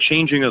little bit of a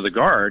changing of the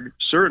guard,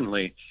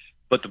 certainly.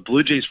 But the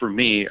Blue Jays, for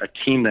me, a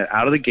team that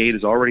out of the gate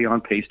is already on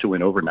pace to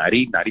win over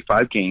 90,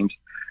 95 games.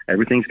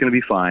 Everything's going to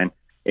be fine.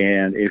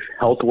 And if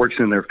health works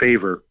in their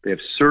favor, they have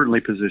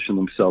certainly positioned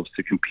themselves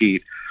to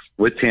compete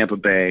with Tampa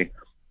Bay,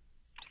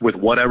 with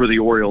whatever the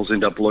Orioles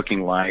end up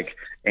looking like.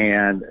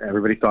 And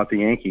everybody thought the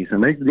Yankees.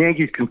 And the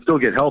Yankees can still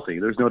get healthy.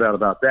 There's no doubt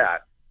about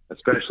that,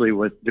 especially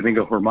with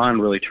Domingo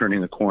Germán really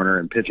turning the corner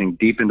and pitching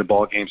deep into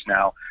ball games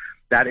now.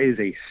 That is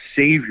a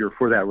savior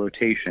for that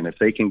rotation if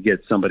they can get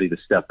somebody to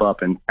step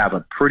up and have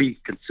a pretty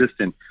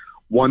consistent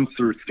 1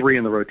 through 3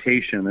 in the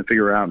rotation and then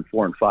figure out in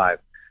 4 and 5.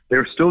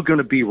 They're still going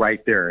to be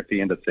right there at the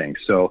end of things.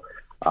 So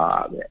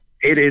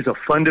it is a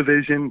fun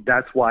division.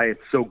 That's why it's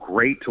so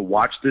great to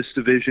watch this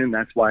division.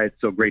 That's why it's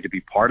so great to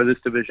be part of this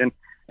division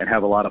and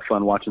have a lot of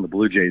fun watching the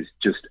Blue Jays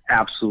just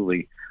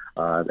absolutely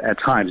at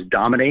times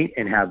dominate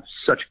and have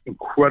such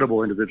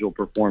incredible individual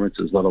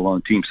performances, let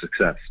alone team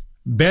success.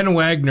 Ben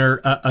Wagner,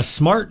 a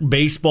smart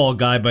baseball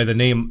guy by the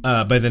name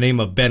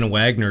of Ben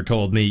Wagner,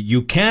 told me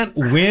you can't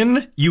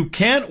win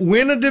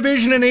a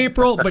division in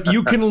April, but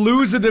you can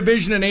lose a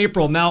division in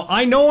April. Now,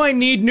 I know I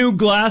need new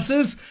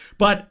glasses,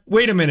 but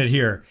wait a minute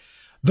here.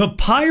 The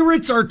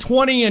Pirates are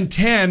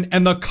 20-10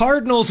 and the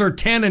Cardinals are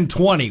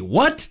 10-20.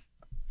 What?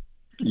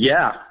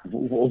 Yeah.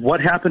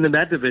 What happened in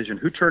that division?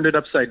 Who turned it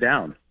upside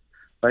down?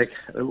 Like,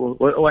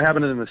 what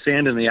happened in the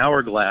sand in the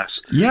hourglass?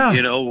 Yeah.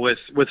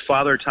 With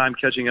Father Time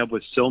catching up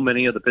with so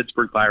many of the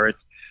Pittsburgh Pirates,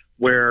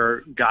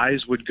 where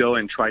guys would go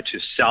and try to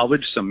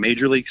salvage some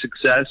major league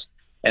success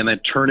and then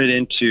turn it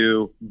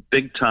into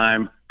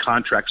big-time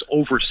contracts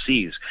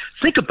overseas.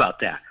 Think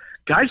about that.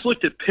 guys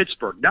looked at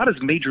Pittsburgh, not as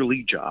major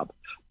league job,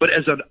 but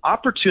as an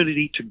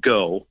opportunity to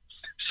go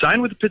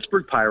sign with the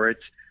Pittsburgh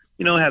Pirates,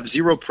 have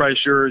zero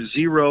pressure,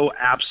 zero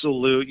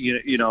absolute,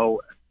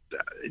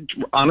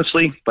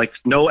 honestly, like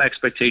no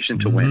expectation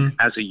to win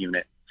as a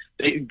unit.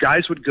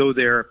 Guys would go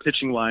there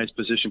pitching-wise,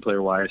 position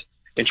player-wise,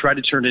 and try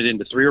to turn it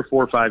into 3 or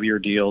 4 or 5 year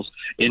deals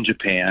in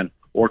Japan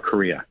or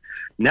Korea.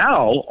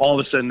 Now, all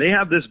of a sudden, they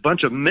have this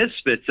bunch of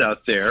misfits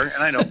out there,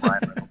 and I know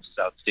Brian Reynolds is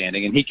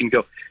outstanding, and he can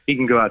go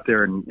out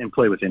there and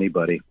play with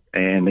anybody,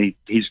 and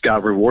he's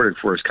got rewarded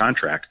for his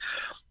contract.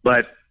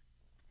 But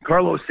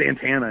Carlos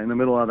Santana in the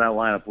middle of that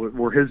lineup,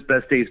 were his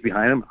best days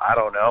behind him? I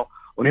don't know.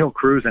 O'Neal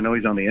Cruz, I know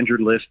he's on the injured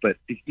list, but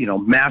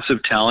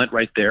massive talent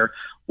right there.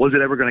 Was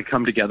it ever going to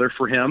come together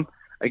for him?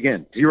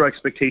 Again, zero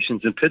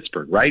expectations in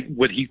Pittsburgh, right?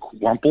 Would he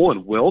crumple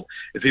and wilt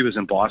if he was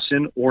in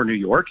Boston or New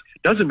York?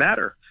 Doesn't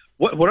matter.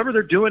 Whatever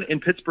they're doing in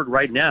Pittsburgh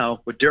right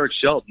now with Derek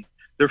Shelton,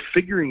 they're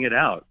figuring it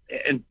out.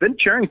 And Ben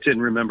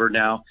Cherington, remember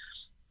now,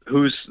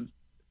 who's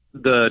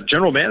the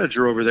general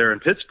manager over there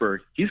in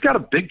Pittsburgh, he's got a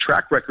big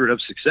track record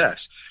of success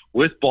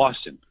with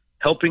Boston,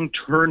 helping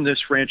turn this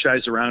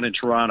franchise around in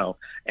Toronto.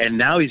 And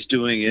now he's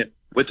doing it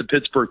with the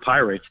Pittsburgh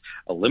Pirates,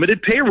 a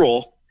limited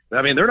payroll.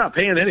 I mean, they're not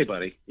paying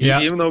anybody,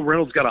 even though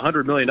Reynolds got a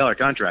 $100 million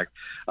contract.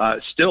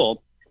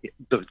 Still,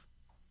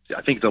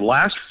 I think the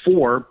last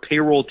 4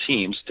 payroll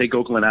teams, take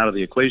Oakland out of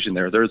the equation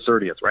there, they're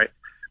 30th, right?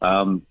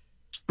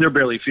 They're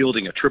barely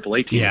fielding a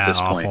AAA team at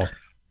this point.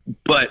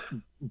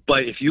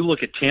 But if you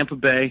look at Tampa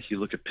Bay, you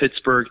look at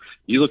Pittsburgh,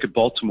 you look at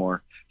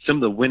Baltimore, some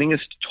of the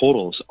winningest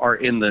totals are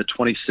in the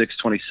 26th,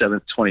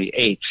 27th,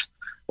 28th,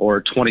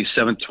 or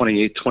 27th,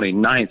 28th,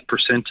 29th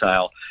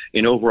percentile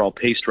in overall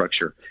pay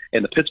structure.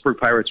 And the Pittsburgh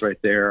Pirates right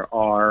there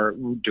are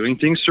doing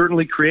things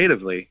certainly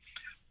creatively,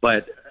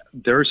 but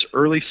there's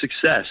early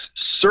success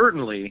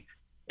certainly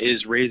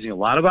is raising a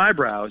lot of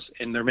eyebrows,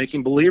 and they're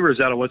making believers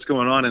out of what's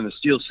going on in the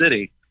Steel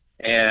City.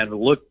 And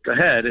look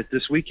ahead at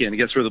this weekend.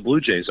 Guess where the Blue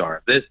Jays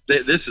are? This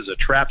is a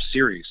trap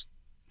series.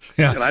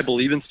 Yeah. And I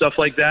believe in stuff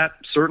like that,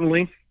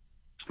 certainly,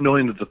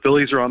 knowing that the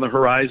Phillies are on the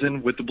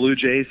horizon with the Blue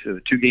Jays,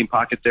 a 2-game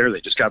pocket there.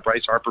 They just got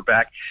Bryce Harper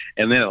back.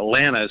 And then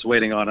Atlanta is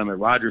waiting on them at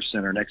Rogers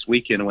Center next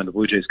weekend when the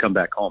Blue Jays come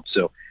back home.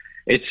 So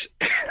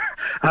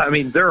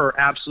there are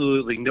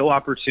absolutely no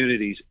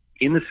opportunities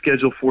in the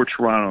schedule for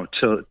Toronto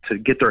to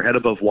get their head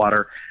above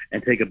water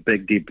and take a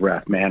big, deep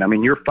breath, man. I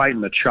mean, you're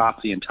fighting the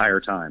chop the entire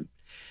time.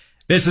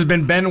 This has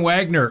been Ben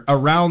Wagner,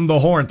 Around the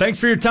Horn. Thanks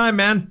for your time,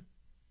 man.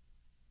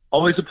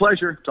 Always a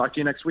pleasure. Talk to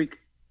you next week.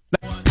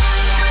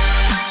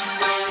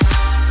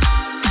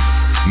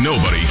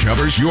 Nobody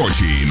covers your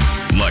team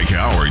like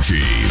our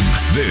team.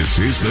 This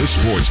is the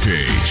Sports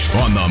Cage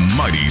on the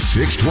mighty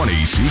 620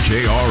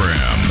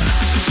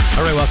 CKRM.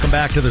 All right, welcome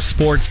back to the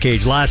Sports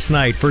Cage. Last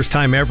night, first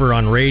time ever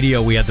on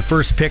radio, we had the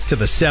first pick to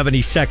the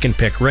 72nd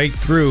pick right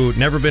through.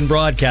 Never been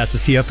broadcast a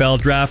CFL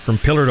draft from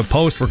pillar to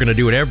post. We're going to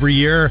do it every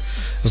year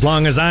as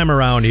long as I'm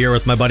around here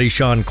with my buddy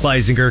Sean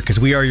Kleisinger, because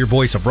we are your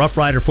voice of Rough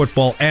Rider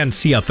football and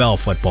CFL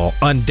football,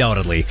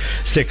 undoubtedly.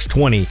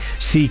 620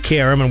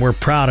 CKRM, and we're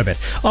proud of it.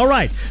 All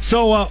right,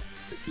 so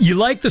you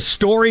like the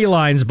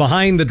storylines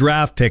behind the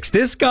draft picks.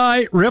 This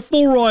guy,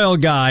 Riffle Royal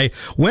guy,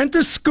 went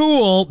to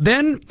school.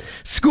 Then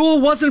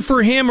school wasn't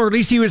for him, or at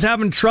least he was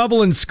having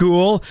trouble in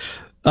school.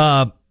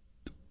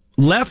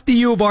 Left the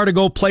U of R to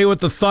go play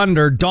with the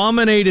Thunder,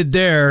 dominated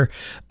there.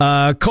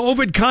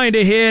 COVID kind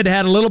of hit,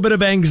 had a little bit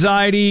of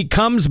anxiety,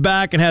 comes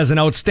back and has an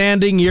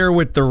outstanding year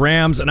with the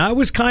Rams. And I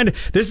was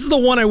this is the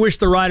one I wish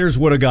the Riders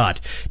would have got.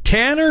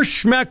 Tanner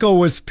Schmeckel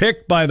was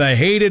picked by the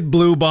hated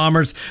Blue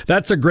Bombers.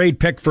 That's a great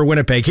pick for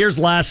Winnipeg. Here's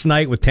last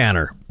night with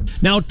Tanner.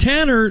 Now,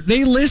 Tanner,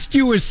 they list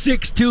you as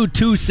 6'2",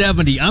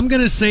 270. I'm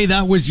going to say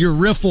that was your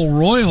Riffle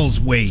Royals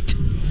weight.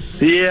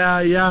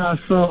 Yeah.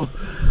 So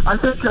I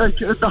think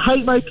the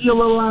height might be a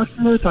little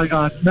accurate. I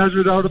got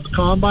measured out at the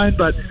combine,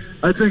 but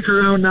I think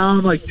around now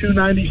I'm like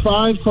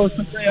 295, close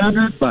to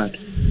 300. But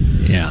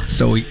yeah.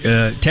 So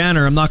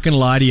Tanner, I'm not going to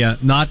lie to you,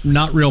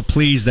 not real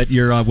pleased that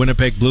you're a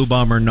Winnipeg Blue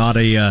Bomber, not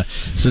a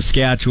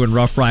Saskatchewan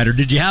Rough Rider.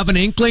 Did you have an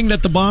inkling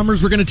that the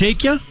Bombers were going to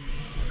take you?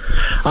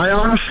 I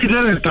honestly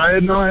didn't. I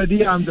had no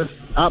idea. I'm just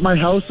at my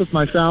house with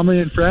my family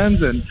and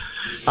friends, and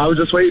I was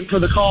just waiting for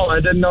the call.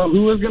 I didn't know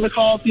who was going to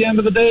call at the end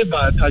of the day,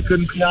 but I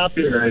couldn't be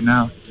happier right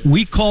now.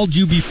 We called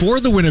you before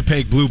the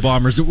Winnipeg Blue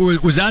Bombers.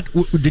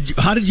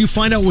 How did you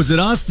find out? Was it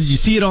us? Did you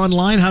see it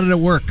online? How did it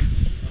work?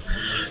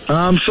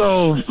 I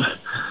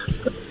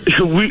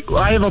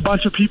have a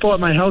bunch of people at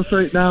my house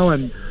right now,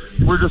 and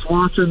we're just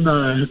watching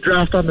the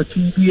draft on the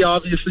TV.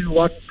 Obviously, we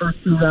watched the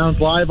first 2 rounds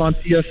live on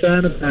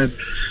TSN, and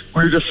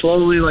we're just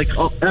slowly,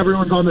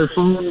 everyone's on their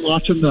phone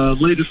watching the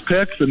latest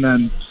picks. And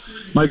then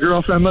my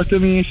girlfriend looked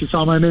at me. She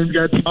saw my name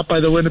get up by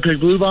the Winnipeg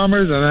Blue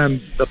Bombers, and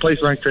then the place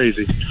went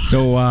crazy.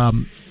 So,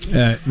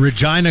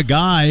 Regina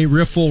guy,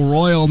 Riffle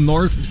Royal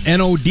North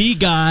NOD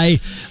guy,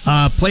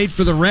 played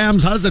for the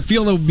Rams. How does it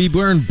feel to be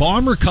wearing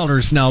Bomber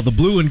colors now, the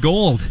blue and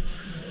gold?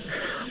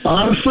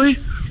 Honestly,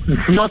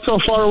 I'm not so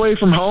far away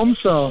from home,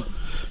 so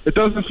it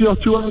doesn't feel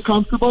too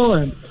uncomfortable.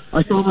 And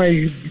I saw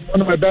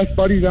one of my best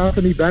buddies,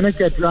 Anthony Bennett,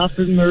 get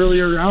drafted in the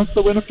earlier rounds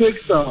to Winnipeg,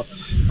 so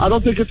I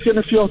don't think it's going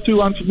to feel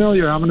too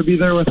unfamiliar. I'm going to be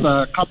there with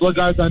a couple of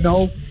guys I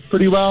know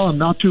pretty well. I'm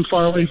not too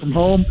far away from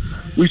home.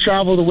 We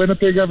travel to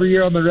Winnipeg every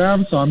year on the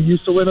Rams, so I'm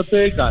used to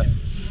Winnipeg.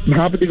 I'm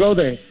happy to go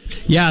there.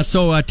 Yeah,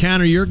 so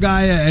Tanner, you're a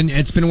guy, and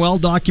it's been well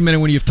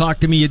documented when you've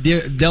talked to me, you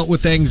dealt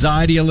with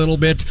anxiety a little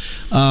bit.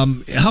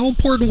 How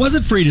important was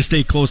it for you to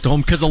stay close to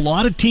home? Because a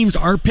lot of teams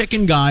are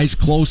picking guys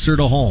closer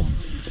to home.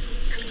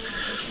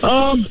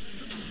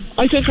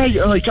 I think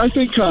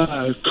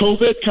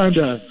COVID kind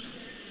of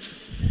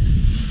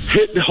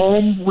hit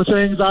home with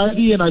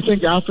anxiety, and I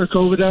think after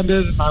COVID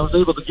ended and I was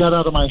able to get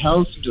out of my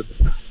house and just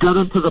get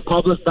into the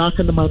public, back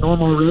into my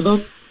normal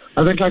rhythm,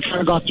 I think I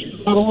kind of got through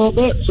that a little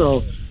bit,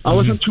 so I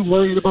wasn't too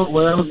worried about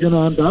where I was going to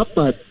end up,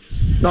 but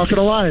not going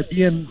to lie,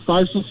 being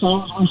 5-6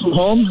 hours away from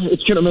home,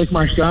 it's going to make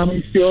my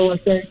family feel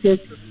like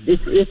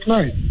it's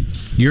nice.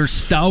 You're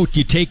stout.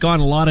 You take on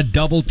a lot of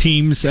double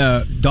teams.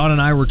 Don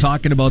and I were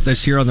talking about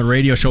this here on the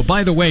radio show.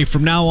 By the way,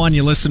 from now on,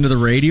 you listen to the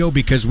radio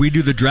because we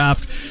do the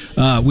draft.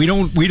 We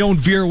don't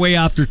veer away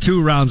after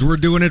 2 rounds. We're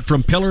doing it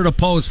from pillar to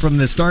post, from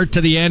the start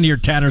to the end here,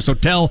 Tanner. So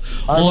tell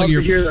all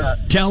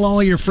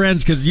your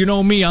friends, because you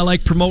know me, I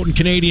like promoting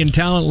Canadian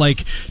talent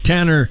like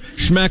Tanner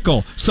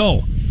Schmeckel.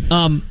 So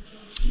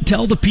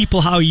tell the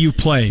people how you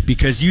play,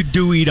 because you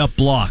do eat up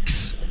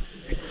blocks.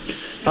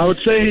 I would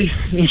say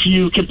if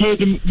you compare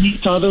me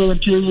to other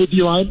interior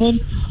D linemen,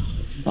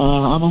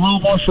 I'm a little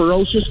more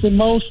ferocious than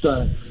most.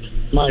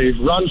 My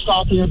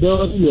run-stopping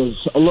ability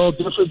is a little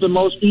different than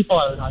most people.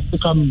 I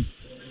think I'm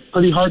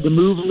pretty hard to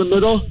move in the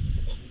middle.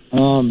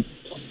 I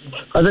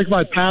think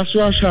my pass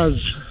rush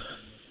has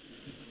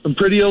some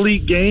pretty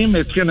elite game.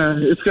 It's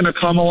gonna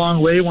come a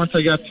long way once I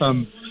get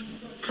some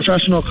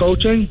professional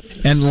coaching.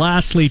 And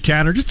lastly,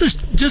 Tanner,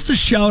 just a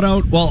shout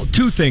out, well,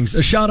 2 things.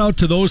 A shout out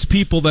to those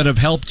people that have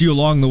helped you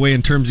along the way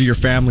in terms of your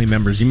family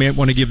members. You may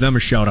want to give them a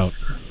shout out.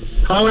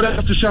 I would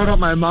have to shout out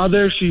my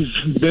mother. She's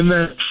been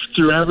there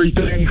through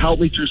everything,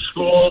 helped me through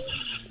school,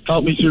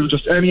 helped me through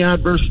just any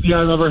adversity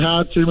I've ever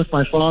had. Same with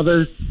my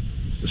father.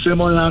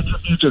 Similar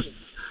attribute, just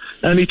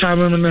anytime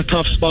I'm in a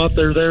tough spot,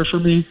 they're there for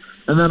me.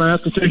 And then I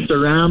have to thank the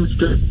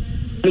Rams.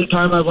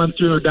 Anytime I went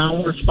through a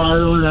downward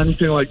spiral or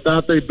anything like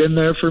that, they've been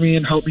there for me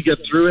and helped me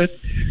get through it.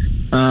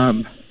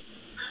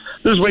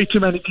 There's way too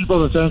many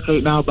people to thank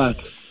right now, but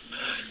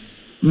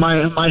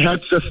my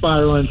head's just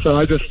spiraling,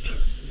 so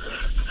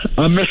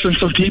I'm missing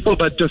some people,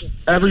 but just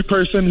every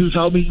person who's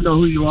helped me, you know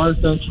who you are.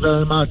 Thank you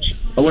very much.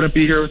 I wouldn't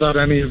be here without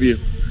any of you.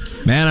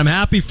 Man, I'm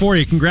happy for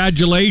you.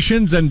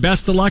 Congratulations and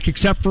best of luck,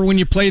 except for when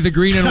you play the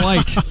green and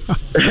white.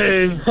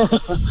 Hey, well,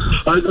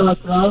 thank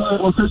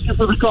you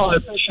for the call. I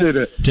appreciate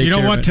it. You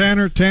know what,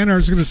 Tanner? I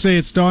was going to say,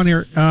 it's Don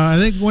here. I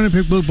think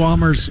Winnipeg Blue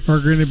Bombers are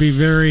going to be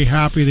very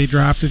happy they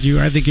drafted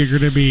you. I think you're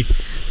going to be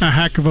a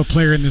heck of a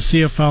player in the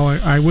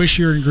CFL. I wish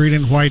you were in green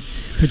and white,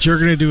 but you're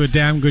going to do a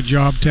damn good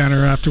job,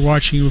 Tanner, after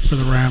watching you for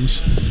the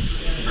Rams.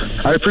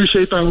 I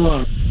appreciate that a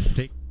lot.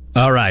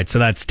 All right, so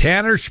that's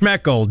Tanner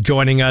Schmeckel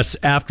joining us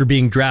after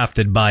being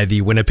drafted by the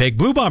Winnipeg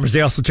Blue Bombers.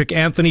 They also took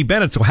Anthony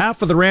Bennett, so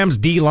half of the Rams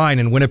D-line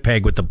in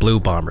Winnipeg with the Blue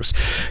Bombers.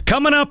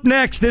 Coming up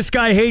next, this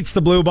guy hates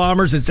the Blue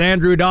Bombers. It's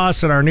Andrew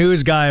Dawson, our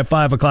news guy at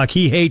 5 o'clock.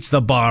 He hates the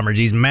Bombers.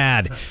 He's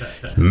mad.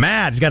 He's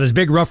mad. He's got his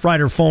big Rough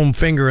Rider foam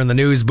finger in the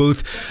news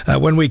booth.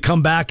 When we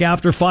come back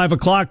after 5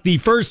 o'clock, the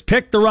first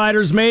pick the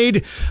Riders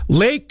made,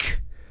 Lake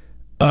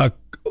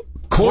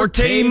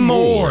Corte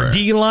Moore,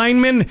 D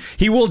lineman.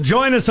 He will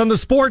join us on the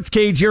Sports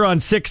Cage here on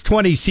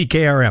 620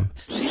 CKRM.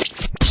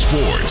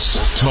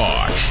 Sports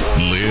talk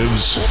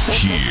lives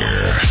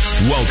here.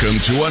 Welcome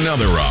to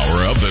another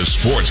hour of the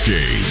Sports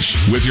Cage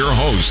with your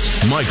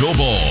host, Michael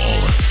Ball.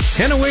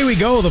 And away we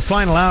go, the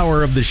final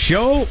hour of the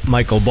show.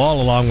 Michael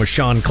Ball along with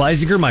Sean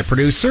Kleisinger, my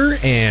producer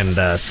and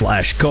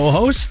slash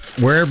co-host.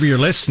 Wherever you're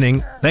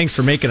listening, thanks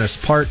for making us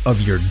part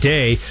of your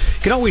day. You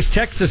can always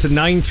text us at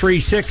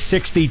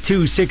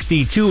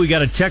 936-6262. We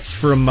got a text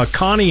from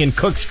Connie in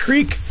Cooks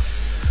Creek.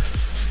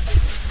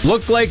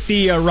 Looked like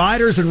the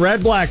Riders and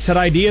Red Blacks had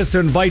ideas to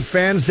invite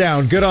fans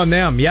down. Good on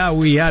them. Yeah,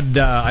 we had,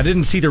 I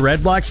didn't see the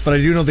Red Blacks, but I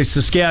do know the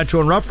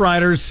Saskatchewan Rough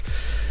Riders,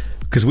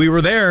 because we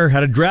were there,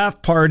 had a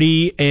draft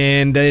party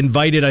and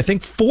invited, I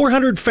think,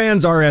 400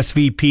 fans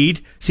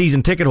RSVP'd,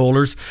 season ticket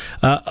holders.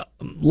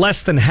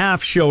 Less than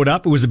half showed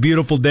up. It was a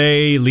beautiful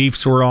day.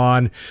 Leafs were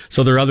on.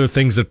 So there are other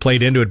things that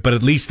played into it. But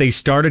at least they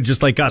started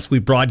just like us. We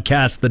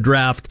broadcast the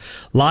draft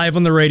live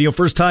on the radio.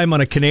 First time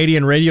on a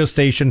Canadian radio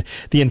station,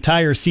 the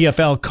entire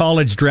CFL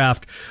college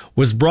draft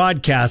was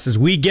broadcast as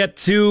we get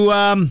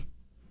to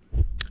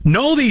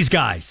know these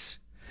guys.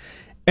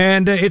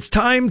 And it's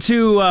time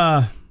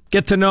to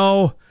get to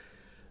know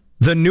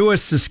the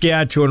newest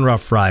Saskatchewan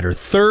Rough Rider.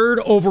 3rd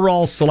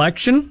overall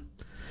selection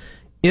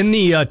in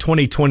the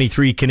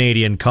 2023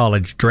 Canadian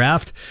College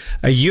Draft.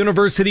 A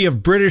University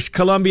of British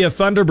Columbia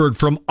Thunderbird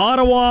from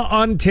Ottawa,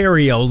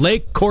 Ontario,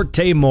 Lake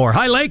Corte Moore.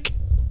 Hi, Lake.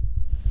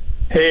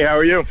 Hey, how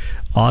are you?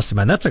 Awesome,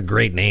 man. That's a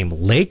great name,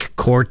 Lake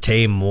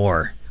Corte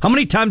Moore. How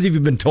many times have you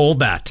been told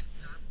that?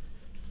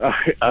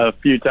 A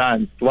few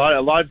times. A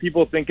lot of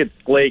people think it's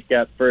Blake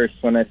at first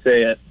when I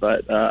say it,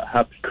 but I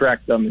have to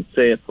correct them and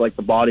say it's like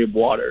the body of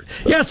water.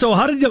 So. Yeah. So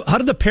how did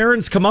the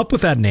parents come up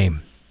with that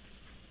name?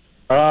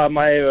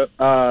 So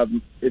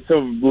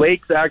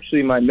Lake's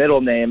actually my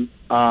middle name.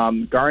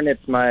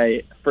 Garnett's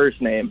my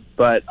first name,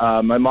 but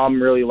my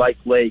mom really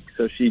liked Lake,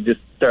 so she just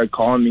started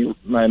calling me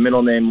my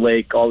middle name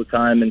Lake all the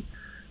time, and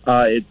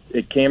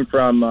it came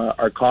from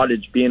our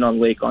cottage being on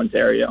Lake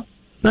Ontario.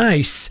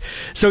 Nice.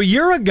 So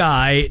you're a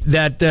guy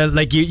that,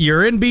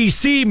 you're in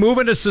BC,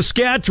 moving to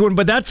Saskatchewan,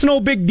 but that's no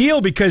big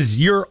deal because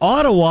you're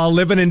Ottawa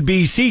living in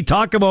BC.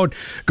 Talk about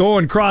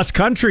going cross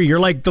country. You're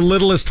like the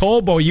littlest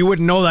hobo. You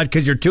wouldn't know that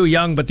because you're too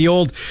young, but the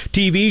old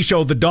TV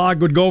show, the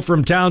dog would go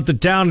from town to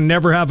town and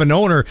never have an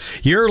owner.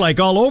 You're like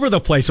all over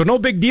the place. So no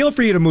big deal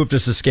for you to move to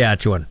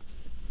Saskatchewan.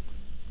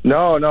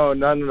 No,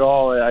 none at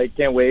all. I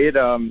can't wait.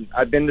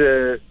 I've been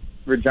to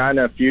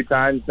Regina a few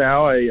times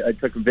now. I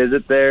took a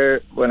visit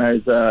there when I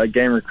was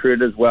getting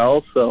recruited as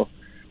well. So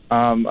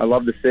I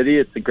love the city.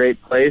 It's a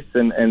great place.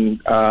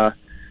 And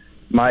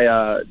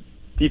my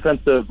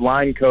defensive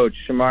line coach,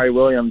 Shamari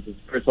Williams, is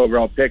the first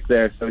overall pick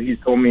there. So he's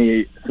told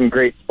me some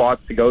great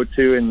spots to go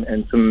to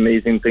and some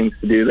amazing things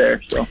to do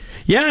there. So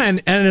yeah,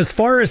 and as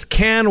far as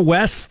Can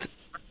West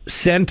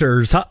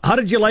centers, how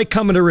did you like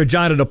coming to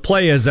Regina to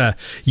play as a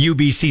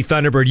UBC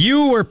Thunderbird?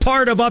 You were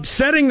part of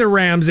upsetting the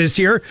Rams this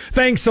year.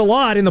 Thanks a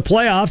lot in the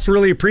playoffs.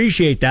 Really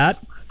appreciate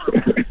that.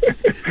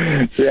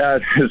 Yeah,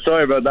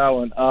 sorry about that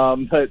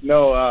one. But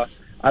no,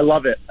 I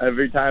love it.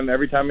 Every time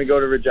we go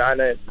to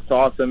Regina, it's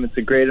awesome. It's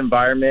a great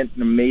environment,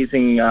 an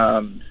amazing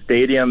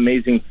stadium,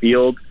 amazing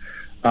field.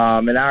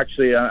 And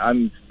actually,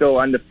 I'm still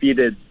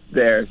undefeated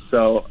there,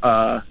 so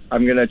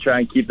I'm going to try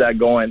and keep that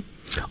going.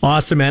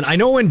 Awesome, man. I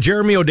know when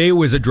Jeremy O'Day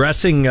was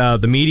addressing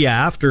the media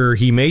after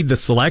he made the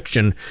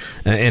selection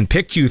and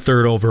picked you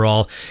third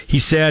overall, he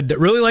said,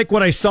 really like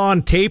what I saw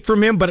on tape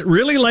from him, but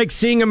really like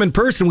seeing him in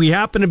person. We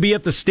happened to be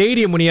at the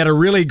stadium when he had a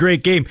really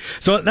great game.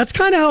 So that's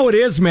kind of how it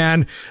is,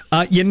 man.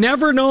 You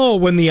never know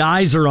when the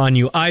eyes are on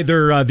you,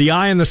 either the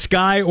eye in the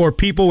sky or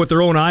people with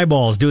their own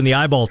eyeballs doing the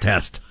eyeball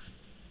test.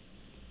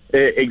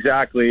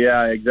 Exactly,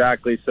 yeah,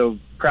 exactly. So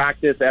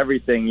practice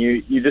everything.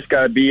 You just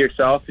got to be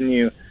yourself, and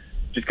you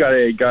just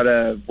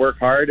gotta work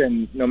hard,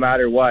 and no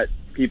matter what,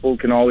 people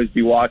can always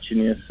be watching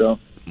you. So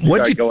you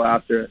gotta go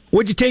after it.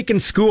 What'd you take in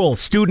school?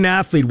 Student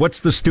athlete. What's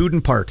the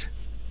student part?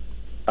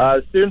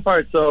 Student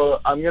part. So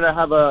I'm gonna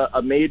have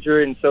a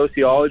major in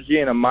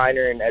sociology and a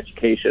minor in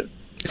education.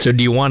 So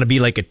do you want to be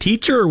like a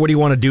teacher, or what do you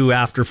want to do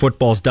after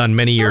football's done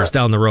many years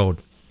down the road?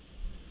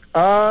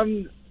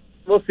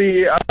 We'll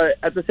see.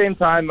 At the same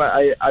time,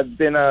 I've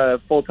been a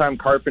full-time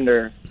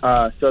carpenter,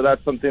 so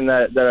that's something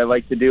that I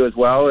like to do as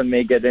well and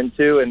may get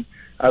into. And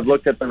I've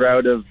looked at the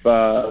route of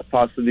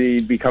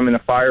possibly becoming a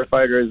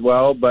firefighter as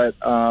well. But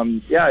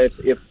yeah,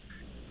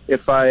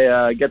 if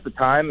I get the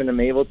time and I'm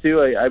able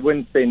to, I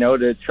wouldn't say no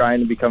to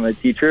trying to become a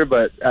teacher.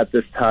 But at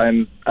this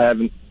time, I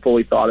haven't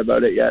fully thought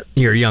about it yet.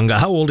 You're a young guy.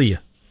 How old are you?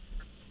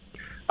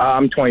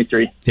 I'm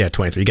 23. Yeah,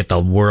 23. You get the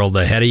world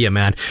ahead of you,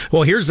 man.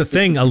 Well, here's the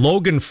thing.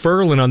 Logan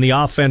Ferlin on the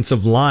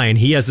offensive line,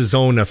 he has his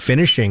own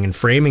finishing and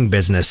framing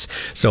business.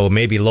 So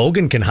maybe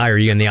Logan can hire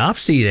you in the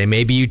offseason.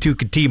 Maybe you two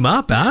could team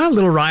up, huh?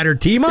 Little rider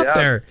team up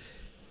there.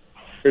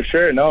 For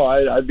sure. No,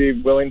 I'd be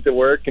willing to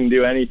work and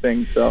do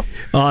anything. So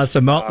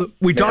awesome.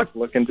 We talked.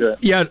 Look into it.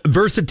 Yeah,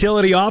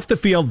 versatility off the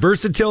field,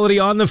 versatility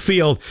on the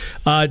field.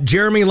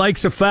 Jeremy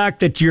likes the fact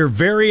that you're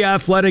very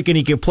athletic and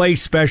he can play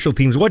special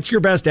teams. What's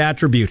your best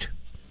attribute?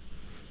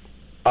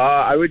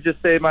 I would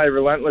just say my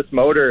relentless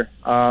motor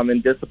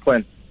and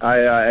discipline.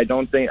 I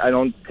don't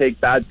take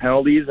bad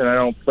penalties, and I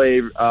don't play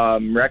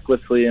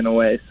recklessly in a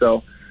way.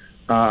 So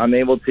I'm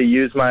able to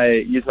use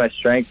my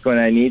strength when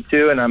I need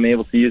to, and I'm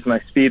able to use my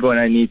speed when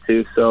I need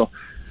to. So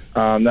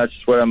that's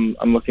just what I'm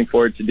looking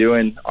forward to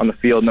doing on the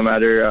field, no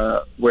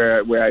matter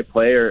where I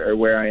play or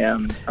where I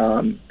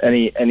am.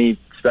 Any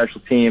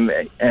special team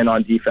and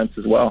on defense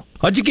as well.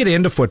 How'd you get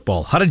into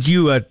football? How did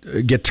you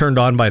get turned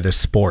on by this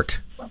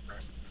sport?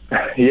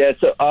 Yeah,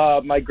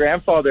 so my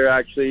grandfather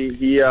actually,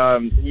 he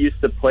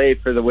used to play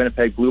for the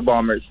Winnipeg Blue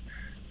Bombers.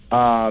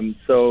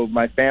 So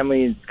my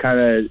family kind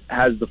of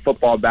has the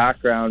football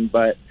background,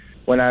 but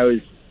when I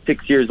was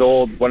 6 years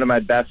old, one of my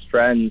best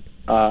friends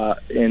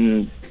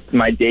in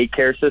my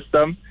daycare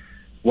system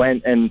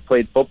went and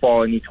played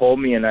football, and he told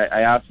me, and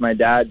I asked my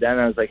dad then,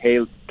 I was like,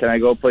 hey, can I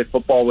go play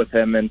football with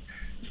him? And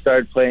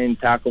started playing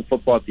tackle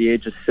football at the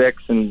age of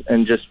 6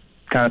 and just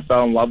kind of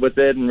fell in love with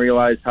it and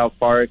realized how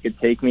far it could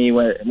take me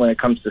when it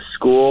comes to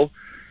school,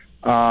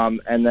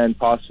 and then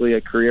possibly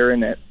a career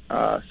in it.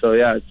 So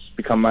yeah, it's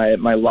become my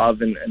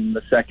love and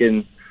the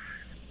second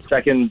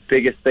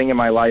biggest thing in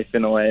my life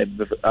in a way,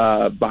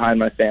 behind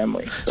my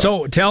family.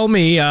 So tell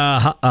me,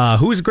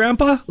 who's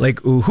grandpa?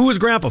 Like, who is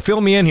grandpa? Fill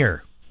me in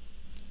here.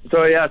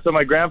 So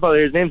my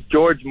grandfather, his name's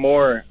George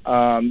Moore.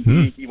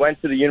 He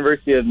went to the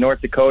University of North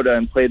Dakota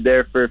and played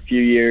there for a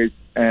few years,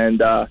 and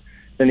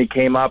then he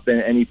came up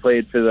and he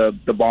played for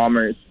the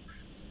Bombers.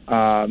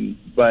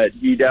 But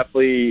he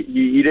definitely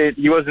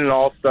he wasn't an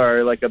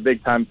all-star, like a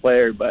big-time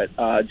player, but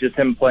just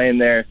him playing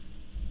there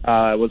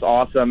was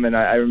awesome. And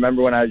I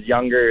remember when I was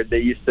younger, they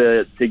used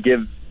to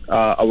give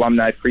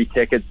alumni free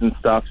tickets and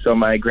stuff. So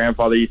my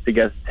grandfather used to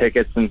get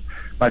tickets, and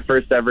my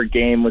first ever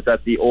game was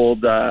at the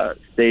old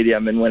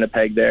stadium in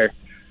Winnipeg there,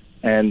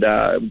 and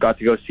got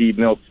to go see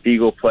Milt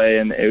Spiegel play,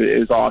 and it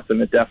was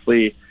awesome. It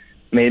definitely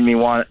made me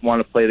want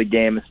to play the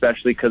game,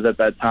 especially because at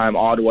that time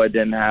Ottawa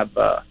didn't have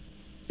a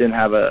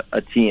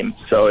team.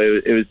 So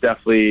it was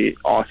definitely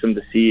awesome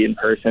to see in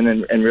person,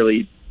 and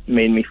really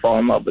made me fall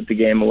in love with the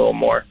game a little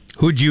more.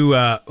 Who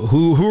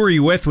were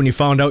you with when you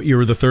found out you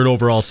were the third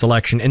overall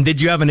selection? And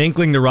did you have an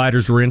inkling the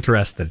Riders were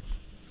interested?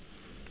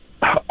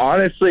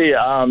 Honestly,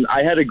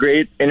 I had a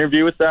great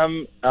interview with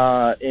them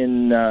at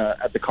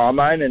the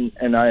Combine,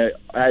 and I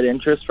had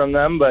interest from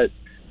them, but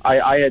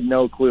I had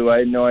no clue. I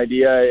had no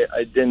idea.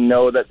 I didn't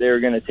know that they were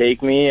going to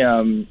take me,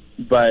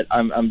 but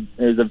it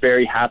was a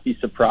very happy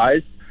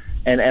surprise.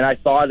 And I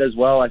thought as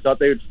well, I thought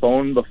they would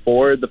phone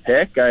before the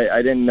pick.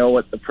 I didn't know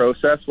what the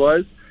process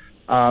was.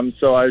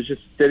 So I was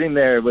just sitting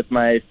there with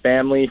my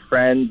family,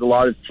 friends, a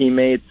lot of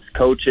teammates,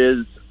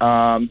 coaches.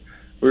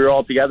 We were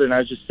all together, and I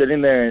was just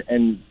sitting there,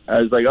 and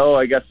I was like, oh,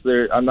 I guess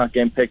I'm not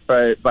getting picked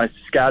by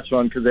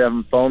Saskatchewan because they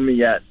haven't phoned me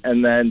yet.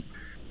 And then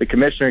the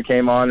commissioner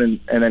came on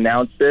and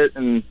announced it,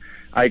 and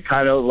I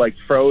kind of like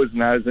froze,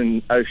 and I was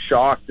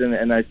shocked,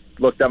 and I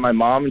looked at my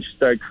mom, and she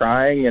started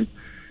crying, and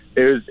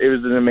it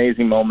was an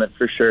amazing moment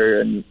for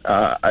sure. And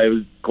I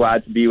was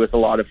glad to be with a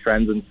lot of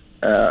friends and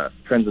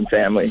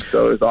family,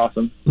 so it was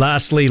awesome.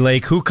 Lastly,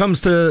 Lake, who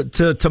comes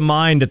to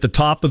mind at the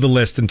top of the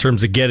list in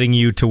terms of getting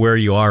you to where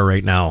you are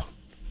right now?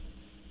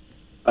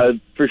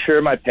 For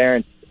sure, my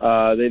parents.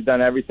 They've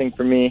done everything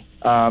for me.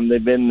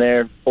 They've been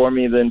there for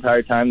me the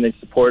entire time. They've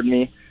supported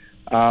me.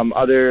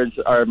 Others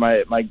are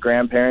my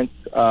grandparents,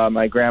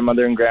 my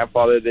grandmother and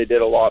grandfather. They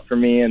did a lot for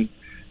me, and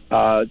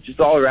just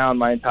all around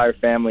my entire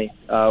family.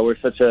 We're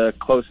such a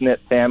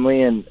close-knit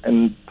family,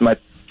 and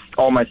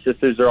all my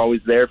sisters are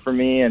always there for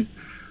me, and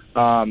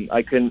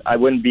I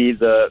wouldn't be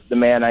the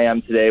man I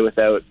am today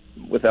without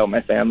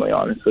my family,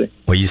 honestly.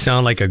 Well, you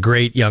sound like a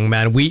great young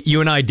man.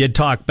 You and I did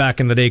talk back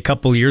in the day a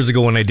couple of years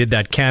ago when I did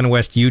that Can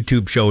West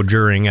YouTube show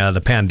during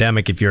the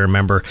pandemic, if you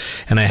remember,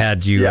 and I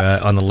had you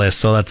on the list.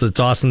 So it's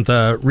awesome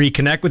to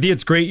reconnect with you.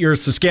 It's great you're a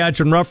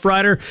Saskatchewan Rough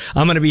Rider.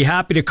 I'm going to be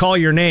happy to call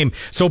your name.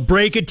 So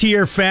break it to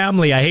your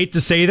family. I hate to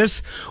say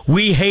this.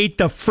 We hate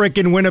the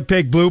frickin'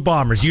 Winnipeg Blue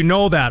Bombers. You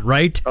know that,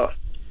 right?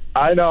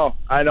 I know.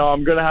 I'm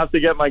going to have to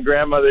get my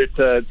grandmother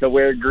to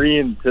wear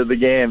green to the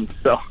game.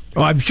 So.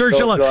 Oh, I'm sure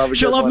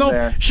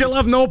she'll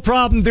have no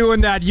problem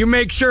doing that. You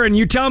make sure, and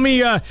you tell me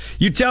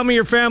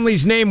your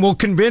family's name. We'll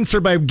convince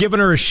her by giving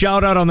her a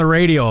shout out on the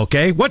radio.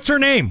 Okay, what's her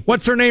name?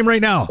 What's her name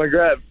right now?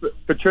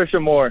 Patricia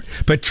Moore.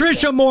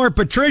 Patricia Moore.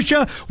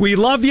 Patricia, we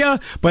love you,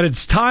 but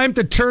it's time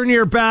to turn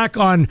your back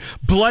on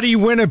bloody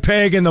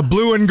Winnipeg and the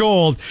blue and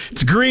gold.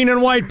 It's green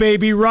and white,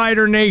 baby.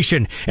 Rider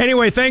Nation.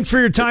 Anyway, thanks for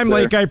your time,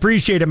 Lake. I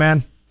appreciate it,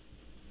 man.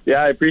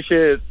 Yeah, I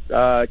appreciate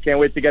it. Can't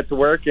wait to get to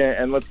work,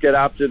 and let's get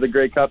after the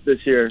Grey Cup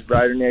this year,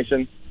 Rider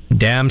Nation.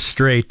 Damn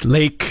straight.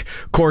 Lake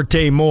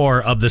Corte Moore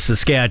of the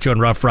Saskatchewan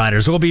Rough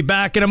Riders. We'll be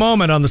back in a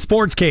moment on the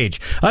Sports Cage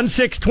on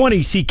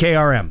 620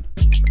 CKRM.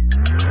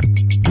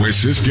 Where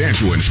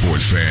Saskatchewan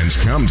sports fans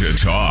come to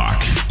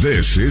talk.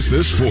 This is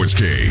the Sports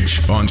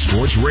Cage on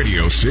Sports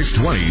Radio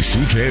 620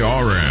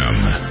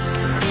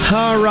 CKRM.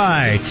 All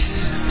right.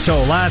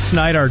 So last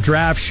night, our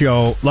draft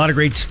show, a lot of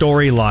great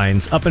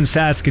storylines. Up in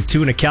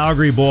Saskatoon, a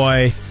Calgary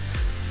boy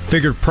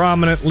figured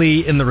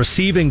prominently in the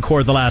receiving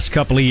corps the last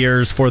couple of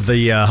years for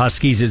the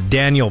Huskies is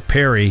Daniel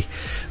Perry.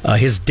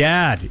 His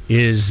dad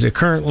is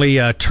currently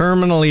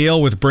terminally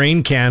ill with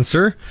brain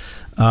cancer.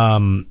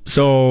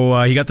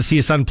 So he got to see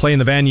his son play in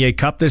the Vanier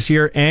Cup this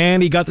year,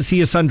 and he got to see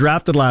his son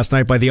drafted last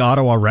night by the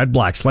Ottawa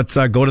Redblacks. Let's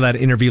go to that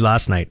interview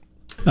last night.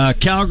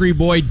 Calgary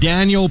boy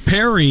Daniel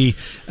Perry.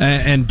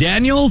 And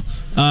Daniel,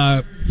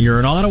 you're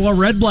an Ottawa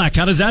Redblack.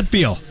 How does that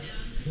feel?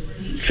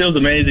 Feels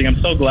amazing.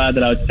 I'm so glad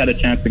that I had a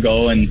chance to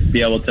go and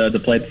be able to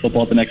play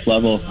football at the next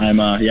level. I'm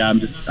out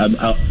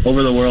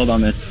over the world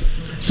on this.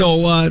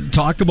 So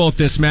talk about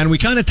this, man. We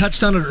kind of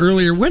touched on it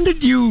earlier. When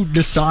did you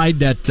decide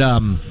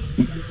that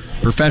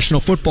professional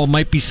football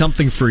might be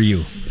something for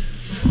you?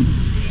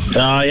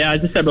 I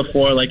just said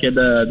before, like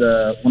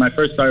when I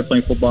first started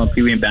playing football in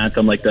Pee Wee and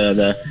Bantam, like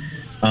the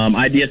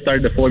idea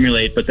started to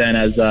formulate. But then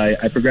as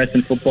I progressed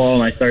in football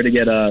and I started to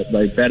get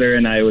better,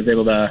 and I was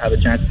able to have a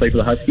chance to play for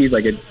the Huskies,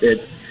 like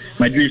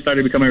my dream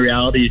started becoming a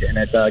reality, and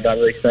it got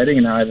really exciting.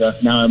 And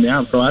now I'm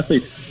a pro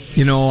athlete.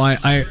 You know,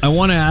 I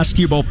want to ask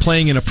you about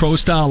playing in a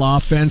pro-style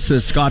offense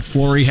that Scott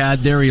Flory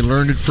had there. He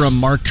learned it from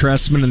Mark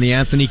Trestman in the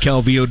Anthony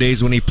Calvillo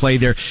days when he played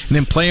there. And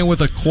then playing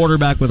with a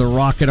quarterback with a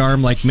rocket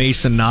arm like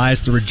Mason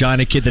Nyes, the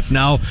Regina kid that's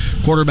now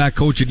quarterback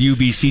coach at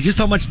UBC. Just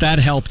how much that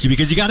helped you,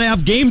 because you got to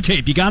have game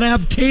tape. You got to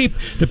have tape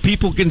that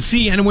people can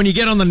see. And when you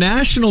get on the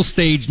national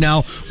stage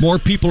now, more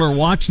people are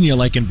watching you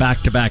like in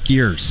back-to-back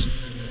years.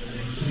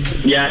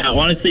 Yeah,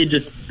 honestly,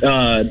 just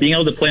being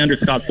able to play under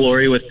Scott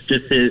Flory with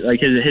just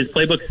his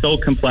playbook's so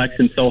complex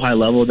and so high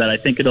level that I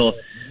think it'll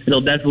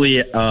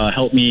definitely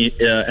help me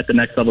at the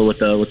next level with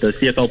the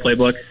CFL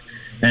playbook.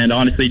 And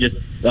honestly, just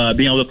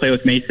being able to play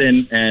with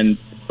Mason and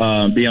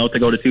being able to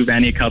go to 2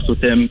 Vanier Cups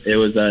with him, it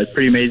was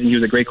pretty amazing. He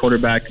was a great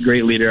quarterback,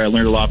 great leader. I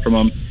learned a lot from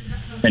him.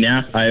 And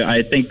yeah,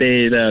 I think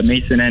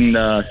Mason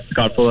and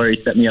Scott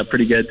Flory set me up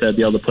pretty good to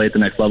be able to play at the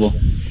next level.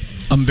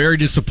 I'm very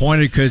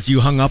disappointed because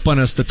you hung up on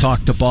us to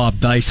talk to Bob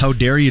Dice. How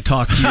dare you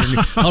talk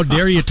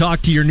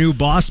to your new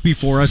boss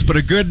before us? But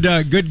a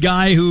good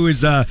guy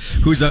who's a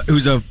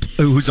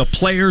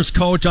player's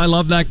coach. I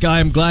love that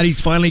guy. I'm glad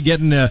he's finally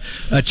getting a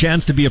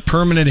chance to be a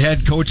permanent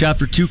head coach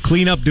after 2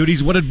 cleanup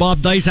duties. What did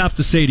Bob Dice have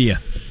to say to you?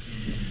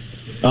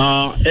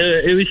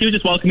 He was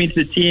just welcoming me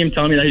to the team,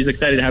 telling me that he was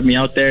excited to have me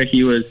out there.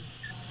 He was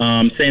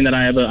saying that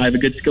I have a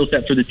good skill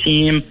set for the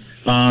team.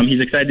 He's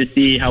excited to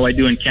see how I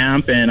do in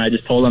camp, and I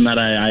just told him that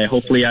I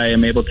hopefully I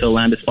am able to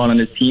land a spot on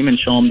his team and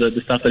show him the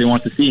stuff that he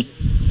wants to see.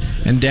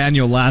 And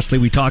Daniel, lastly,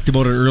 we talked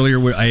about it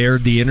earlier. I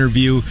aired the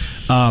interview.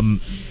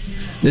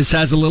 This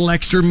has a little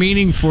extra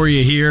meaning for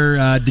you here.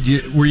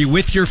 Were you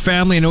with your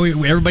family? I know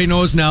everybody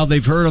knows now.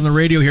 They've heard on the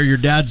radio here your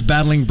dad's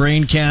battling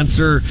brain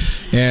cancer,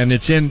 and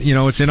it's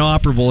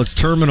inoperable, it's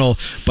terminal.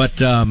 But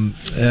do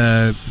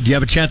you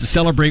have a chance to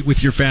celebrate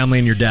with your family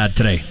and your dad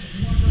today?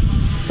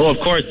 Well,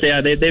 of course,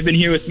 yeah. They've been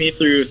here with me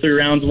through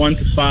rounds 1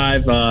 to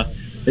 5.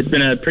 It's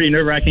been a pretty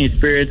nerve-wracking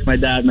experience. My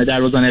dad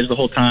was on edge the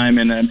whole time,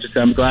 and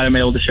I'm glad I'm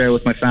able to share it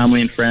with my family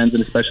and friends,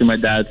 and especially my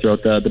dad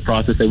throughout the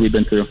process that we've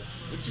been through.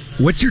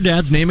 What's your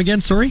dad's name again?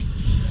 Sorry,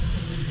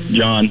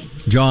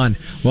 John.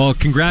 Well,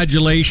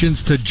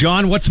 congratulations to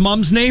John. What's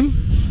Mom's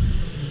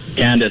name?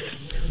 Candace.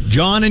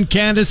 John and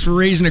Candace for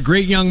raising a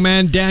great young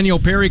man. Daniel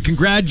Perry,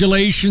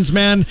 congratulations,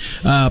 man.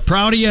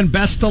 Proud of you and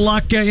best of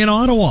luck in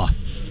Ottawa.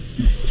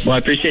 Well, I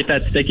appreciate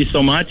that. Thank you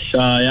so much.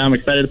 I'm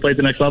excited to play at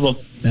the next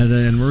level.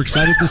 And we're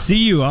excited to see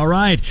you. All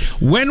right.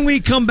 When we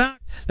come back,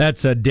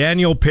 that's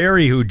Daniel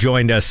Perry who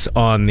joined us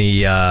on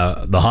the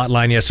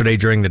hotline yesterday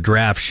during the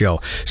draft show.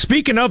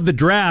 Speaking of the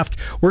draft,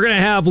 we're going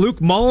to have Luke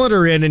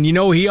Mullinder in, and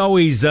he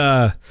always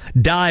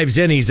dives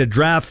in. He's a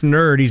draft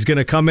nerd. He's going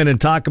to come in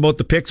and talk about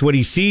the picks, what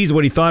he sees,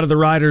 what he thought of the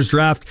Riders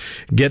draft,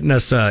 getting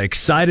us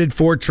excited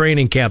for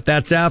training camp.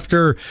 That's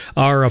after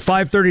our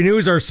 5:30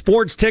 news, our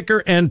sports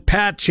ticker, and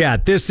Pat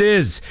Chat. This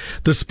is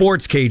the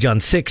Sports Cage on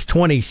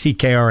 620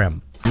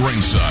 CKRM.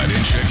 Ringside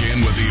and check in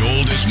with the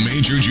oldest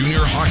major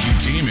junior hockey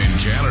team in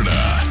Canada.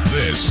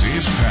 This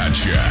is Pat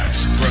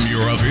Chats from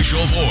your official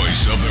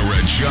voice of the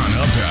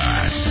Regina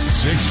Pats,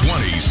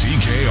 620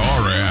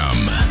 CKRM.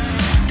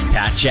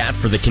 Pat Chat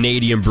for the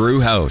Canadian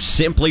Brew House.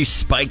 Simply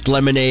Spiked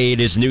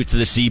Lemonade is new to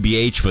the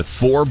CBH with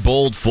 4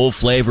 bold,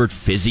 full-flavored,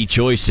 fizzy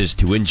choices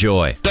to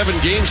enjoy. 7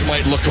 games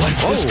might look like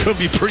this. Could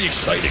be pretty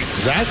exciting.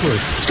 Exactly.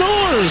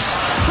 Scores!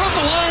 From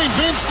the line,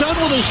 Vince Dunn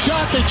with a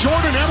shot that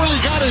Jordan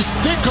Eberle got his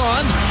stick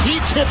on. He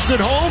tips it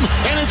home,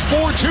 and it's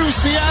 4-2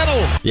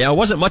 Seattle. Yeah, it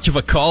wasn't much of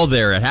a call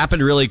there. It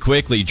happened really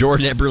quickly.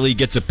 Jordan Eberle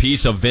gets a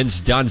piece of Vince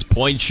Dunn's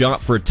point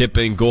shot for a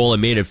tip-in goal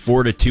and made it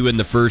 4-2 in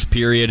the first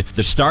period.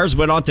 The Stars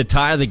went on to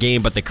tie the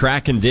game, but the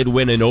Kraken did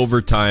win in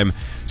overtime,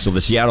 so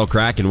the Seattle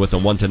Kraken with a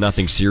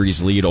 1-0 series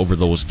lead over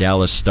those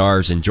Dallas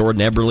Stars, and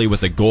Jordan Eberle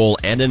with a goal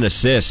and an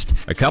assist.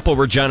 A couple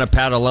Regina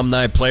Pat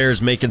alumni players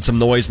making some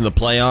noise in the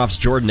playoffs.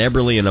 Jordan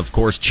Eberle and, of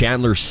course,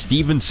 Chandler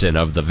Stevenson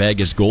of the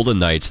Vegas Golden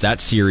Knights. That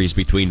series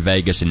between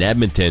Vegas and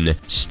Edmonton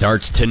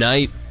starts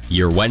tonight.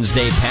 Your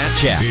Wednesday Pat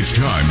Chat. It's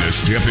time to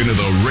step into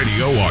the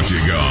radio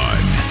octagon.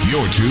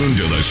 You're tuned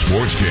to the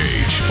Sports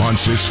Cage on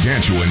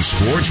Saskatchewan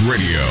Sports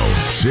Radio,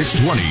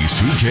 620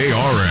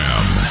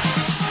 CKRM.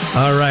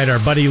 All right, our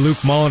buddy Luke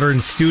Mullinder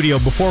in studio.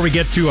 Before we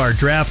get to our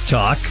draft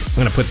talk, I'm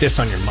going to put this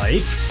on your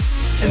mic.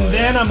 And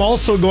then I'm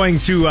also going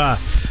to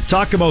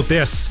talk about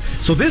this.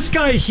 So this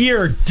guy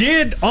here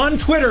did, on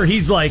Twitter,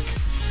 he's like,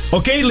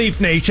 okay, Leaf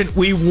Nation,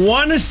 we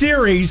won a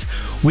series.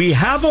 We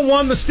haven't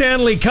won the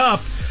Stanley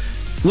Cup.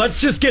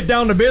 Let's just get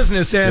down to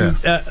business, and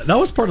that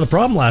was part of the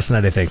problem last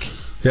night, I think.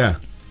 Yeah.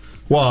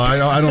 Well,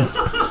 I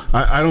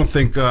don't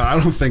think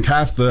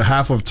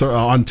half of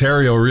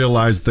Ontario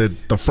realized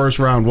that the first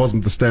round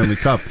wasn't the Stanley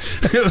Cup.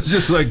 It was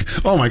just like,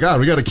 oh my God,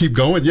 we got to keep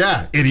going.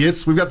 Yeah,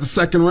 idiots, we've got the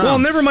second round. Well,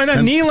 never mind that.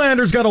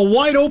 Nylander's got a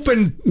wide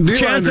open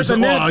chance at the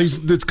net. Well, it's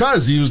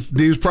because he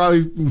was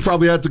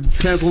probably had to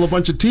cancel a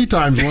bunch of tee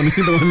times when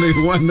they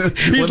won.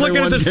 He's looking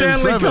at the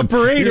Stanley Cup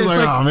parade. He's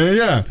like, oh man,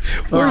 yeah.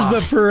 Where's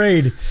the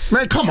parade?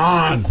 Man, come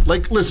on.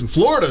 Like, listen,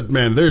 Florida,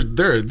 man,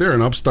 they're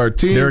an upstart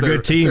team. They're a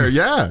good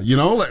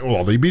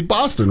team. They beat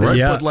Boston, right?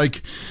 Yeah. But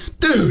like,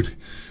 dude,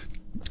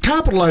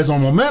 capitalize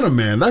on momentum,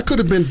 man. That could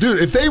have been,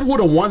 dude. If they would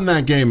have won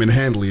that game and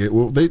handily, it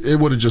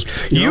would have just.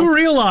 You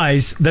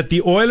realize that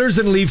the Oilers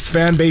and Leafs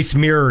fan base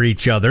mirror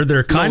each other.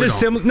 They're kind of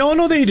similar.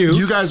 No, they do.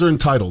 You guys are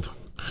entitled.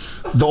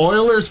 The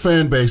Oilers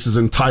fan base is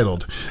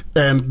entitled,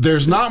 and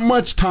there's not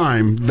much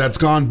time that's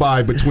gone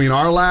by between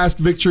our last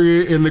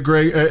victory in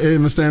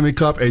the Stanley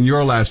Cup and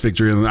your last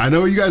victory. I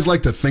know you guys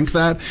like to think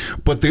that,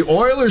 but the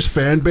Oilers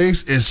fan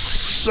base is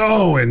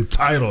so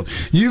entitled.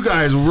 You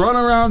guys run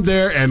around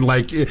there and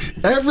like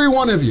every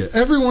one of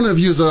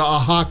you is a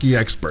hockey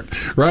expert,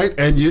 right?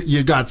 And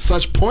you got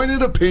such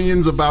pointed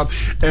opinions about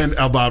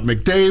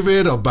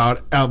McDavid,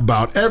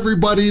 about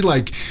everybody.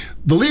 Like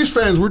the Leafs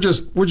fans, we're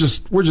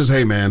just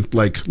hey man,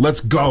 like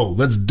let's go,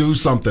 let's do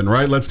something,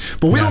 right?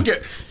 But we don't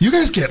get, you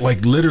guys get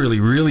like literally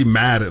really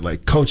mad at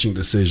like coaching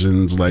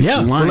decisions, like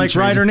we're like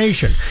Rider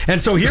Nation.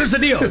 And so here's the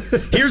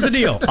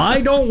deal.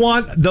 I don't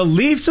want the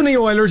Leafs and the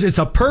Oilers. It's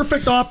a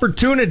perfect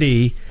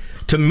opportunity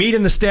to meet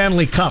in the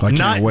Stanley Cup. I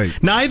can't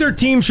wait. Neither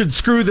team should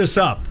screw this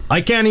up.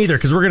 I can't either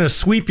because we're going to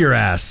sweep your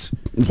ass.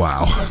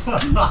 Wow.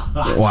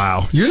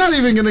 You're not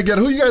even going to get,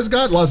 who you guys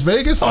got? Las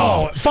Vegas?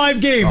 5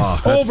 games.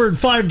 Over in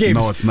 5 games.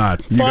 No, it's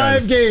not.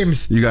 Five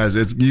games. You guys,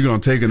 you're going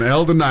to take an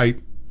L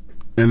tonight,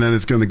 and then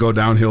it's going to go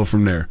downhill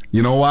from there.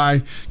 You know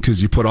why?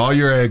 Because you put all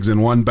your eggs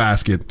in one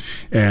basket,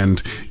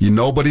 and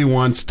nobody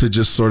wants to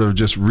just sort of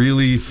just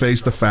really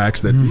face the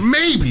facts that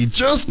maybe,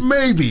 just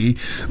maybe,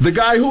 the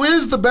guy who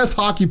is the best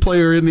hockey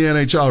player in the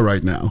NHL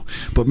right now,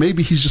 but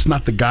maybe he's just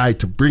not the guy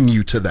to bring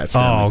you to that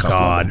Stanley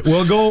Cup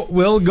level.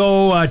 We'll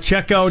go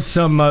check out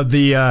some of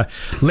the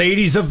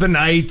ladies of the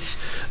night,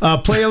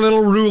 play a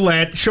little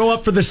roulette, show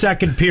up for the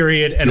second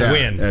period, and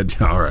win.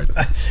 All right.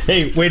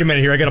 Hey, wait a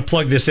minute here. I got to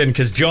plug this in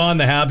because John,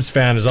 the Habs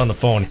fan, is on the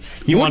phone.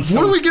 What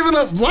are we giving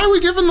up? Why are we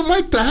giving the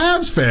mic to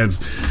Habs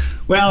fans?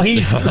 Well,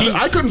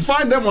 I couldn't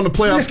find them on the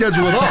playoff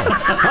schedule at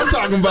all. I'm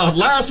talking about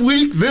last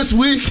week, this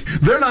week.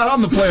 They're not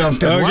on the playoff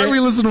schedule. Okay. Why are we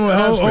listening to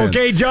Habs fans?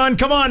 Okay, John,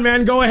 come on,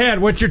 man. Go ahead.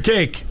 What's your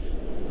take?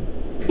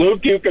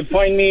 Luke, you can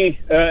find me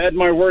at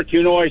my work.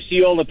 You know I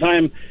see all the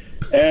time.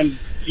 And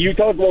you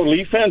talk about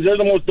Leaf fans. They're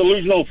the most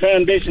delusional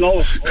fan base in all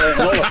of sports.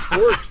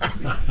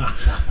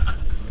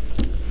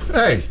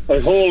 Hey.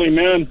 Like, holy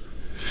man.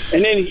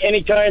 And then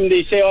anytime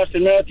they say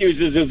Austin Matthews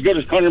is as good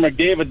as Connor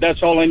McDavid,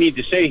 that's all I need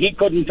to say. He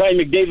couldn't tie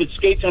McDavid's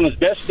skates on his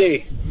best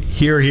day.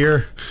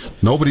 Here.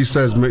 Nobody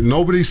says that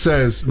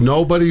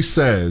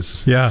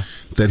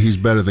he's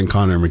better than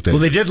Connor McDavid. Well,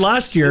 they did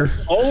last year.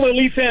 All the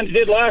Leaf fans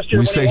did last year.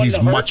 We say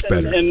he's much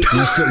better.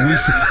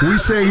 We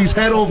say he's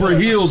head over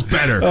heels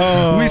better.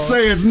 We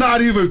say it's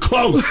not even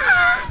close.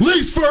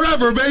 Leafs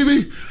forever,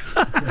 baby.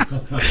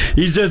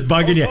 He's just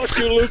bugging you. I'll talk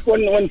to you, Luke,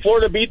 when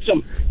Florida beats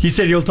them. He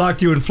said he'll talk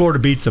to you when Florida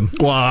beats them.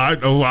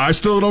 Well, I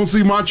still don't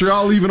see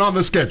Montreal even on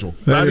the schedule.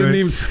 They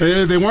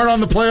weren't on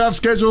the playoff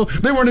schedule.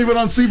 They weren't even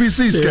on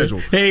CBC's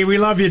schedule. Hey, we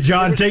love you,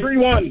 John.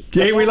 3-1.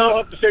 Hey, we love. I'll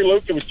have to say,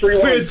 Luke, it was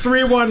 3-1. It's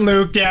 3-1,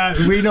 Luke. Yeah,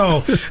 we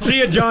know. See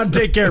you, John.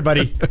 Take care,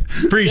 buddy.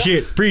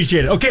 Appreciate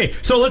it. Okay,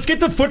 so let's get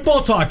to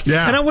football talk.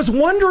 Yeah. And I was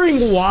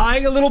wondering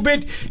why a little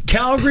bit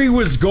Calgary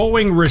was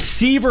going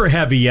receiver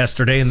heavy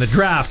yesterday in the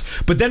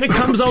draft, but then it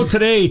comes out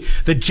today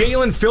that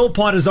Jalen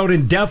Philpott is out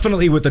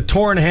indefinitely with a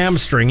torn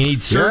hamstring. He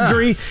needs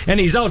surgery, and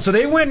he's out. So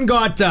they went and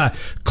got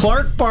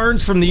Clark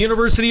Barnes from the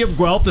University of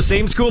Guelph, the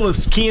same school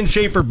as Kean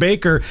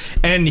Schaefer-Baker,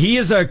 and he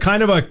is a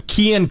kind of a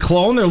Kean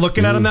clone. They're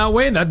looking at him that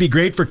way. That'd be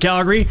great for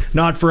Calgary,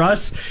 not for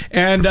us.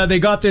 And they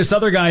got this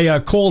other guy,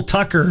 Cole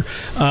Tucker,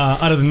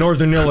 out of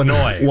Northern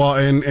Illinois. Well,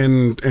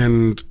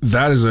 and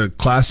that is a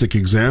classic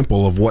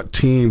example of what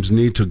teams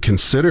need to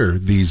consider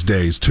these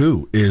days,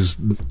 too, is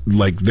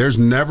like there's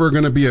never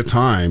going to be a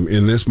time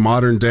in this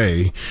modern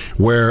day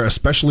where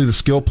especially the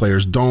skill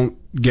players don't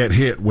get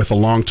hit with a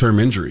long-term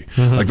injury.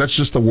 Like that's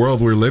just the world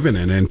we're living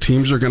in, and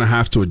teams are going to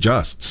have to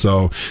adjust.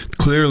 So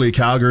clearly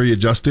Calgary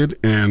adjusted,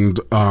 and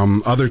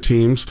other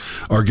teams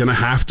are going to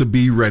have to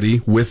be ready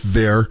with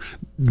their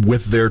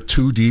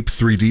 2-deep,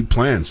 3-deep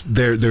plans.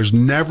 There's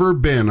never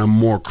been a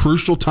more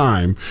crucial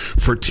time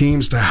for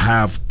teams to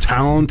have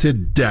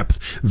talented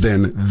depth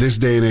than this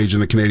day and age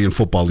in the Canadian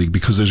Football League,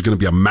 because there's going to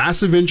be a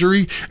massive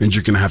injury and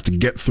you're going to have to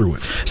get through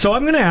it. So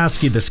I'm going to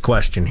ask you this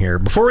question here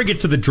before we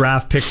get to the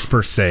draft picks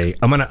per se.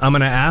 I'm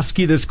going to ask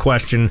you this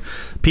question.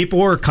 People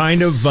were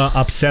kind of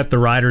upset the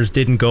Riders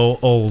didn't go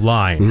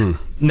O-line.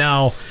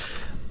 Now,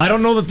 I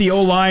don't know that the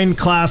O-line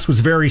class was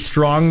very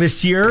strong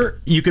this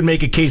year. You can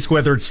make a case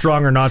whether it's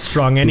strong or not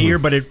strong any year,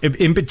 but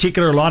in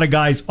particular, a lot of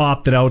guys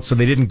opted out, so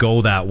they didn't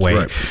go that way.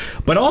 Right.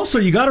 But also,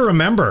 you got to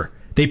remember,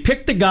 they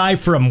picked the guy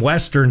from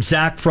Western,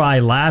 Zach Fry,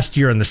 last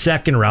year in the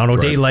second round.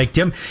 O'Day liked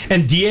him.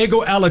 And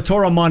Diego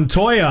Alatorre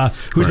Montoya,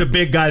 who's a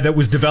big guy that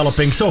was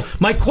developing. So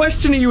my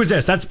question to you is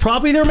this. That's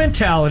probably their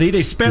mentality.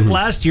 They spent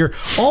last year.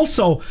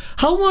 Also,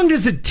 how long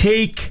does it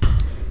take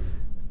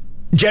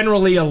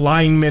generally a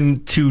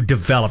lineman to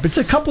develop? It's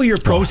a couple-year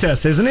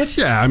process, isn't it?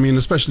 Yeah, I mean,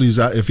 especially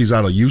if he's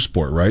out of U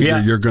Sport, right?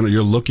 Yeah. You're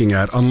looking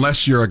at,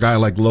 unless you're a guy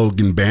like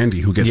Logan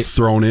Bandy who gets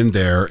thrown in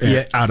there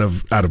and out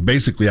of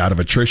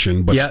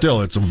attrition, but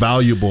still, it's a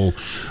valuable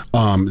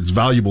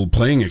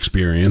playing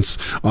experience.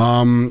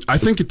 I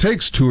think it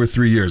takes 2 or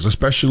 3 years,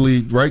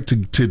 especially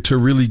to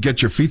really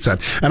get your feet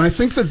set. And I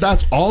think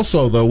that's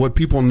also though what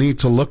people need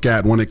to look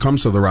at when it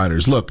comes to the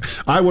Riders. Look,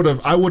 I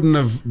wouldn't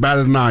have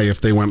batted an eye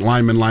if they went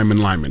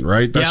lineman, right?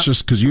 right? That's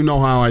just because you know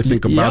how I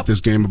think about this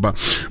game.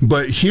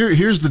 But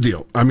here's the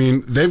deal. I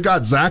mean, they've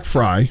got Zach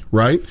Fry,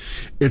 right?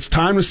 It's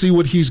time to see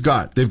what he's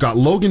got. They've got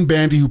Logan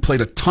Bandy, who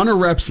played a ton of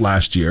reps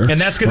last year.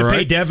 And that's going to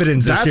pay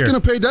dividends this year. That's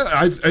going to pay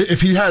dividends.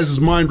 If he has his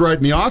mind right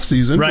in the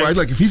offseason, right?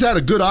 Like, if he's had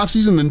a good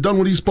offseason and done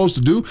what he's supposed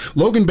to do,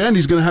 Logan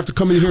Bandy's going to have to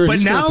come in here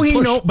and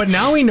But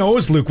now he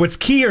knows, Luke, what's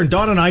key here, and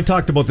Don and I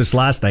talked about this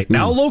last night.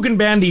 Now Logan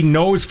Bandy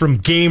knows from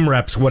game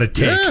reps what it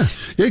takes.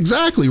 Yeah,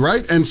 exactly,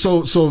 right? And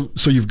so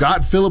you've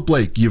got Philip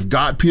Blake, you've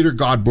got Peter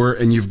Godber,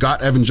 and you've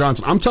got Evan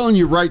Johnson. I'm telling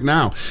you right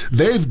now,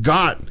 they've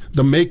got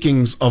the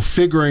makings of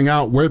figuring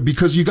out where,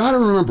 because you got to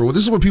remember,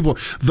 this is what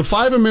the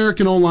 5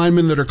 American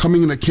O-linemen that are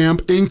coming into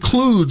camp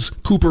includes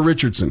Cooper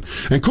Richardson.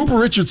 And Cooper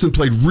Richardson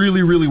played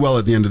really, really well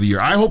at the end of the year.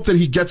 I hope that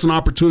he gets an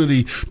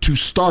opportunity to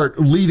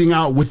start leading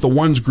out with the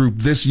ones group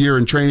this year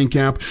in training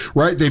camp,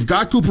 right? They've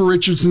got Cooper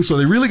Richardson, so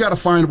they really got to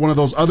find one of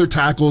those other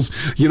tackles,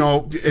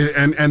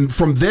 and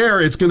from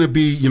there, it's going to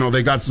be,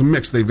 they got some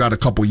mix. They've got a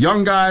couple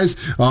young guys,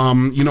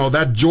 the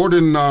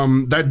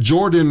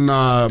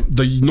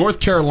North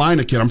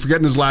Carolina kid, I'm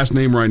forgetting his last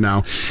name right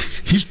now.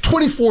 He's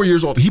 24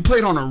 years old. He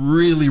played on a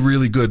really,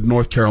 really good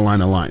North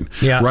Carolina line,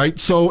 right?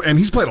 So, and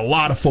he's played a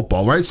lot of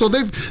football, right? So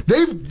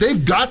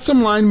they've got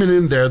some linemen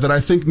in there that I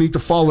think need to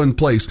fall in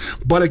place.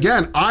 But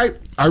again, I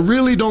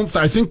really don't.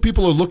 I think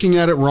people are looking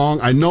at it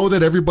wrong. I know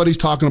that everybody's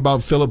talking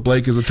about Philip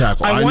Blake as a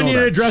tackle. I want you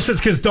to address this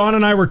because Don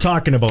and I were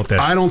talking about this.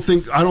 I don't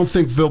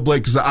think Phil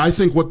Blake, because I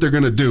think what they're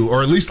going to do,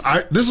 or at least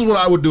this is what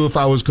I would do if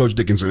I was Coach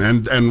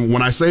Dickinson. And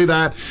when I say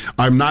that,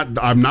 I'm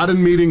not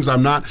in meetings.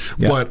 I'm not.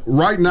 Yeah. But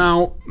right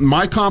now,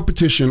 my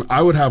competition,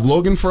 I would have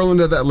Logan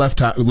Ferland at that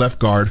left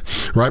guard.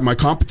 Right. My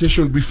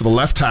competition would be for the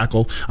left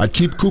tackle. I'd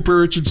keep Cooper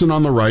Richardson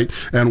on the right.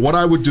 And what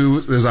I would do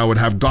is I would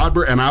have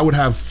Godber and I would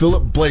have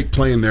Philip Blake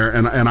playing there,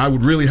 and I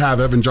would really have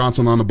Evan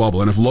Johnson on the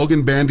bubble. And if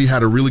Logan Bandy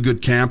had a really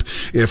good camp,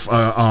 if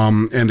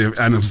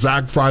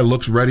Zach Fry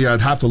looks ready,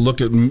 I'd have to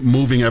look at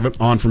moving Evan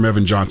on from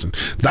Evan Johnson.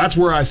 That's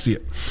where I see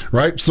it,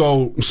 right?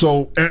 So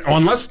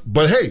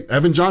but hey,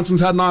 Evan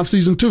Johnson's had an off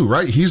season too,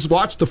 right? He's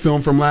watched the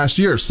film from last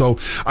year, so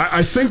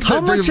I think how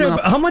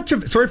much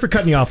of sorry for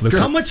cutting you off, Luke.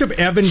 How much of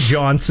Evan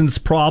Johnson's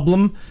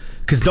problem,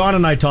 because Don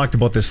and I talked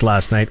about this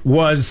last night,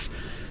 was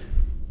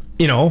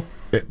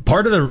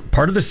part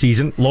of the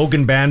season,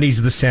 Logan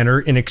Bandy's the center,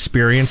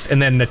 inexperienced,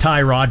 and then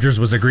Natai Rogers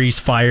was a grease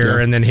fire,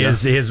 and then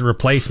his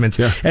replacements,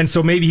 and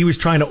so maybe he was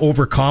trying to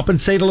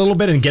overcompensate a little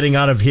bit and getting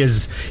out of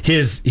his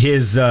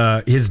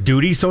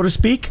duty, so to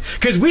speak.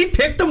 Because we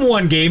picked him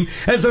one game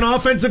as an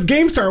offensive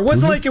game star. It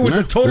wasn't like it was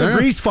a total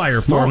grease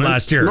fire for him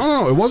last year.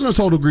 No, it wasn't a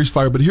total grease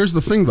fire. But here's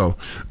the thing, though.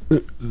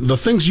 The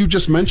things you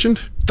just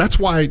mentioned, that's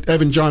why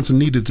Evan Johnson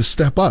needed to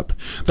step up.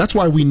 That's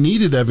why we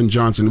needed Evan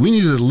Johnson. We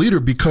needed a leader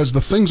because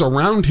the things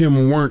around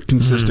him weren't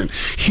consistent.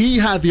 He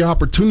had the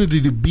opportunity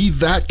to be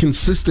that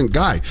consistent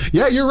guy.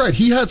 Yeah, you're right.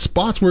 He had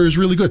spots where he was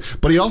really good,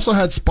 but he also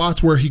had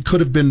spots where he could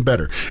have been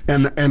better.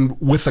 And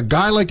with a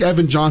guy like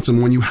Evan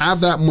Johnson, when you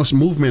have that much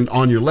movement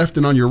on your left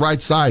and on your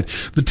right side,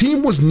 the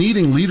team was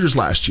needing leaders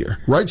last year,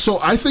 right? So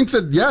I think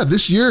that,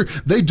 this year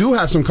they do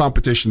have some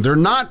competition. They're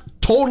not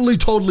totally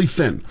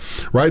thin,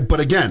 right? But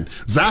again,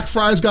 Zach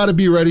Fry's got to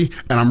be ready,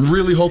 and I'm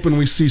really hoping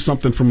we see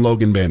something from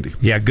Logan Bandy.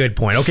 Yeah, good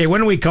point. Okay,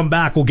 when we come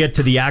back, we'll get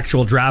to the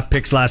actual draft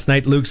picks last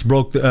night. Luke's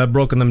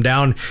broken them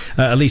down,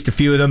 at least a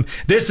few of them.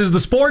 This is the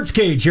Sports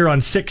Cage here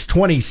on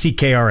 620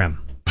 CKRM.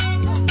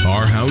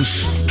 Our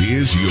house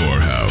is your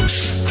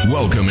house.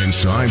 Welcome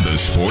inside the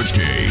Sports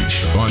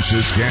Cage on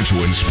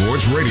Saskatchewan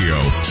Sports Radio,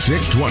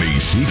 620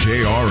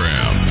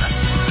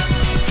 CKRM.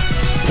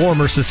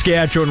 Former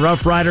Saskatchewan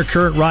Rough Rider,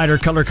 current Rider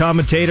color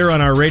commentator on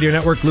our radio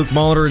network, Luke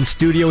Mullinder in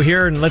studio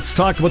here. And let's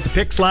talk about the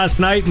picks last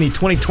night in the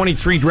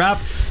 2023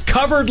 draft.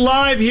 Covered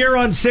live here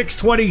on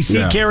 620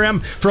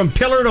 CKRM from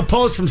pillar to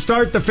post, from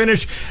start to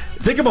finish.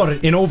 Think about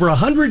it. In over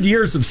 100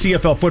 years of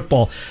CFL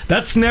football,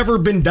 that's never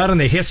been done in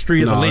the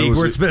history of the league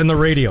where it's been in the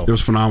radio. It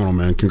was phenomenal,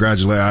 man.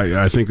 Congratulations.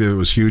 I think that it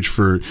was huge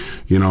for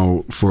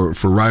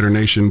Rider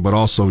Nation, but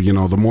also,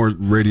 the more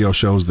radio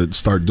shows that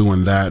start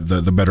doing that,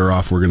 the better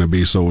off we're going to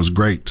be. So it was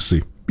great to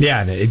see.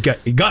 Yeah, and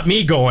it got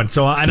me going.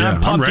 So I'm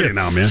pumped. I'm ready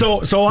now, man.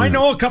 So I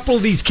know a couple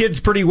of these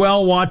kids pretty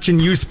well watching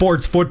U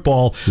Sports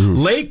football.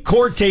 Lake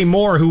Corte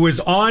Moore, who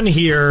was on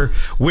here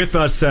with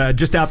us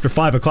just after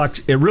 5 o'clock,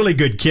 a really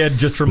good kid,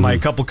 just from my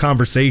couple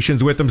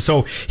conversations with him.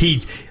 So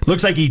he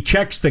looks like he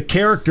checks the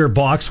character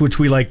box, which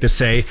we like to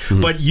say.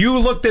 But you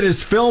looked at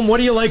his film. What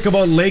do you like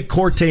about Lake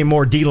Corte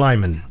Moore, D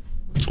lineman?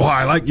 Well,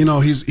 I like,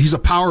 he's a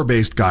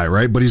power-based guy,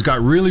 right? But he's got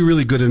really,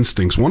 really good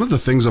instincts. One of the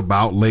things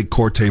about Lake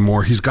Corte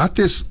Moore, he's got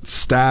this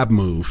stab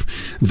move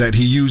that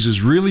he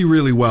uses really,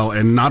 really well,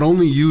 and not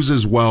only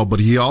uses well, but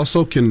he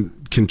also can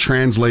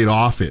translate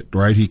off it,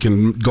 right? He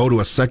can go to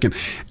a second.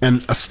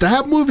 And a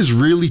stab move is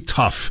really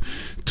tough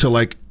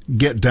to,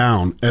 get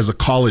down as a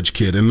college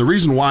kid. And the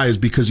reason why is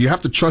because you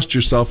have to trust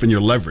yourself and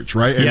your leverage,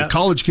 right? And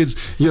college kids,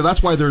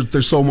 that's why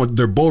they're so much,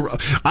 they're bold.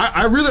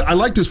 I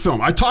like this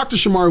film. I talked to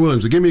Shamari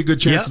Williams. It gave me a good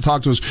chance to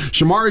talk to us.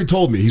 Shamari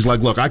told me, he's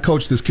like, look, I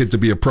coached this kid to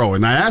be a pro.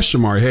 And I asked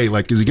Shamari, hey,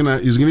 like, is he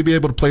gonna be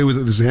able to play with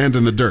his hand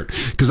in the dirt?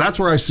 Because that's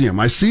where I see him.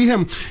 I see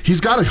him, he's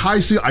got a high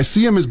ceiling. I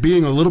see him as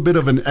being a little bit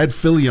of an Ed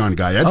Fillion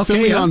guy. Ed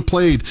Fillion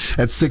played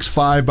at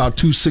 6'5", about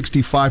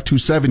 265,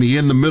 270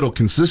 in the middle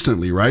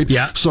consistently, right?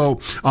 Yeah. So,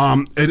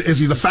 is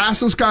he the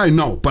fastest guy?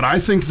 No. But I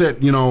think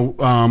that,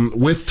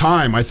 with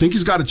time, I think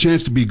he's got a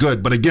chance to be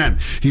good. But again,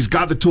 he's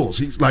got the tools.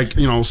 He's like,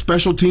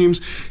 special teams.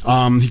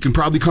 He can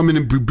probably come in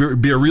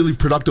and be a really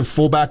productive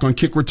fullback on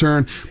kick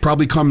return.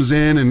 Probably comes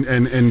in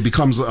and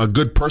becomes a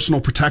good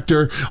personal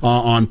protector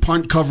on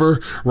punt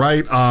cover,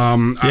 right?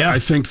 I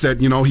think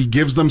that, he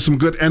gives them some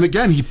good. And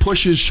again, he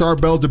pushes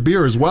Charbel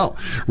DeBeer as well,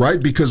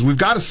 right? Because we've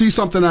got to see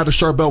something out of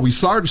Charbel. We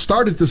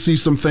started to see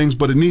some things,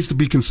 but it needs to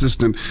be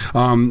consistent.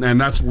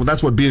 And that's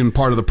what being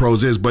part of the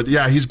pros is. But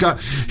yeah, he's got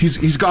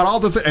all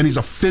the and he's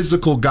a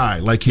physical guy.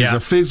 Like he's a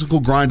physical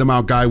grind him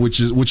out guy, which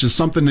is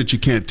something that you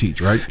can't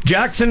teach, right?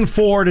 Jackson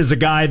Ford is a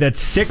guy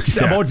that's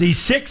he's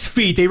 6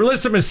 feet. They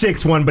list him as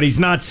 6'1", but he's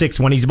not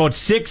 6'1". He's about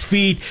 6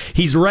 feet.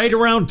 He's right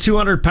around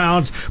 200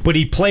 pounds, but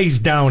he plays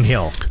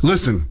downhill.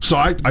 Listen, so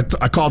I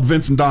called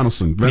Vincent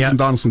Donaldson. Vincent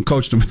Donaldson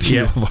coached him at the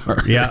U of R.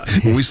 Yeah.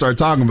 When we started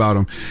talking about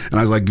him, and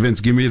I was like,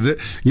 Vince, give me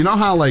you know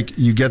how like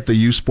you get the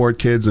U Sport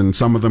kids and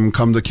some of them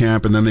come to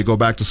camp and then they go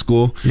back to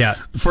school? Yeah.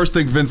 The first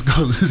thing Vince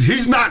goes is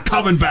he's not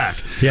coming back.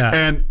 Yeah.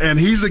 And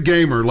he's a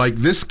gamer. Like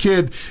this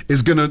kid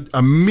is gonna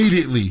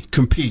immediately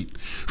compete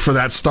for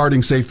that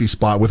starting safety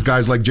spot with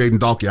guys like Jaden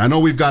Dalkey. I know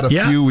we've got a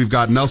few. We've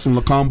got Nelson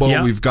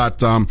Lacombo. We've got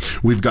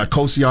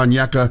Kosi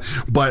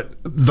Onyeka. But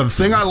the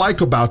thing I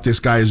like about this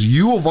guy is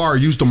U of R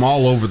used him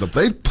all over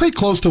they play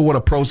close to what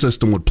a pro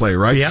system would play,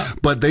 right? Yeah.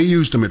 But they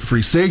used him at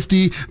free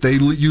safety. They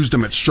used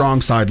him at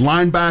strong side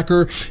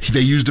linebacker. They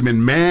used him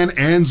in man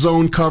and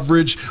zone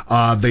coverage.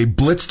 They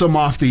blitzed him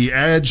off the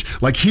edge.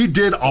 Like he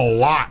did a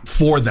lot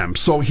for them.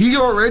 So he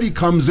already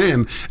comes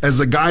in as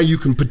a guy you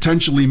can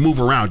potentially move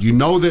around. You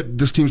know that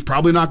this team's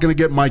probably not going to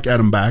get Mike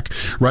Edem back,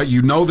 right?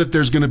 You know that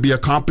there's going to be a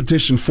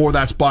competition for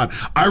that spot.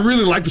 I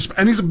really like this,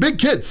 and he's a big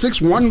kid,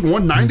 6'1",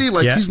 190.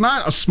 Like he's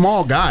not a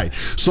small guy.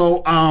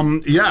 So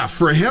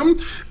for him,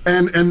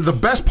 and the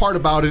best part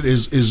about it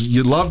is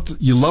you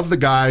love the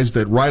guys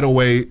that right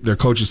away their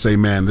coaches say,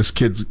 man, this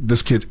kid's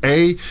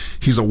A,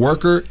 he's a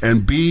worker,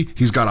 and B,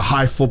 he's got a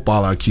high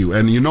football IQ.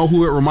 And you know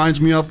who it reminds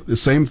me of? The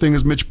same thing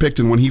as Mitch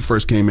Picton when he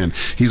first came in.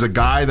 He's a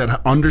guy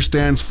that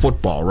understands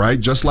football, right?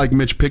 Just like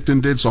Mitch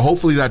Picton did. So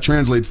hopefully that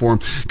translates for him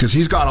because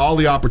he's got all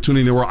the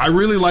opportunity in the world. I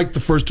really liked the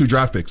first 2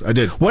 draft picks. I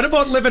did. What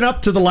about living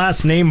up to the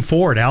last name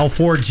Ford, Al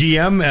Ford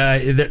GM?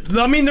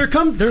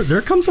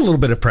 There comes a little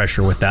bit of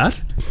pressure with that.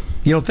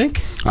 You don't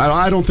think?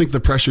 I don't think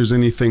the pressure is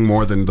anything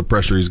more than the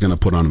pressure he's going to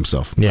put on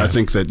himself. Yeah. I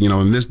think that,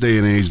 in this day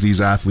and age,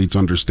 these athletes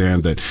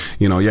understand that,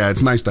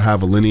 it's nice to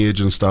have a lineage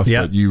and stuff,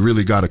 but you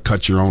really got to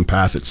cut your own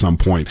path at some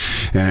point.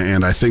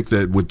 And I think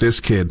that with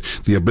this kid,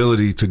 the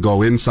ability to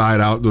go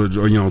inside out, or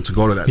to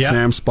go to that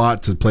Sam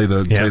spot to play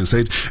the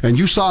sage. And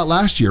you saw it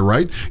last year,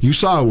 right? You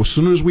saw it as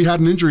soon as we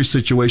had an injury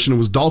situation, it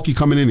was Dalkey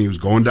coming in. He was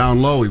going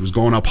down low. He was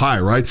going up high,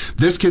 right?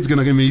 This kid's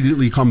going to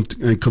immediately come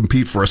and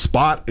compete for a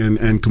spot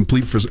and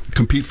compete for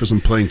some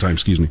playing time,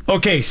 excuse me.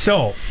 Okay,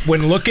 so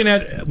when looking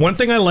at one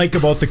thing I like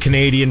about the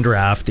Canadian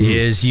draft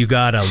is you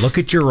got to look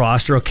at your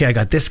roster. Okay, I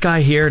got this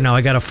guy here. Now I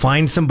got to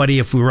find somebody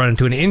if we run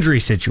into an injury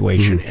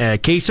situation.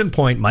 Case in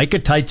point, Micah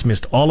Tights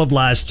missed all of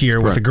last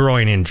year with a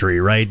groin injury,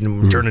 right?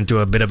 And turned into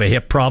a bit of a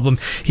hip problem.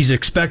 He's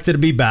expected to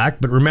be back,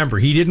 but remember,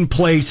 he didn't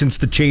play since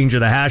the change of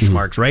the hash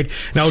marks, right?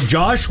 Now,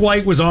 Josh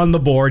White was on the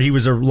board. He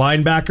was a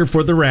linebacker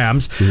for the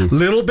Rams.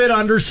 Little bit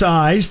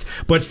undersized,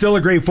 but still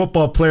a great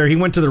football player. He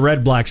went to the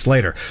Red Blacks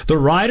later. The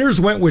Riders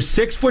went with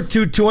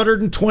 6'2",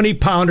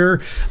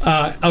 220-pounder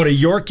out of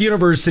York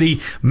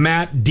University,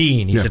 Matt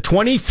Dean. He's a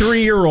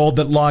 23-year-old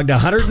that logged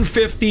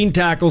 115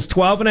 tackles,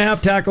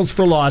 12.5 tackles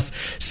for loss,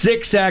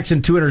 6 sacks,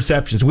 and 2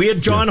 interceptions. We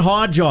had John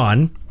Hodge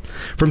on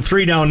from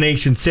 3 Down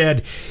Nation,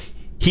 said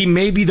he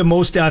may be the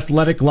most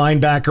athletic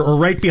linebacker, or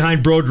right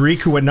behind Broderick,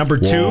 who went number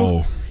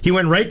 2. He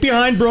went right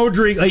behind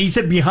Broderick. He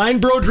said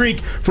behind Broderick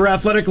for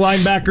athletic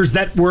linebackers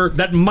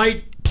that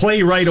might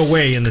play right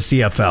away in the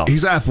CFL.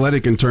 He's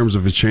athletic in terms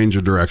of his change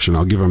of direction.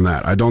 I'll give him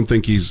that. I don't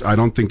think he's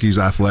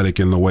athletic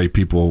in the way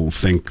people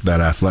think that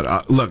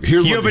athletic. Look,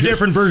 you have a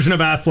different version of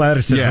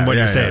athleticism. What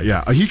you're saying?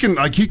 Yeah. He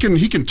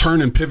can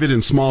turn and pivot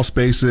in small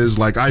spaces.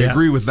 Like I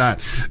agree with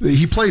that.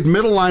 He played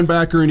middle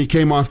linebacker and he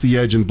came off the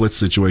edge in blitz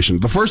situation.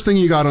 The first thing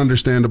you got to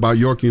understand about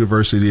York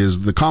University is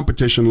the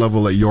competition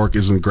level at York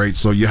isn't great.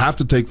 So you have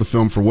to take the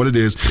film for what it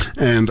is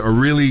and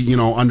really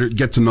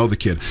get to know the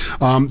kid.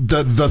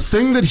 The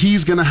thing that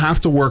he's going to have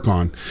to work work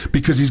on,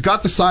 because he's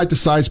got the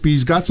side-to-side speed,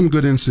 he's got some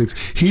good instincts.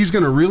 He's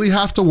going to really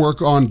have to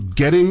work on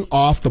getting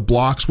off the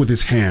blocks with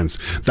his hands.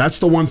 That's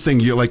the one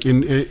thing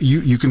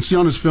you can see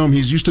on his film.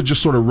 He's used to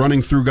just sort of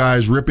running through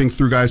guys, ripping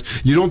through guys.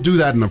 You don't do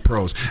that in the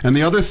pros. And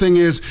the other thing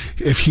is,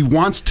 if he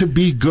wants to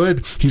be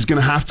good, he's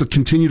going to have to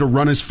continue to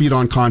run his feet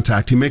on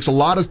contact. He makes a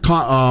lot of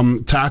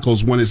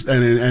tackles when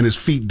his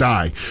feet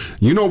die.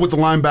 You know, with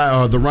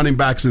the running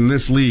backs in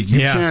this league,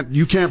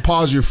 you can't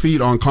pause your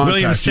feet on contact.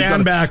 William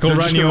Stanback will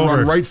run you over.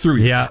 Run right through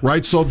you. Yeah.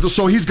 Right. So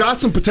he's got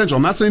some potential.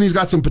 I'm not saying he's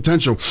got some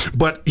potential,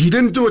 but he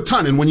didn't do a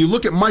ton. And when you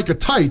look at Micah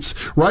Tights,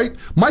 right?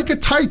 Micah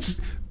Tights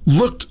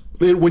looked.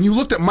 When you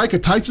looked at Micah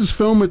Tights'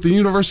 film at the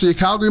University of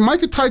Calgary,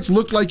 Micah Tights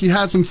looked like he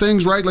had some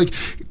things, right? Like,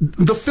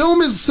 the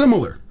film is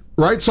similar.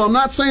 Right, so I'm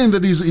not saying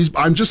that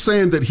I'm just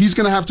saying that he's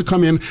going to have to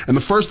come in, and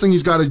the first thing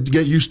he's got to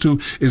get used to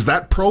is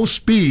that pro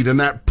speed and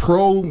that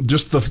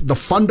just the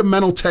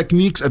fundamental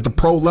techniques at the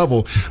pro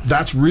level.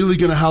 That's really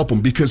going to help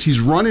him, because he's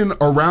running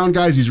around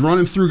guys, he's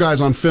running through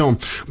guys on film,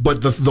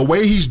 but the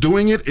way he's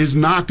doing it is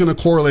not going to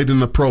correlate in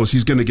the pros.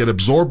 He's going to get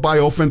absorbed by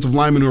offensive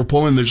linemen who are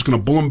pulling. They're just going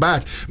to pull him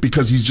back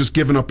because he's just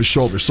giving up his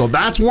shoulders. So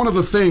that's one of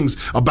the things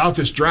about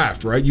this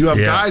draft, right? You have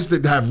guys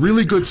that have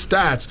really good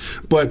stats,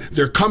 but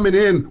they're coming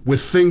in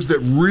with things that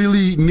really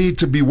need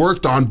to be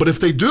worked on. But if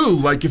they do,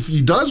 like if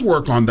he does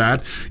work on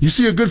that, you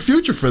see a good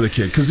future for the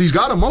kid, because he's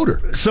got a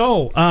motor.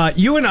 So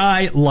you and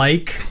I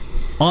like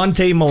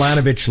Ante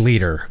Milanovic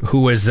Leader,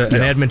 who was an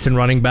Edmonton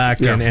running back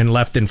and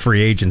left in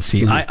free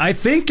agency. Mm-hmm. I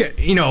think,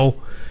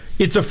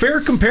 it's a fair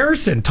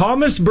comparison.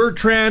 Thomas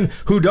Bertrand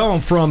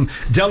Houdon from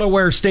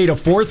Delaware State, a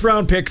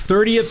 4th-round pick,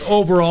 30th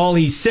overall.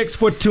 He's 6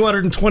 foot,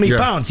 220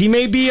 pounds. He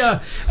may be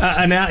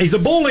he's a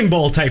bowling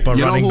ball type of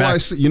running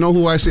back. You know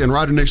who I see, and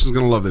Roger Nation's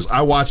going to love this.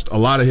 I watched a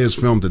lot of his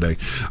film today.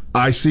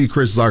 I see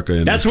Kris Zarka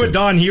in That's what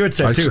Don Hewitt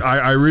said too.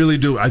 I really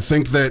do. I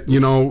think that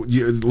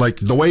like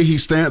the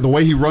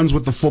way he runs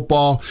with the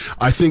football.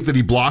 I think that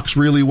he blocks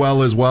really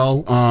well as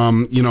well.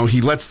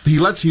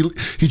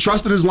 He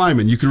trusted his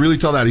linemen. You could really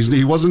tell that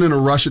he wasn't in a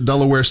rush at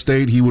Delaware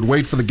State. He would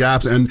wait for the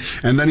gaps, and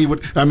then he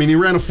would. I mean, he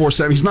ran a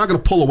 4.7. He's not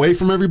going to pull away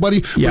from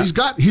everybody,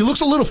 but he looks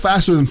a little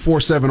faster than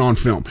 4.7 on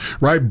film,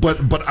 right?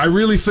 But I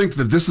really think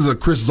that this is a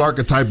Kris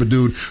Zarka type of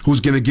dude who's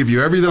going to give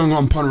you everything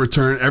on punt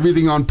return,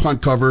 everything on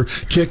punt cover,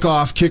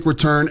 kickoff, kick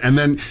return, and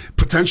then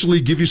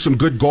potentially give you some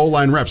good goal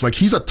line reps. Like,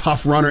 he's a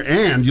tough runner,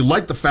 and you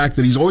like the fact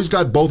that he's always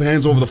got both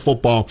hands over the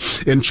football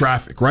in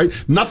traffic, right?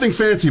 Nothing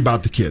fancy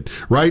about the kid,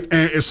 right?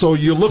 And so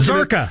you're looking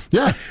Zarka.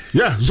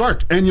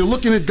 Zark, and you're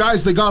looking at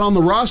guys they got on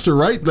the roster,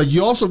 right? Like,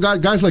 you also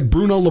got guys like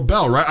Bruno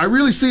Labelle, right? I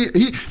really see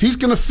he's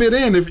going to fit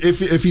in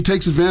if he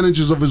takes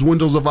advantages of his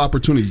windows of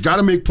opportunity. You got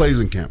to make plays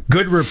in camp.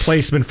 Good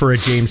replacement for a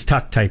James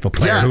Tuck type of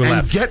player who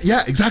left.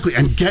 Exactly,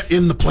 and get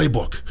in the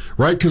playbook,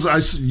 right? Because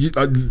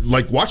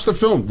watch the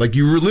film. Like,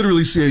 you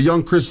literally see a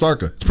young Kris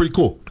Zarka. It's pretty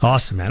cool.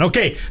 Awesome, man.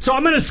 Okay, so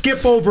I'm going to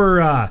skip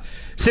over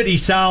City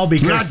Sal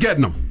because we're not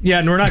getting him.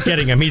 Yeah, we're not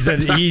getting him. He's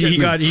in the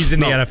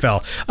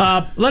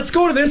NFL. Let's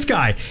go to this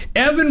guy,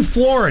 Evan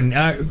Florin.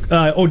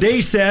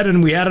 O'Day said,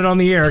 and we had it on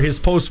the air, his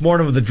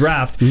postmortem of the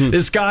draft. Mm-hmm.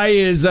 This guy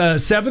is a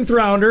 7th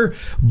rounder,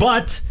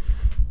 but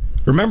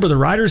remember the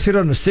Riders hit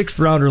on a 6th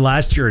rounder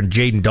last year in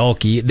Jaden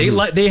Dahlke.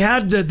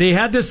 They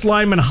had this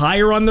lineman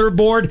higher on their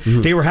board.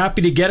 Mm-hmm. They were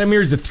happy to get him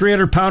here. He's a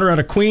 300-pounder out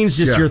of Queens.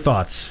 Just your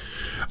thoughts?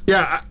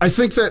 Yeah, I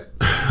think that.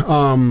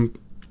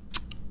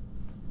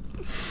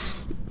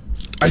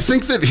 I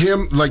think that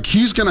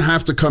he's going to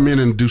have to come in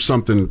and do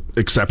something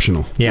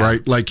exceptional,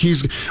 right? Like,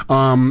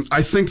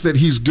 I think that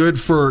he's good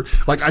for,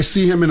 like, I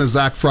see him in a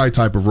Zach Fry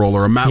type of role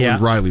or a Matt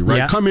Riley,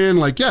 right? Come in,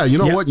 like,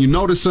 what? You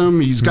notice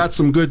him. He's got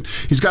some good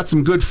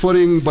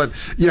footing, but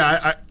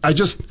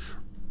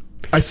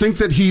I think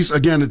that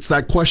it's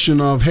that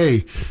question of,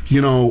 hey,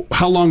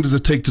 how long does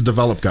it take to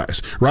develop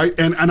guys, right?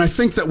 And I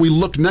think that we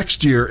look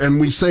next year and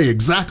we say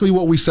exactly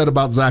what we said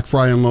about Zach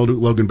Fry and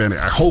Logan Bandy.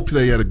 I hope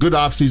they had a good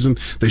offseason.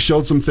 They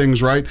showed some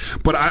things, right?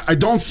 But I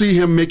don't see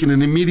him making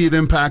an immediate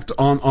impact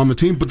on the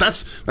team. But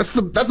that's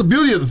the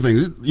beauty of the thing.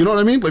 You know what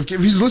I mean? Like,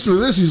 if he's listening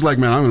to this, he's like,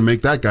 man, I'm going to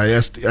make that guy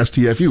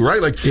STFU,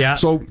 right? Like,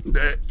 So,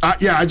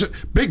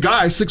 big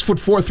guy,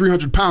 6'4",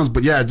 300 pounds.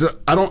 But I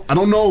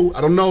don't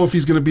know if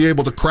he's going to be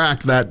able to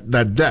crack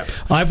that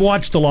depth. I've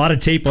watched a lot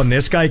of tape on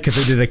this guy because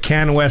I did a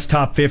Can West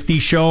Top 50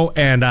 show,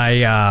 and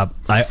I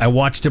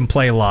watched him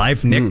play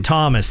live. Nick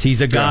Thomas,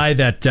 he's a guy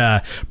that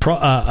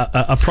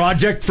a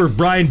project for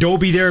Brian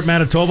Doby there at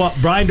Manitoba.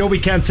 Brian Doby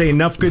can't say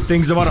enough good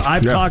things about him.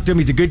 I've talked to him.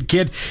 He's a good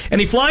kid,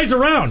 and he flies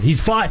around. He's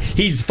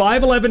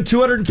 5'11",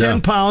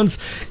 210 pounds,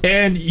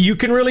 and you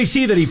can really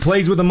see that he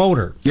plays with a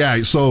motor.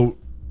 Yeah,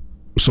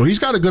 so he's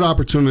got a good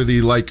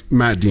opportunity like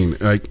Matt Dean.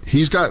 Like,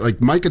 he's got, like,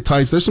 Micah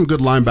Tights. There's some good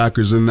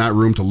linebackers in that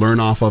room to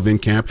learn off of in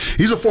camp.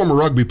 He's a former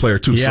rugby player,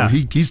 too, so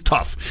he's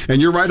tough. And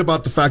you're right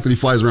about the fact that he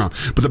flies around.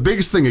 But the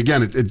biggest thing,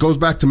 again, it goes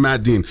back to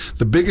Matt Dean.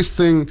 The biggest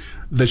thing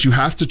that you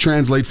have to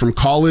translate from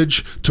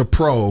college to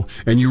pro,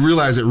 and you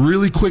realize it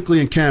really quickly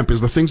in camp, is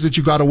the things that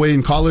you got away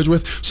in college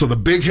with. So the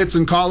big hits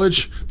in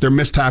college, they're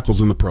missed tackles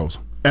in the pros.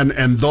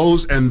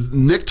 And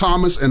Nick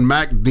Thomas and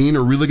Mac Dean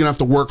are really going to have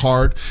to work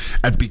hard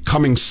at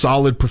becoming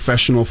solid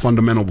professional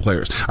fundamental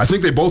players. I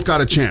think they both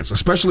got a chance,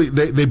 especially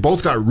they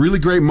both got really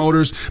great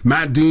motors.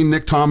 Matt Dean,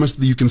 Nick Thomas,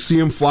 you can see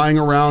him flying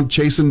around,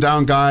 chasing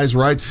down guys,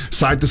 right?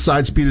 Side to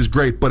side speed is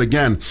great. But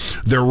again,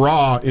 they're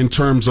raw in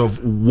terms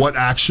of what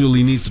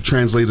actually needs to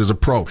translate as a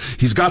pro.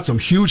 He's got some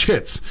huge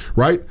hits,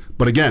 right?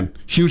 But again,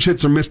 huge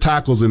hits or missed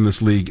tackles in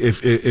this league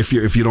if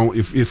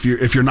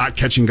you're not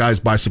catching guys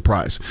by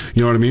surprise.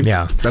 You know what I mean?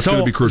 Yeah, that's going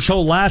to be crucial.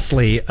 So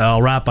lastly,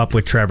 I'll wrap up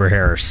with Trevor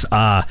Harris.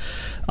 I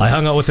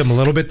hung out with him a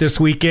little bit this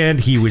weekend.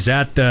 He was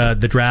at the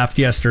draft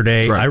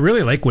yesterday. Right. I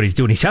really like what he's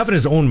doing. He's having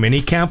his own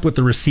mini camp with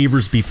the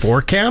receivers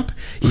before camp.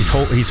 He's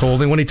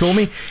holding when he told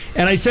me,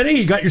 and I said,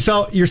 "Hey,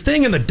 you're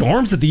staying in the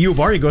dorms at the U of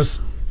R." He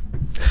goes.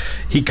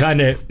 He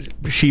kind of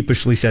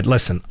sheepishly said,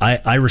 listen,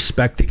 I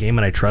respect the game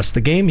and I trust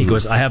the game. He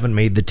goes, I haven't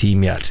made the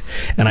team yet.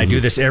 And I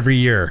do this every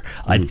year.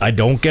 I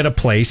don't get a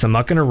place. I'm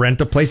not going to rent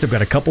a place. I've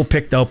got a couple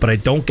picked out, but I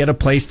don't get a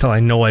place till I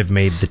know I've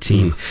made the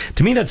team.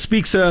 To me, that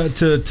speaks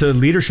to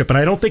leadership. And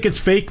I don't think it's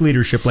fake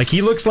leadership. Like,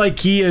 he looks like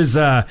he is,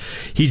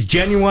 he's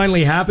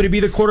genuinely happy to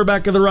be the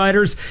quarterback of the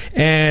Riders,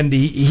 and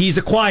he's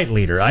a quiet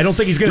leader. I don't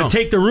think he's going to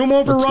take the room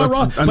over,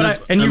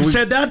 you've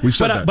said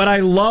that. But I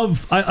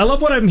love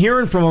what I'm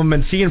hearing from him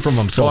and seeing from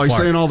him so far. He's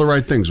saying all the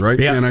right things, right?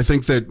 Yeah. And I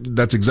think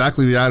that's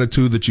exactly the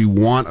attitude that you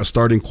want a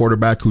starting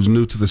quarterback who's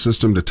new to the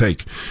system to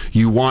take.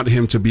 You want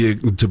him to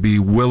be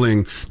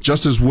willing,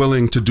 just as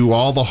willing to do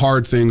all the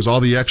hard things, all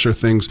the extra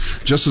things,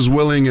 just as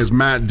willing as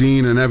Matt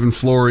Dean and Evan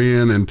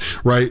Florian and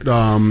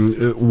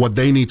what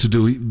they need to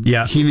do.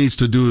 He needs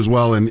to do as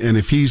well. And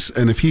if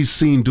he's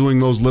seen doing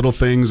those little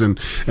things and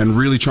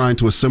really trying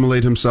to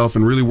assimilate himself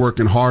and really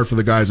working hard for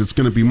the guys, it's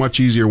going to be much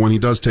easier when he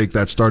does take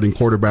that starting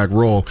quarterback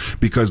role,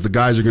 because the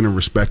guys are going to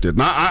respect it.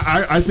 And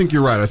I think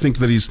you're right. I think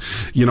that he's,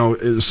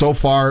 so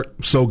far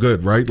so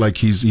good, right? Like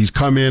he's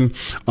come in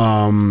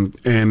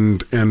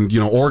and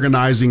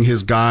organizing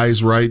his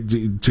guys, right,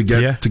 to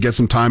get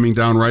some timing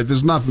down, right.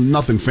 There's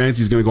nothing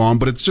fancy is going to go on,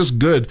 but it's just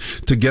good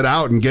to get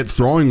out and get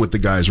throwing with the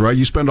guys, right?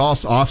 You spend all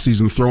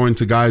offseason throwing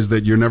to guys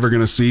that you're never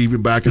going to see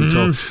back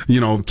until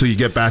till you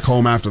get back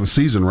home after the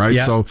season, right?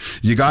 Yeah. So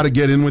you got to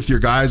get in with your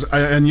guys,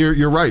 and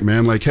you're right,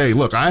 man. Like, hey,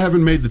 look, I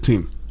haven't made the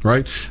team.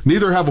 Right?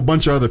 Neither have a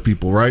bunch of other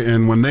people, right?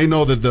 And when they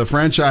know that the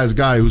franchise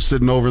guy who's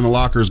sitting over in the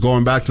locker is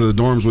going back to the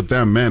dorms with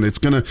them, man, it's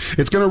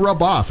gonna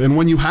rub off. And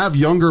when you have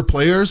younger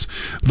players,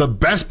 the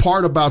best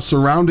part about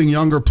surrounding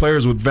younger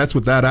players with vets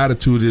with that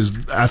attitude is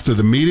after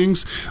the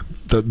meetings,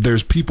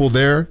 there's people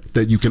there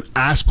that you can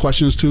ask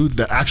questions to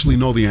that actually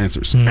know the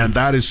answers. And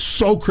that is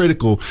so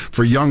critical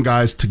for young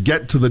guys to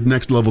get to the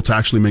next level to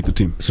actually make the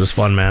team. This was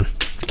fun, man.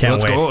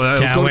 Let's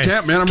go to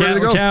camp, man. I'm ready to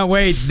go. Can't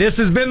wait. This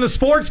has been the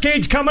Sports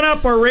Cage. Coming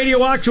up, our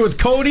radio auction with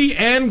Cody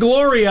and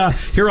Gloria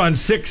here on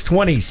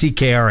 620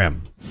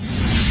 CKRM.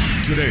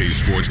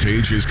 Today's Sports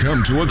Cage has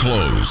come to a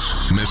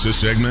close. Miss a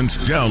segment?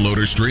 Download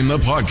or stream the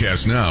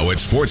podcast now at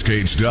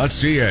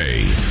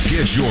sportscage.ca.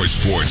 Get your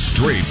sports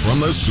straight from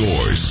the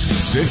source.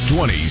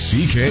 620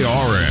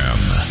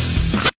 CKRM.